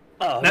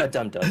 Oh, No. I'm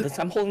done.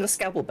 I'm holding the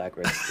scalpel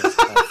backwards.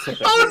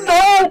 Oh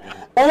no!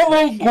 Oh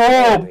my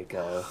There god! we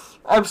go.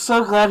 I'm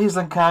so glad he's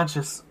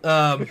unconscious.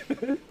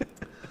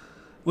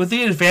 With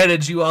the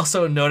advantage, you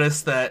also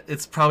notice that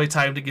it's probably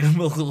time to give him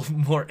a little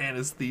more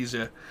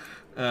anesthesia.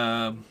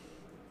 Do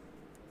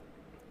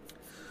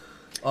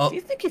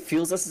you think he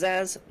feels us,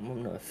 Zaz?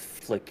 I'm gonna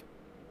flick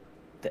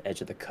the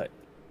edge of the cut.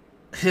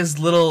 His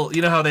little,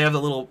 you know how they have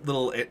the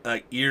little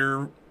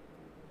ear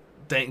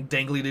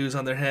dangly doos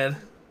on their head?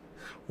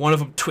 One of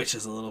them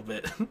twitches a little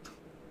bit.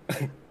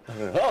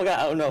 Oh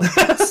god, oh no.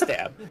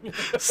 Stab.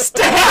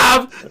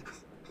 Stab!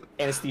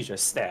 Anesthesia,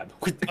 stab.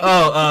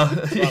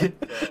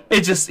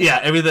 It just, yeah,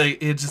 everything,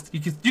 it just,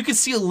 you could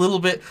see a little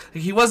bit,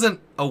 like, he wasn't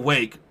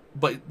awake,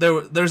 but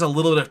there's a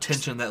little bit of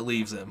tension that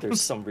leaves him.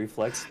 There's some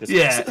reflex.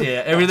 Yeah,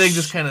 everything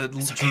just kind of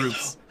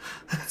droops.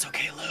 It's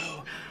okay,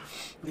 Lou.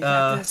 We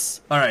got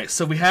this. Alright,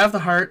 so we have the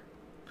heart.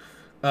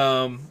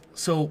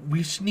 So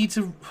we need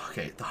to,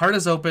 okay, the heart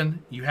is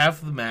open, you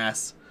have the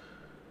mass.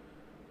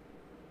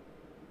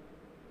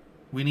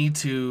 We need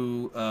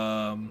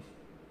to,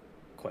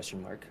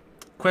 question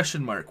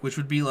mark, which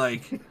would be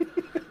like,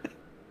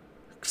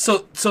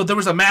 so there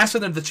was a mass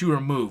in there that you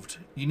removed.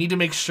 You need to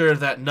make sure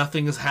that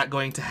nothing is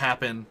going to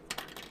happen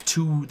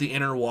to the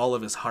inner wall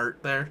of his heart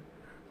there.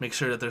 Make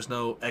sure that there's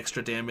no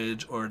extra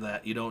damage or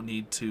that you don't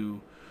need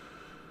to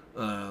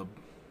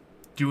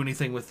do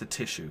anything with the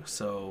tissue.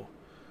 So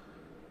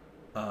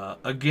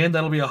again,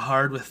 that'll be a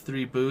hard with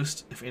 3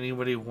 boost. If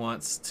anybody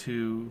wants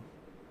to,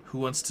 who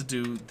wants to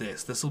do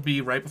this? This will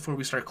be right before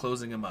we start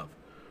closing him up.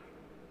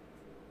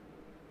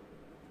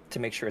 To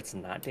make sure it's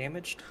not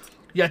damaged?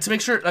 Yeah, to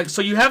make sure, like,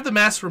 so you have the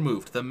mass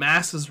removed. The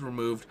mass is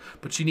removed,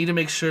 but you need to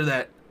make sure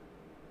that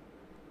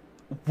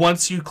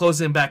once you close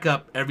him back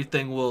up,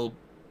 everything will,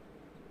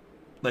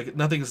 like,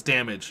 nothing is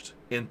damaged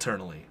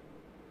internally.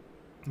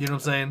 You know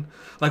what I'm saying?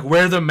 Like,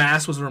 where the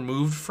mass was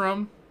removed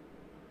from.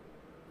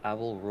 I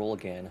will roll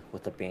again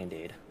with the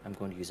band-aid. I'm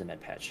going to use a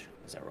med patch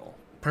as I roll.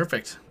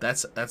 Perfect.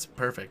 That's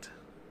perfect.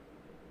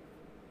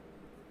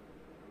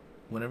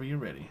 Whenever you're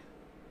ready.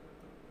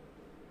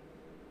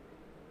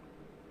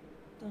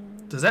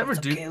 Does that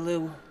reduce? Okay,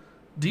 Lou.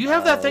 Do you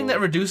have that thing that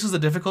reduces the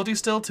difficulty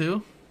still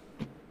too?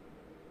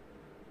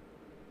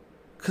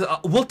 Because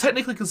we'll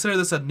technically consider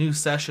this a new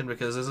session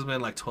because this has been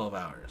like 12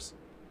 hours.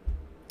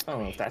 I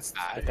don't know if that's.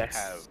 I If that's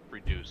have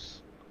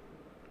reduce,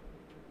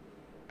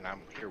 and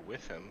I'm here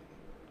with him.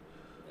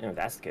 you know, if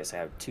that's the case, I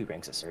have 2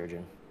 ranks of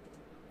surgeon.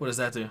 What does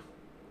that do?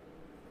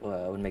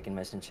 When making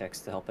medicine checks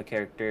to help a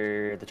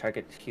character, the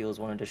target heals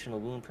 1 additional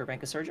wound per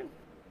rank of surgeon.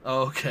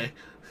 Oh, okay.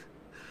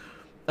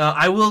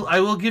 I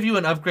will give you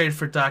an upgrade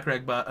for Doc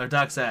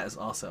Zaz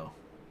also,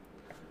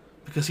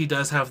 because he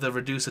does have the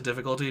reduce the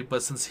difficulty.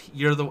 But since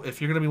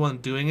if you're gonna be one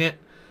doing it,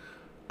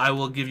 I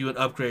will give you an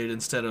upgrade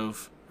instead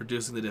of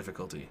reducing the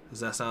difficulty. Does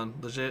that sound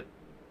legit?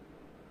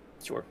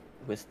 Sure.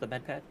 With the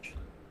med patch.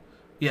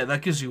 Yeah,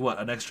 that gives you what,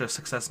 an extra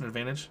success and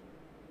advantage?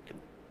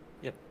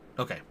 Yep.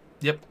 Okay.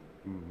 Yep.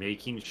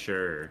 Making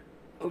sure.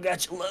 Oh,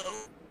 gotcha, low.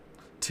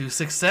 2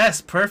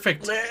 success.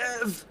 Perfect.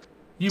 Live.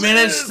 You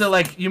managed to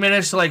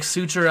like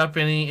suture up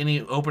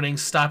any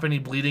openings, stop any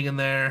bleeding in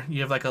there.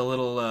 You have like a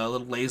little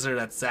laser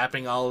that's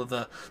zapping all of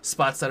the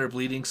spots that are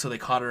bleeding, so they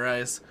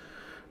cauterize.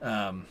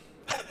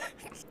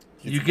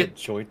 You get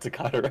joint to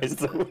cauterize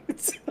the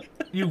wounds.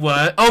 You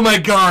what? Oh my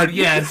God!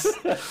 Yes,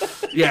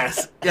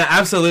 yes, yeah,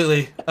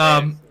 absolutely.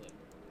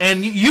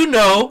 And you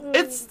know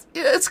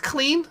it's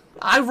clean.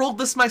 I rolled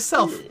this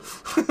myself.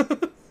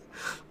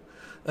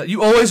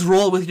 You always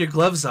roll with your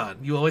gloves on.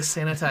 You always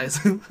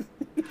sanitize.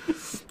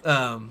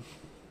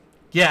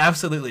 Yeah,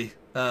 absolutely.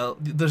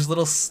 There's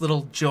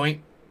little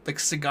joint,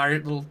 like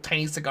little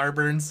tiny cigar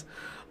burns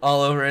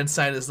all over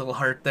inside his little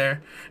heart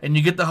there. And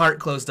you get the heart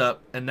closed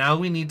up. And now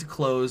we need to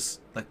close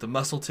like the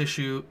muscle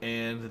tissue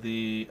and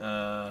the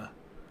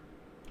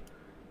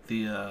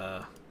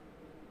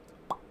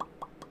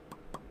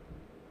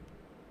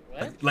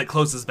like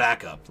close his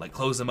back up. Like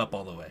close him up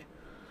all the way.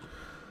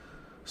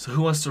 So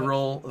who wants to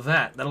roll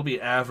that? That'll be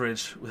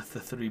average with the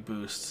 3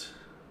 boosts.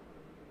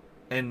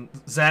 And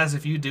Zaz,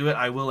 if you do it,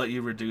 I will let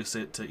you reduce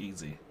it to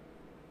easy.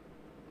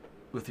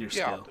 With your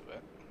skill. Yeah, I'll do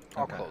it.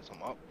 I'll Okay. close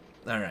them up.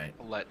 Alright.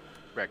 I'll let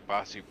Greg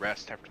Bossy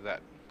rest after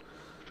that.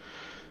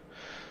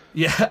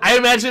 Yeah, I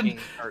imagine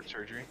Heart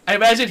surgery.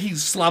 he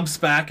slumps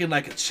back in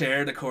like a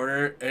chair in a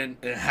corner and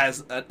it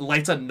has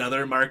lights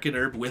another market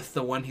herb with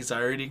the one he's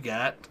already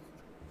got.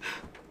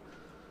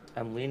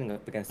 I'm leaning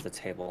up against the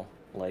table,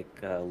 like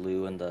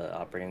Lou and the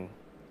operating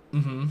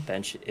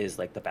bench is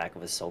like the back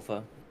of a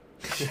sofa.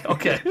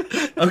 Okay.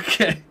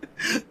 Okay.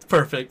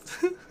 Perfect.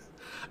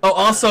 Oh,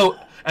 also,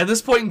 at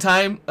this point in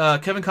time,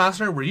 Kevin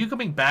Costner, were you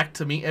coming back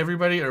to meet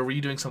everybody, or were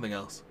you doing something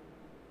else?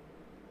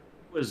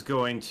 Was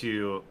going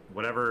to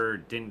whatever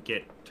didn't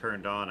get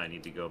turned on. I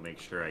need to go make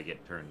sure I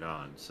get turned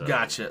on. So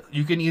Gotcha.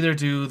 You can either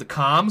do the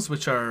comms,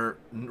 which are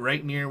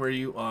right near where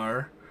you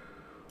are,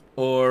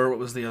 or what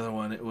was the other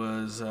one? It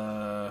was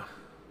the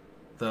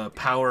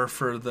power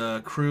for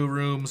the crew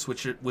rooms,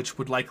 which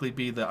would likely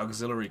be the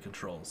auxiliary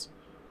controls.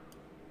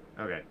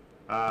 Okay.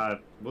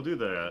 We'll do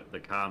the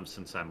comms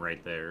since I'm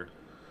right there.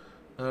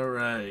 All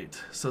right.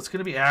 So it's going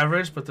to be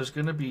average, but there's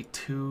going to be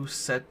 2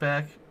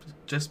 setback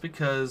just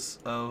because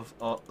of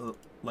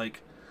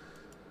like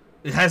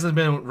it hasn't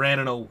been ran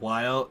in a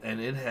while, and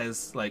it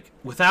has like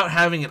without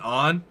having it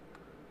on,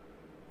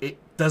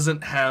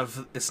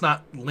 it's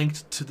not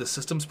linked to the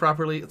systems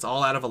properly. It's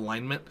all out of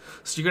alignment.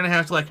 So you're going to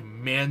have to like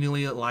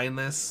manually align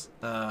this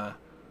and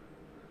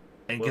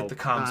get the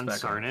comms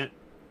back on. It.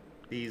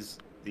 These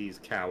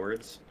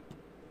cowards.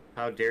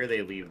 How dare they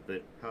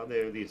how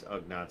dare these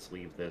Ugnots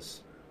leave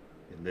this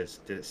in this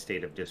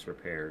state of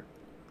disrepair?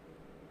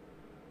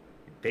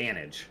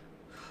 Advantage.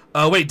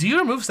 Wait, do you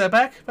remove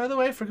setback, by the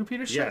way, for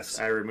computer checks? Yes,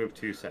 I removed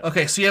 2 setbacks.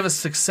 Okay, so you have a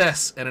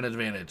success and an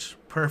advantage.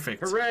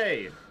 Perfect.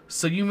 Hooray!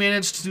 So you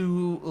managed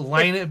to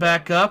line it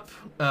back up.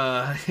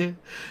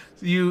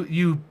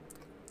 You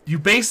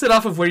base it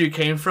off of where you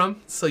came from.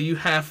 So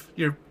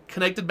you're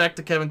connected back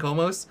to Kevin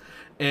Komos,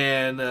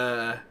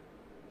 and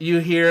you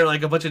hear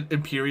like a bunch of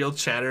Imperial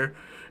chatter,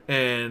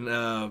 and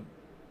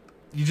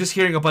you're just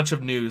hearing a bunch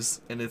of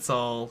news, and it's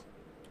all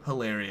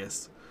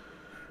hilarious.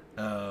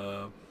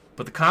 But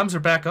the comms are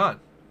back on.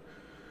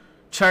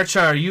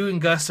 Char, you and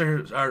Gus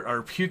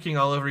are puking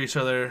all over each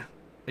other.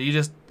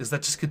 Is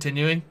that just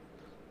continuing?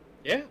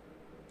 Yeah.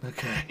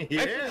 Okay.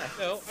 Yeah.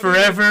 Actually, no,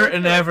 Forever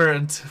and ever,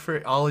 and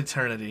for all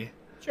eternity.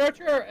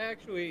 Char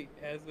actually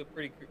has a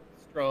pretty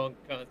strong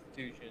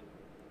constitution.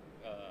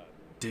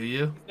 Do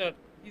you?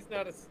 He's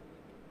not a.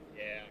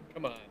 Yeah,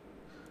 come on.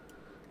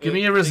 Give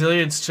me a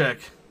resilience check.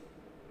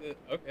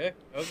 Okay,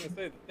 I was gonna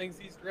say the things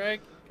he's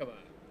drank. Come on.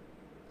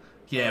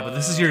 Yeah, but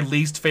this is your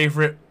least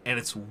favorite, and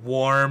it's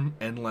warm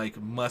and like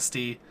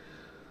musty.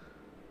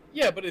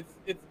 Yeah, but it's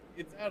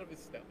out of his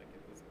stomach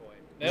at this point.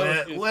 Now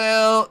it's just,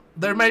 Well,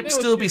 there might now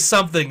still it's be just-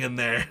 something in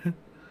there.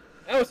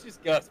 Now it's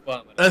just Gus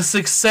vomiting. A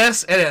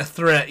success and a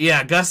threat.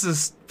 Yeah, Gus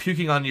is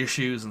puking on your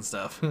shoes and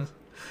stuff.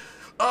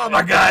 Oh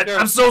my god,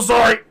 I'm so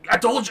sorry. I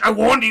told you, I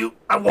warned you.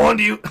 I warned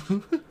you.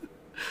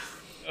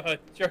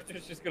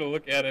 Charter's just gonna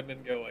look at him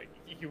and go like,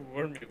 "You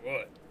warned me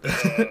what?"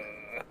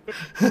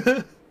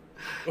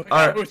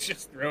 I was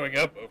just throwing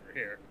up over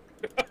here.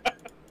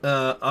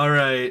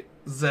 Alright,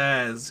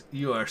 Zaz,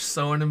 you are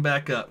sewing him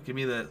back up. Give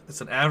me the,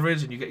 it's an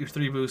average and you get your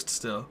 3 boosts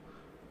still.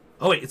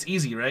 Oh wait, it's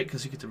easy, right?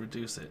 Because you get to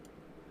reduce it.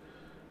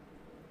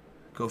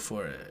 Go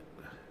for it.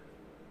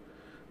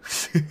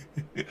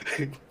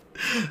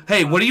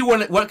 Hey, what do you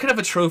want? What kind of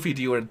a trophy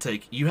do you want to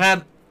take? You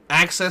had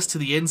access to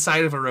the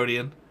inside of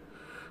Erodian.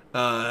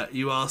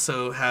 You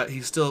also have,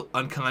 he's still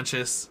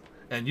unconscious,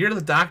 and you're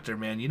the doctor,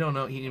 man. You don't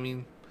know. I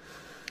mean,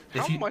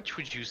 How much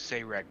would you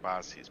say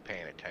Ragbasi's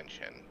paying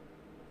attention?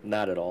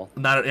 Not at all.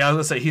 Not. Yeah, I was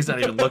gonna say he's not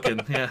even looking.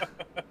 Yeah.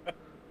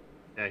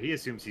 Yeah, he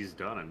assumes he's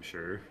done, I'm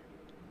sure.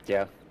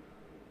 Yeah.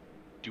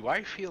 Do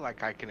I feel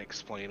like I can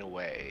explain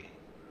away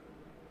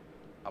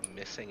a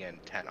missing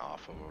antenna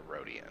off of a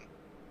Rhodian?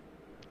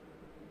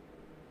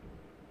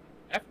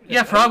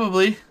 Yeah,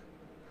 probably.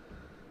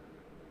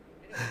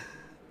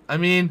 I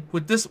mean,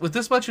 with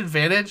this much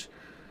advantage,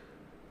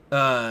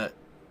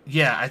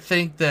 yeah, I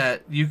think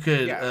that you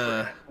could.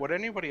 Yeah, what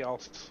anybody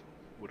else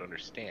would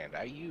understand,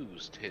 I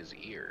used his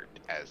ear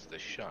as the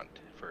shunt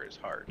for his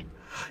heart.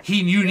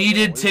 You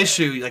needed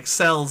tissue, like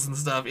cells and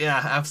stuff.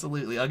 Yeah,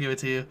 absolutely. I'll give it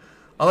to you.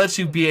 I'll let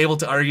you be able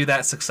to argue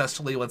that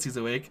successfully once he's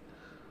awake.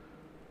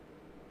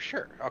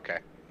 Sure. Okay.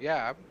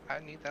 Yeah, I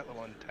need that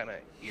little antenna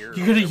ear.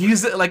 You're gonna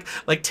use it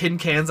like tin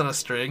cans on a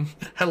string.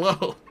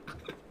 Hello.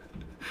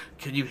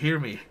 Can you hear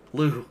me,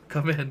 Lou?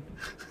 Come in.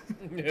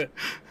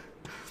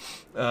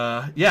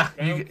 Yeah,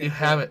 you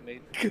have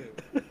it.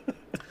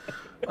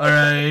 All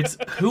right.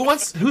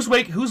 Who's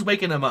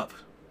waking him up?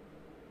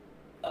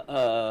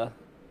 Doc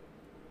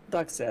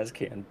Saz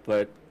can,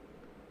 but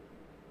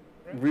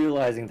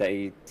realizing that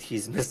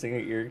he's missing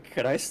an ear,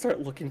 could I start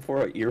looking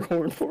for an ear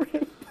horn for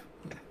him?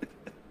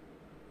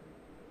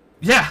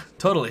 Yeah,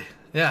 totally.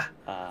 Yeah.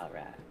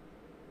 Alright.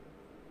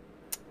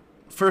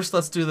 First,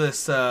 let's do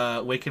this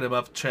waking him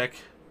up check.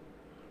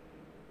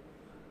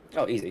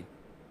 Oh, easy.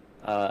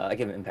 I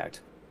give him impact.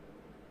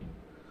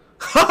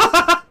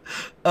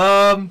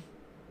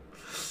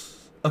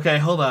 Okay,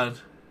 hold on.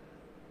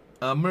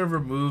 I'm gonna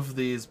remove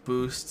these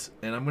boosts,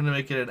 and I'm gonna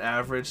make it an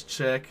average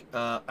check.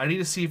 I need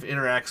to see if it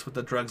interacts with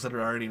the drugs that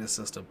are already in the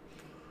system.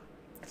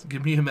 So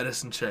give me a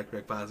medicine check,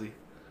 Rick Bozzy.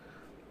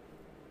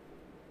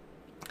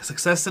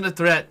 Success and a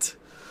threat.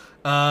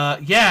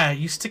 Yeah,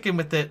 you stick him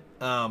with it.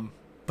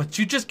 But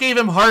you just gave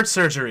him heart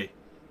surgery.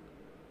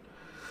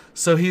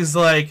 So he's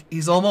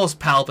almost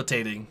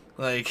palpitating.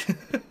 Like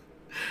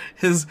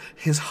his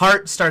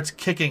heart starts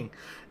kicking,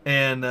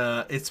 and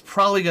it's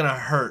probably gonna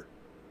hurt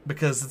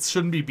because it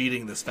shouldn't be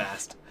beating this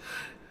fast.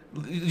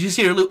 You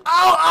see her, Lou?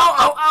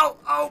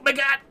 Oh my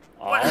god!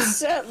 All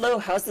set, Lou.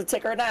 How's the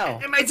ticker now?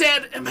 Am I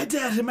dead? Am I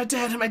dead? Am I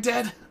dead? Am I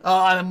dead?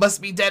 Oh, I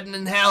must be dead and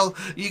in hell.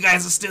 You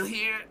guys are still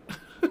here.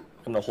 I'm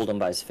gonna hold him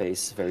by his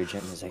face very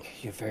gently. He's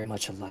like, "You're very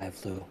much alive,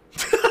 Lou.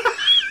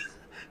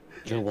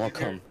 You're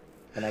welcome."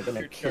 And I'm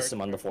gonna kiss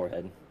him on the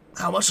forehead.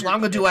 How much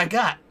longer do I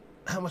got?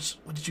 How much?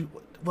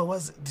 What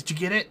was it? Did you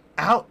get it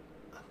out?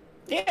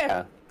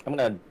 Yeah. I'm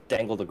gonna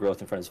dangle the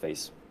growth in front of his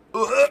face.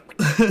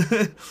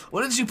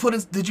 What did you put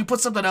in? Did you put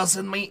something else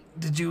in me?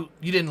 You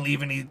didn't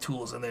leave any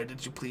tools in there?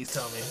 Did you please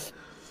tell me?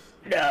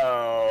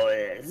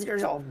 No,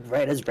 you're all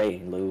red as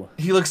rain, Lou.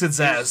 He looks at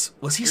Zaz.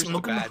 Was he Here's the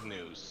smoking? bad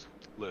news,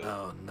 Lou.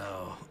 Oh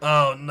no!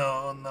 Oh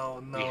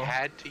no! We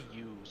had to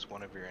use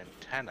one of your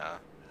antenna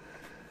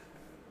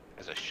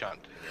as a shunt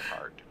in your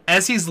heart.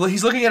 As he's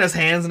looking at his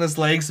hands and his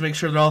legs to make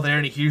sure they're all there,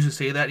 and he hears you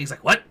say that, and he's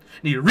like, "What?"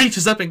 And he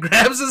reaches up and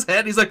grabs his head.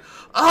 And he's like,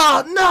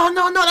 "Oh no!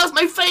 That was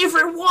my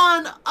favorite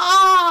one!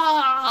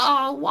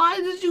 Oh, why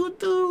did you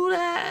do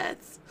that?"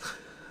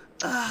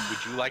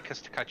 Would you like us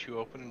to cut you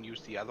open and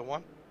use the other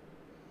one?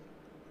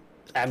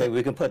 I mean,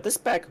 we can put this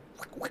back.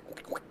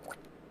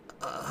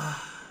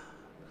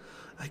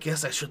 I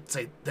guess I should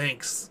say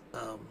thanks.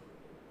 Are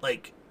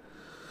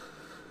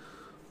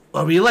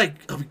we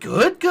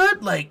good?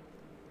 Good? Like,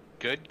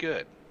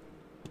 Good.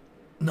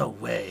 no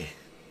way.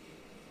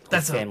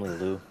 That's family,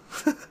 Lou.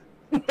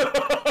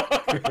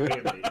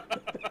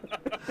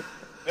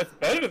 That's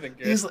better than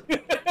good. He's like,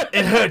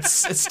 it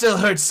hurts. It still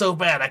hurts so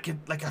bad. I could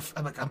my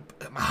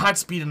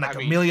heart's beating like a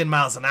million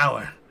miles an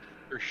hour.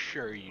 For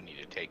sure, you need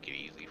to take it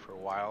easy for a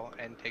while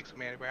and take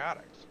some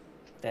antibiotics.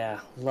 Yeah,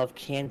 love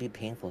can be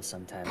painful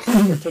sometimes.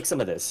 Here, take some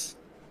of this.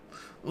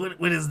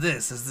 What is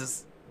this? Is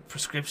this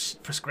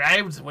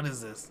prescribed? What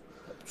is this?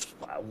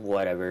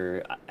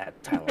 Whatever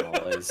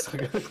Tylenol is.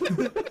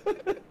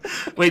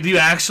 Wait, do you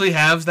actually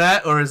have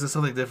that, or is this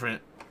something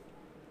different?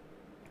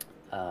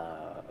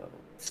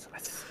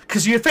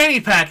 Because your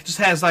fanny pack just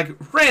has like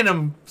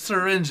random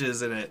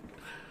syringes in it.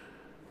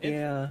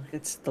 Yeah,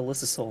 it's the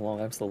list is so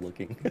long. I'm still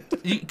looking.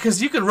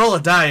 Because you can roll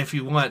a die if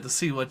you want to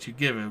see what you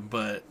give him,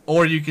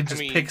 or you can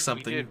just I mean, pick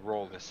something. we did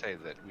roll to say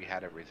that we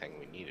had everything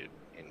we needed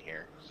in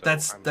here. So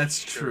That's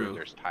sure true.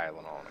 There's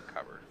Tylenol in a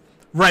cupboard.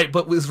 Right,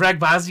 but is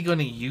Ragbazi going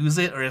to use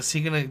it, or is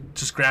he going to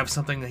just grab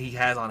something that he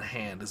has on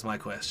hand, is my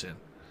question.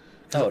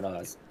 Oh, no, I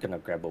was going to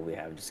grab what we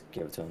have and just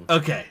give it to him.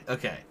 Okay.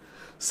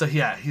 So,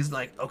 yeah, he's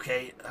like,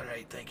 okay, all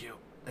right, thank you.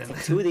 And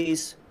Take 2 of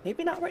these.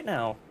 Maybe not right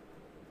now,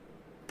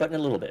 but in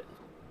a little bit.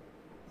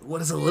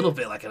 what is a little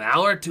bit? Like an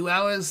hour, 2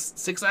 hours,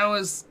 6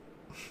 hours?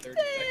 30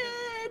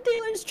 seconds.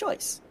 Dealer's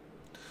choice.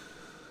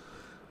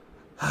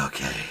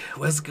 Okay,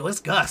 where's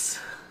Gus?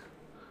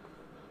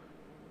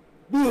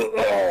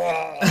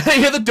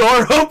 Yeah, the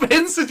door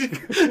opens.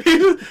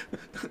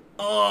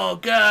 Oh,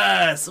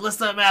 Gus, what's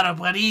the matter,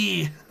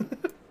 buddy?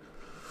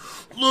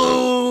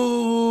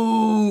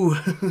 Lou!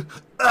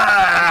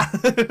 Ah!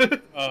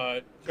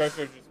 Jojo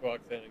just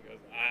walks in and goes,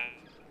 I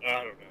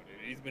don't know,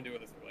 dude. He's been doing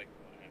this for like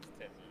the last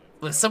 10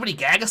 minutes. Was somebody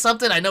gag or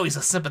something? I know he's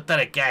a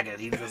sympathetic gagger.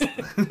 He just...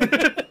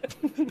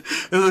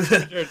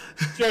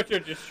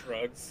 Jojo just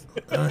shrugs.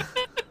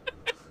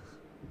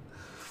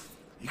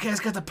 You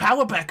guys got the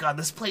power back on.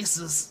 This place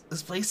is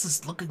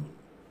looking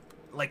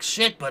like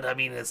shit, but I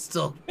mean it's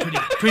still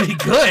pretty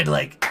good.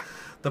 Like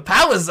the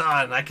power's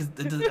on. I could.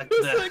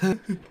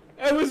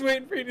 I was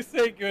waiting for you to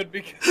say good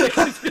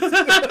because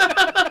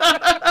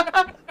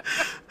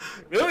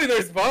really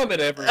there's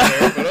vomit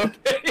everywhere, but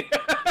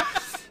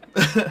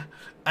okay.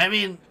 I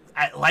mean,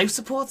 life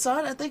support's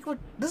on. I think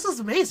this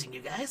is amazing,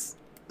 you guys.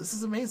 This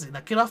is amazing.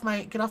 Now get off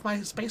my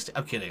space.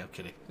 I'm kidding.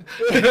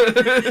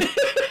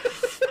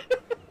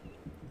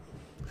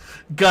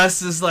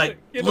 Gus is like,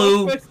 Get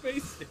Lou. off my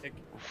space stick.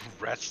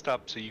 Rest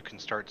up so you can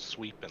start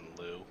sweeping,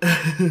 Lou.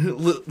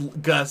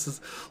 Gus is,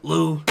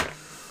 Lou.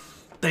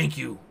 Thank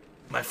you,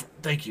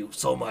 thank you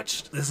so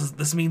much.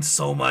 This means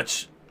so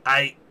much.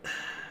 I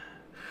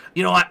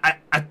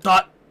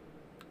thought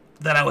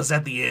that I was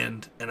at the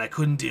end and I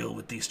couldn't deal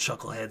with these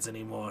chuckleheads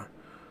anymore,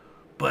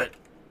 but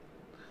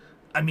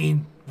I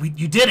mean,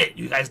 you did it.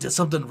 You guys did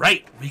something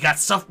right. We got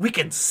stuff. We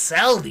can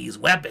sell these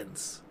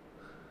weapons.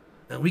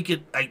 And we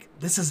could, like,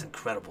 this is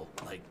incredible.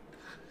 Like,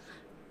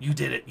 you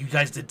did it. You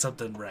guys did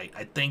something right.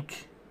 I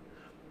think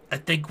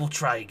we'll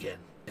try again.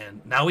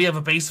 And now we have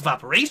a base of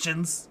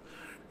operations.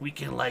 We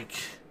can, like,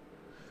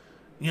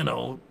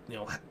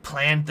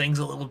 plan things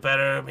a little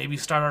better. Maybe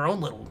start our own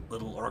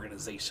little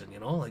organization.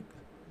 Like,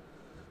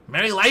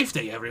 Merry Life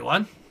Day,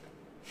 everyone.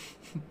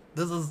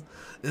 This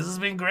has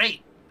been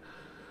great.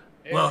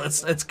 Well,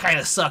 it's kind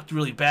of sucked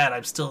really bad.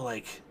 I'm still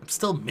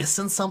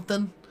missing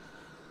something.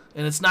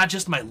 And it's not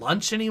just my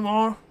lunch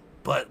anymore,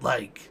 but,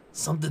 like,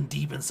 something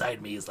deep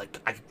inside me is, like,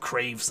 I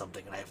crave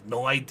something, and I have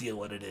no idea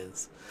what it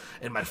is.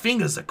 And my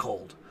fingers are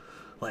cold.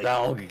 Like,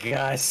 Oh,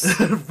 gosh.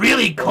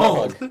 really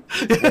cold.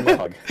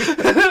 Hug.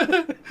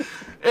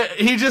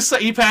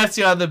 He pats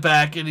you on the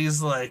back, and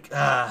he's like,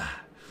 how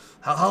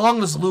long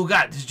does Lou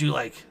got? Did you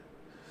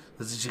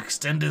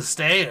extend his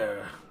stay,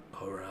 or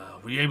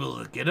were you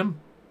able to get him?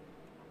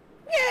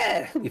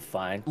 Yeah, he'll be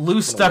fine.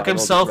 Lou stuck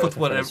himself with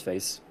whatever. whatever.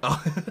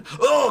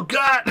 Oh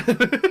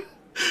God!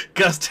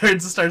 Gus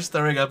turns and starts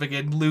throwing up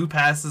again. Lou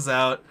passes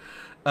out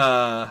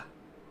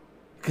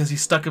because he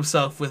shot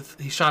himself with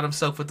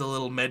the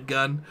little med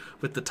gun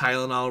with the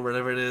Tylenol or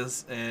whatever it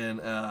is,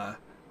 and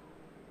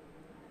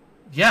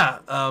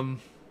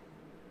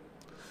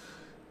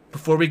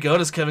before we go,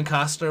 does Kevin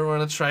Costner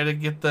want to try to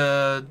get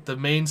the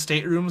main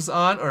staterooms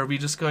on, or are we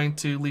just going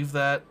to leave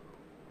that?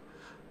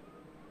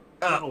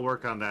 I'll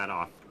work on that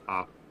off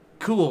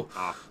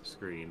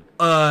screen.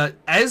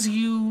 As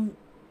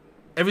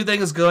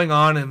everything is going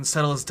on and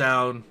settles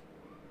down,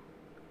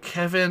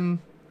 Kevin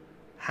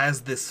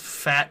has this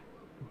fat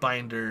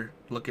binder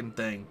looking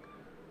thing,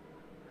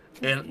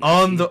 and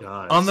on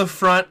the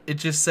front it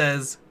just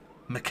says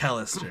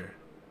McAllister,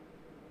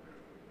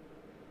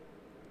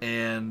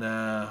 and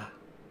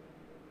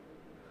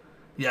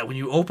when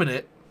you open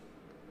it,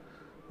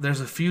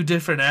 there's a few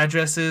different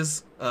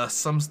addresses.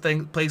 Some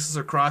places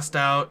are crossed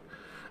out.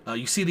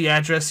 You see the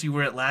address you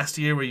were at last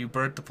year where you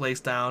burnt the place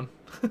down.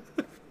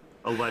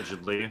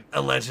 Allegedly.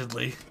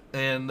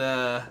 And,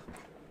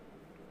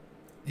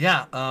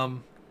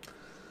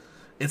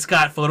 it's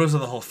got photos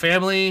of the whole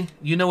family.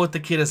 You know what the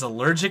kid is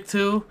allergic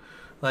to.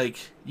 Like,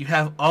 you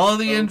have all of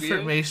the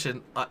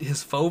information.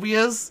 His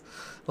phobias.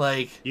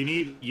 Like... You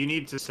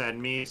need to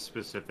send me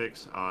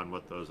specifics on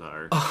what those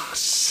are. Oh,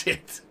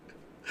 shit.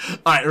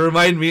 Alright,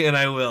 remind me and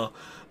I will.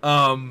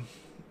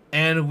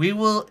 And we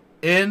will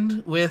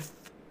end with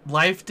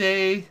Life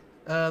Day,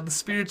 the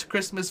Spirit's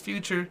Christmas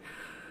Future.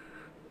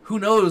 Who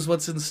knows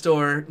what's in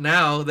store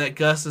now that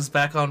Gus is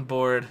back on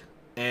board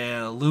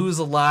and Lou's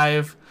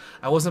alive.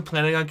 I wasn't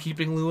planning on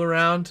keeping Lou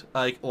around,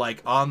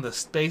 like on the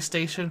space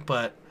station,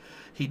 but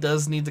he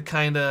does need to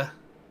kind of...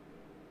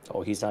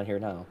 Oh, he's not here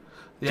now.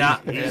 Yeah.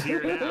 He's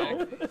here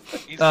now.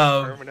 He's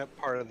a permanent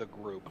part of the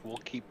group. We'll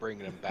keep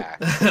bringing him back.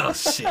 Oh,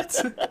 shit.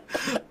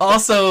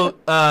 Also,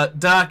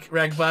 Doc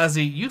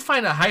Ragbazi, you'd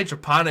find a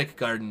hydroponic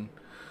garden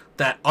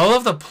that all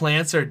of the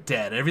plants are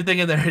dead. Everything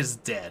in there is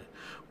dead.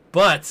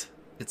 But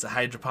it's a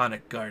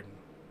hydroponic garden.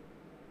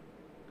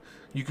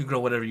 You can grow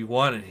whatever you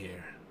want in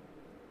here.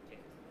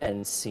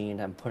 And seeing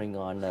I'm putting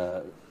on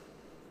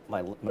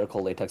my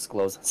medical latex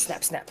gloves.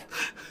 Snap, snap.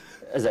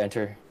 As I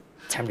enter,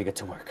 time to get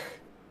to work.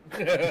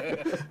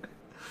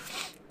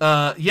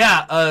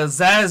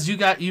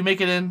 Zaz, you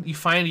make it in. You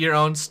find your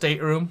own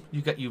stateroom.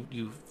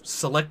 You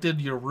selected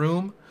your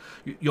room.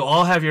 You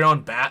all have your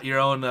own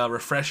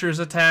refreshers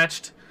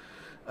attached.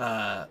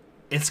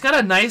 It's got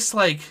a nice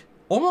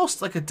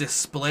almost like a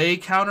display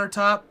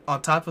countertop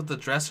on top of the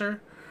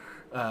dresser.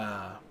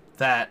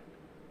 That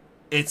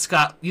it's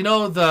got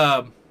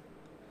the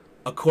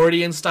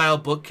accordion style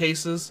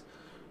bookcases.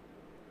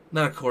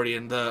 Not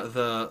accordion.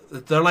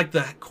 They're like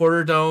the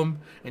quarter dome,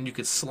 and you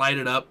could slide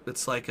it up.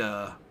 It's like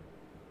a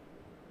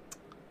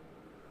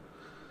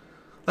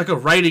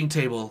writing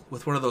table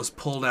with one of those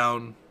pull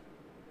down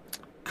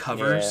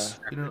covers.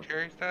 Yeah.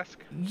 Secretary's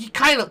desk?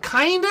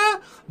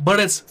 Kinda, but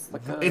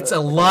it's a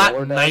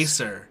lot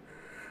nicer.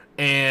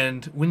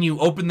 And when you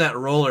open that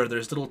roller,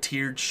 there's little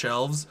tiered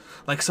shelves.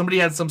 Like somebody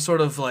had some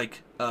sort of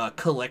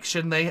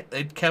collection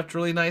they'd kept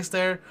really nice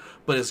there,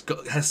 but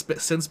has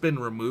since been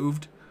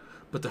removed.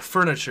 But the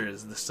furniture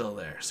is still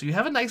there. So you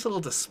have a nice little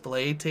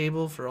display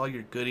table for all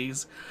your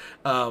goodies.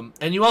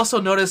 And you also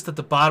notice that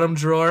the bottom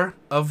drawer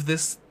of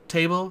this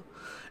table,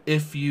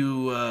 if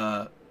you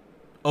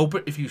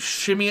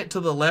shimmy it to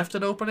the left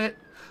and open it,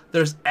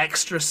 there's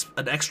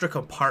an extra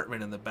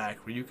compartment in the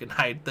back where you can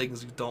hide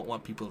things you don't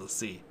want people to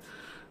see.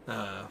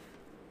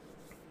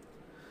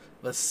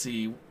 Let's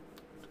see.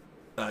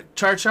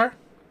 Char.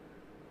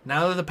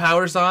 Now that the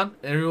power's on,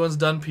 everyone's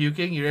done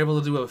puking, you're able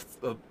to do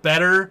a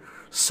better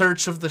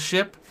search of the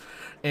ship.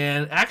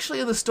 And actually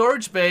in the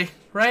storage bay,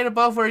 right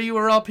above where you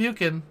were all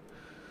puking,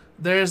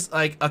 there's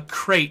a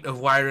crate of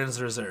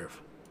Wyron's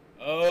Reserve.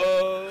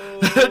 Oh.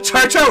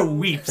 Char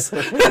weeps.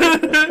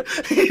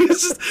 He's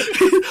just...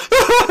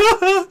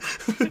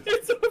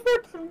 It's a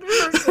miracle,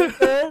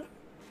 man.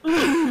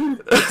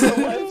 It's a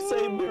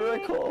life-saving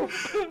miracle.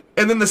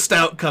 And then the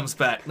stout comes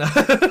back.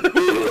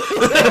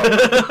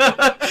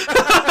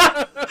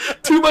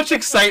 Too much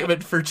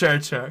excitement for Char.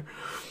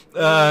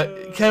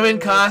 Kevin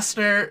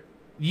Costner,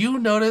 you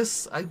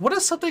notice... what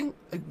is something...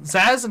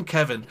 Zaz and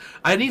Kevin,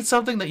 I need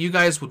something that you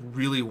guys would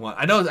really want.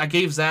 I know I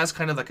gave Zaz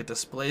kind of like a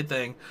display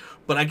thing,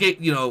 but I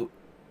gave,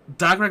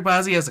 Doc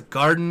Ragbazi has a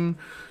garden,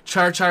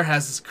 Char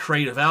has this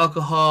crate of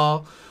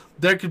alcohol.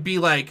 There could be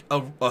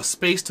a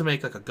space to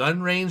make a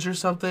gun range or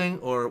something,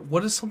 or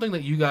what is something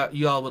that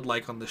you all would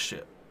like on the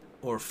ship,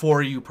 or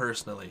for you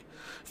personally?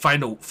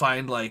 Find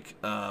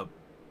a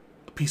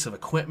piece of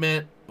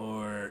equipment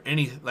or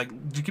any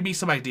give me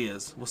some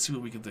ideas. We'll see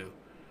what we can do.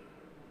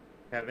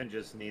 Kevin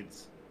just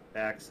needs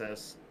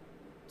access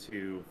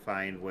to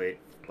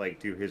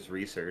do his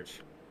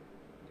research.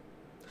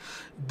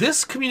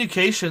 This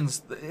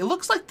communications, it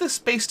looks like this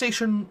space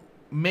station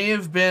may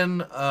have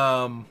been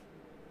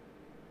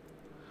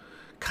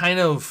kind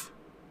of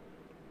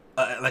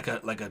like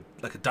a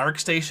dark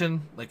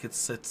station.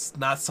 It's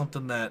not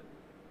something that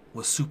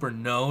was super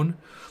known.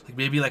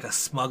 Maybe a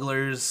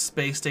smuggler's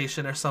space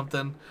station or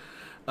something.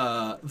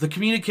 The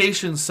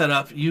communications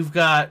setup, you've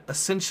got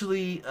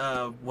essentially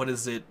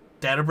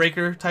data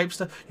breaker type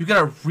stuff. You've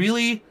got a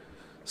really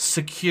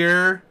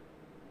secure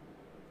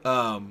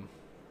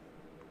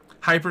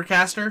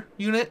hypercaster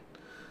unit.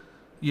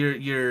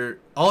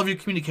 All of your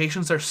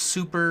communications are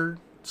super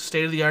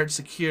state-of-the-art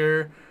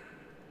secure,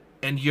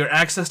 and your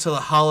access to the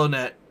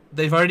HoloNet,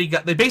 they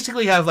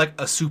basically have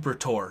a super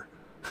Tor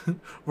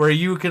where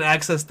you can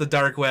access the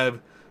dark web,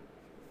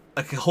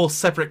 a whole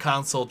separate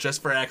console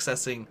just for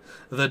accessing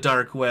the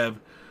dark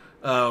web.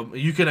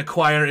 You can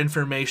acquire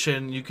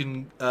information. You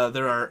can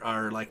there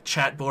are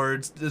chat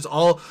boards.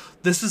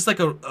 This is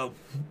a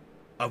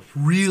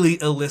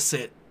really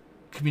illicit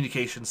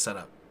communication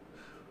setup.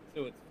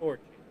 So it's 4G.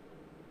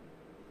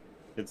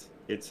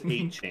 It's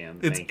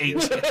 8chan. It's Thank you.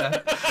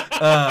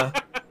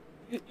 8chan.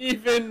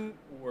 Even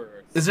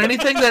worse. Is there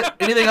anything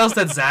else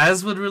that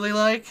Zaz would really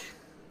like?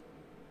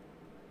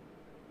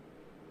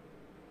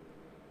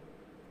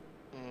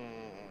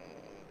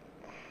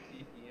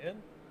 VPN?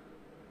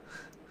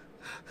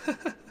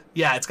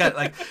 Yeah, it's got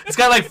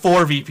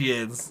 4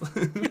 VPNs.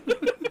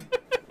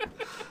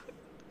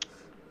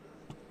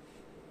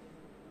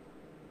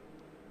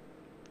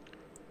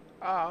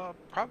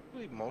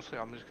 Probably mostly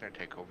I'm just gonna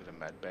take over the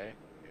med bay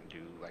and do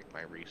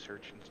my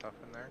research and stuff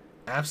in there.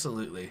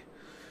 Absolutely.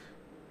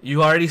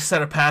 You already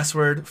set a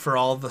password for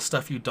all the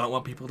stuff you don't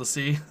want people to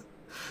see.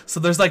 So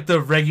there's the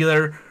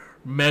regular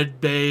med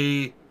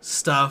bay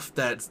stuff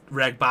that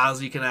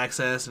Ragbazi can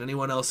access, and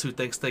anyone else who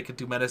thinks they could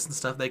do medicine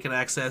stuff they can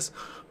access.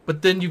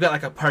 But then you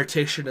got a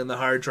partition in the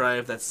hard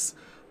drive that's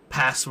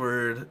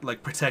password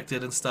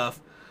protected and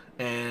stuff,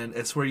 and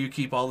it's where you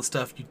keep all the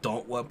stuff you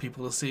don't want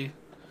people to see.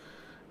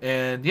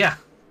 And yeah,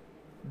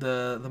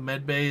 the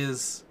med bay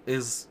is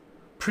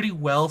pretty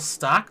well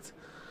stocked.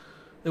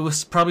 It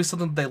was probably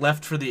something they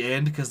left for the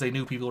end because they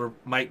knew people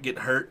might get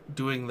hurt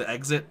doing the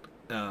exit,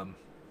 and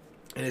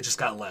it just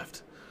got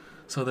left.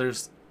 So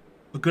there's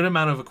a good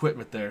amount of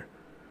equipment there.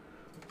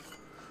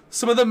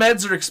 Some of the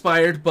meds are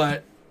expired,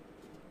 but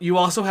you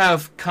also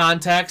have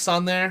contacts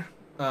on there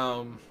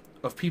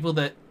of people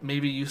that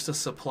maybe used to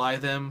supply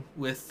them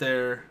with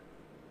their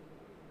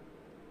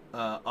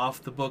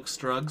off-the-books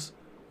drugs.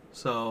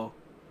 So,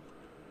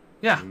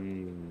 yeah,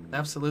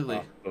 absolutely.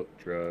 Off-book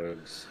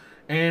drugs.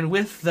 And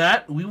with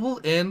that, we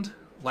will end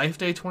Life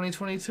Day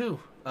 2022.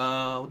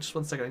 Just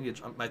 1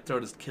 second. My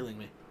throat is killing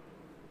me.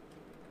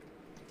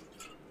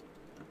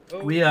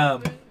 Oh, We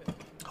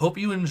hope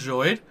you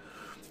enjoyed.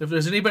 If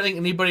there's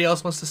anybody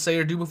else wants to say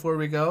or do before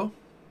we go,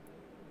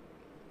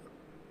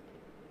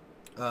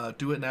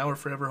 do it now or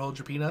forever hold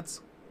your peanuts.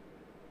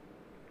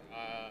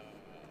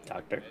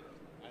 Doctor.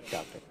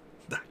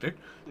 Doctor.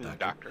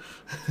 Doctor.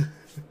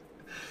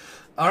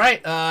 All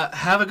right.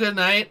 Have a good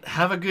night.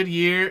 Have a good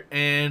year,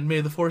 and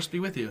may the force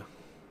be with you.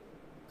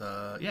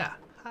 Yeah.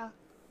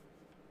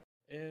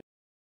 And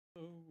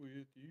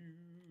with you.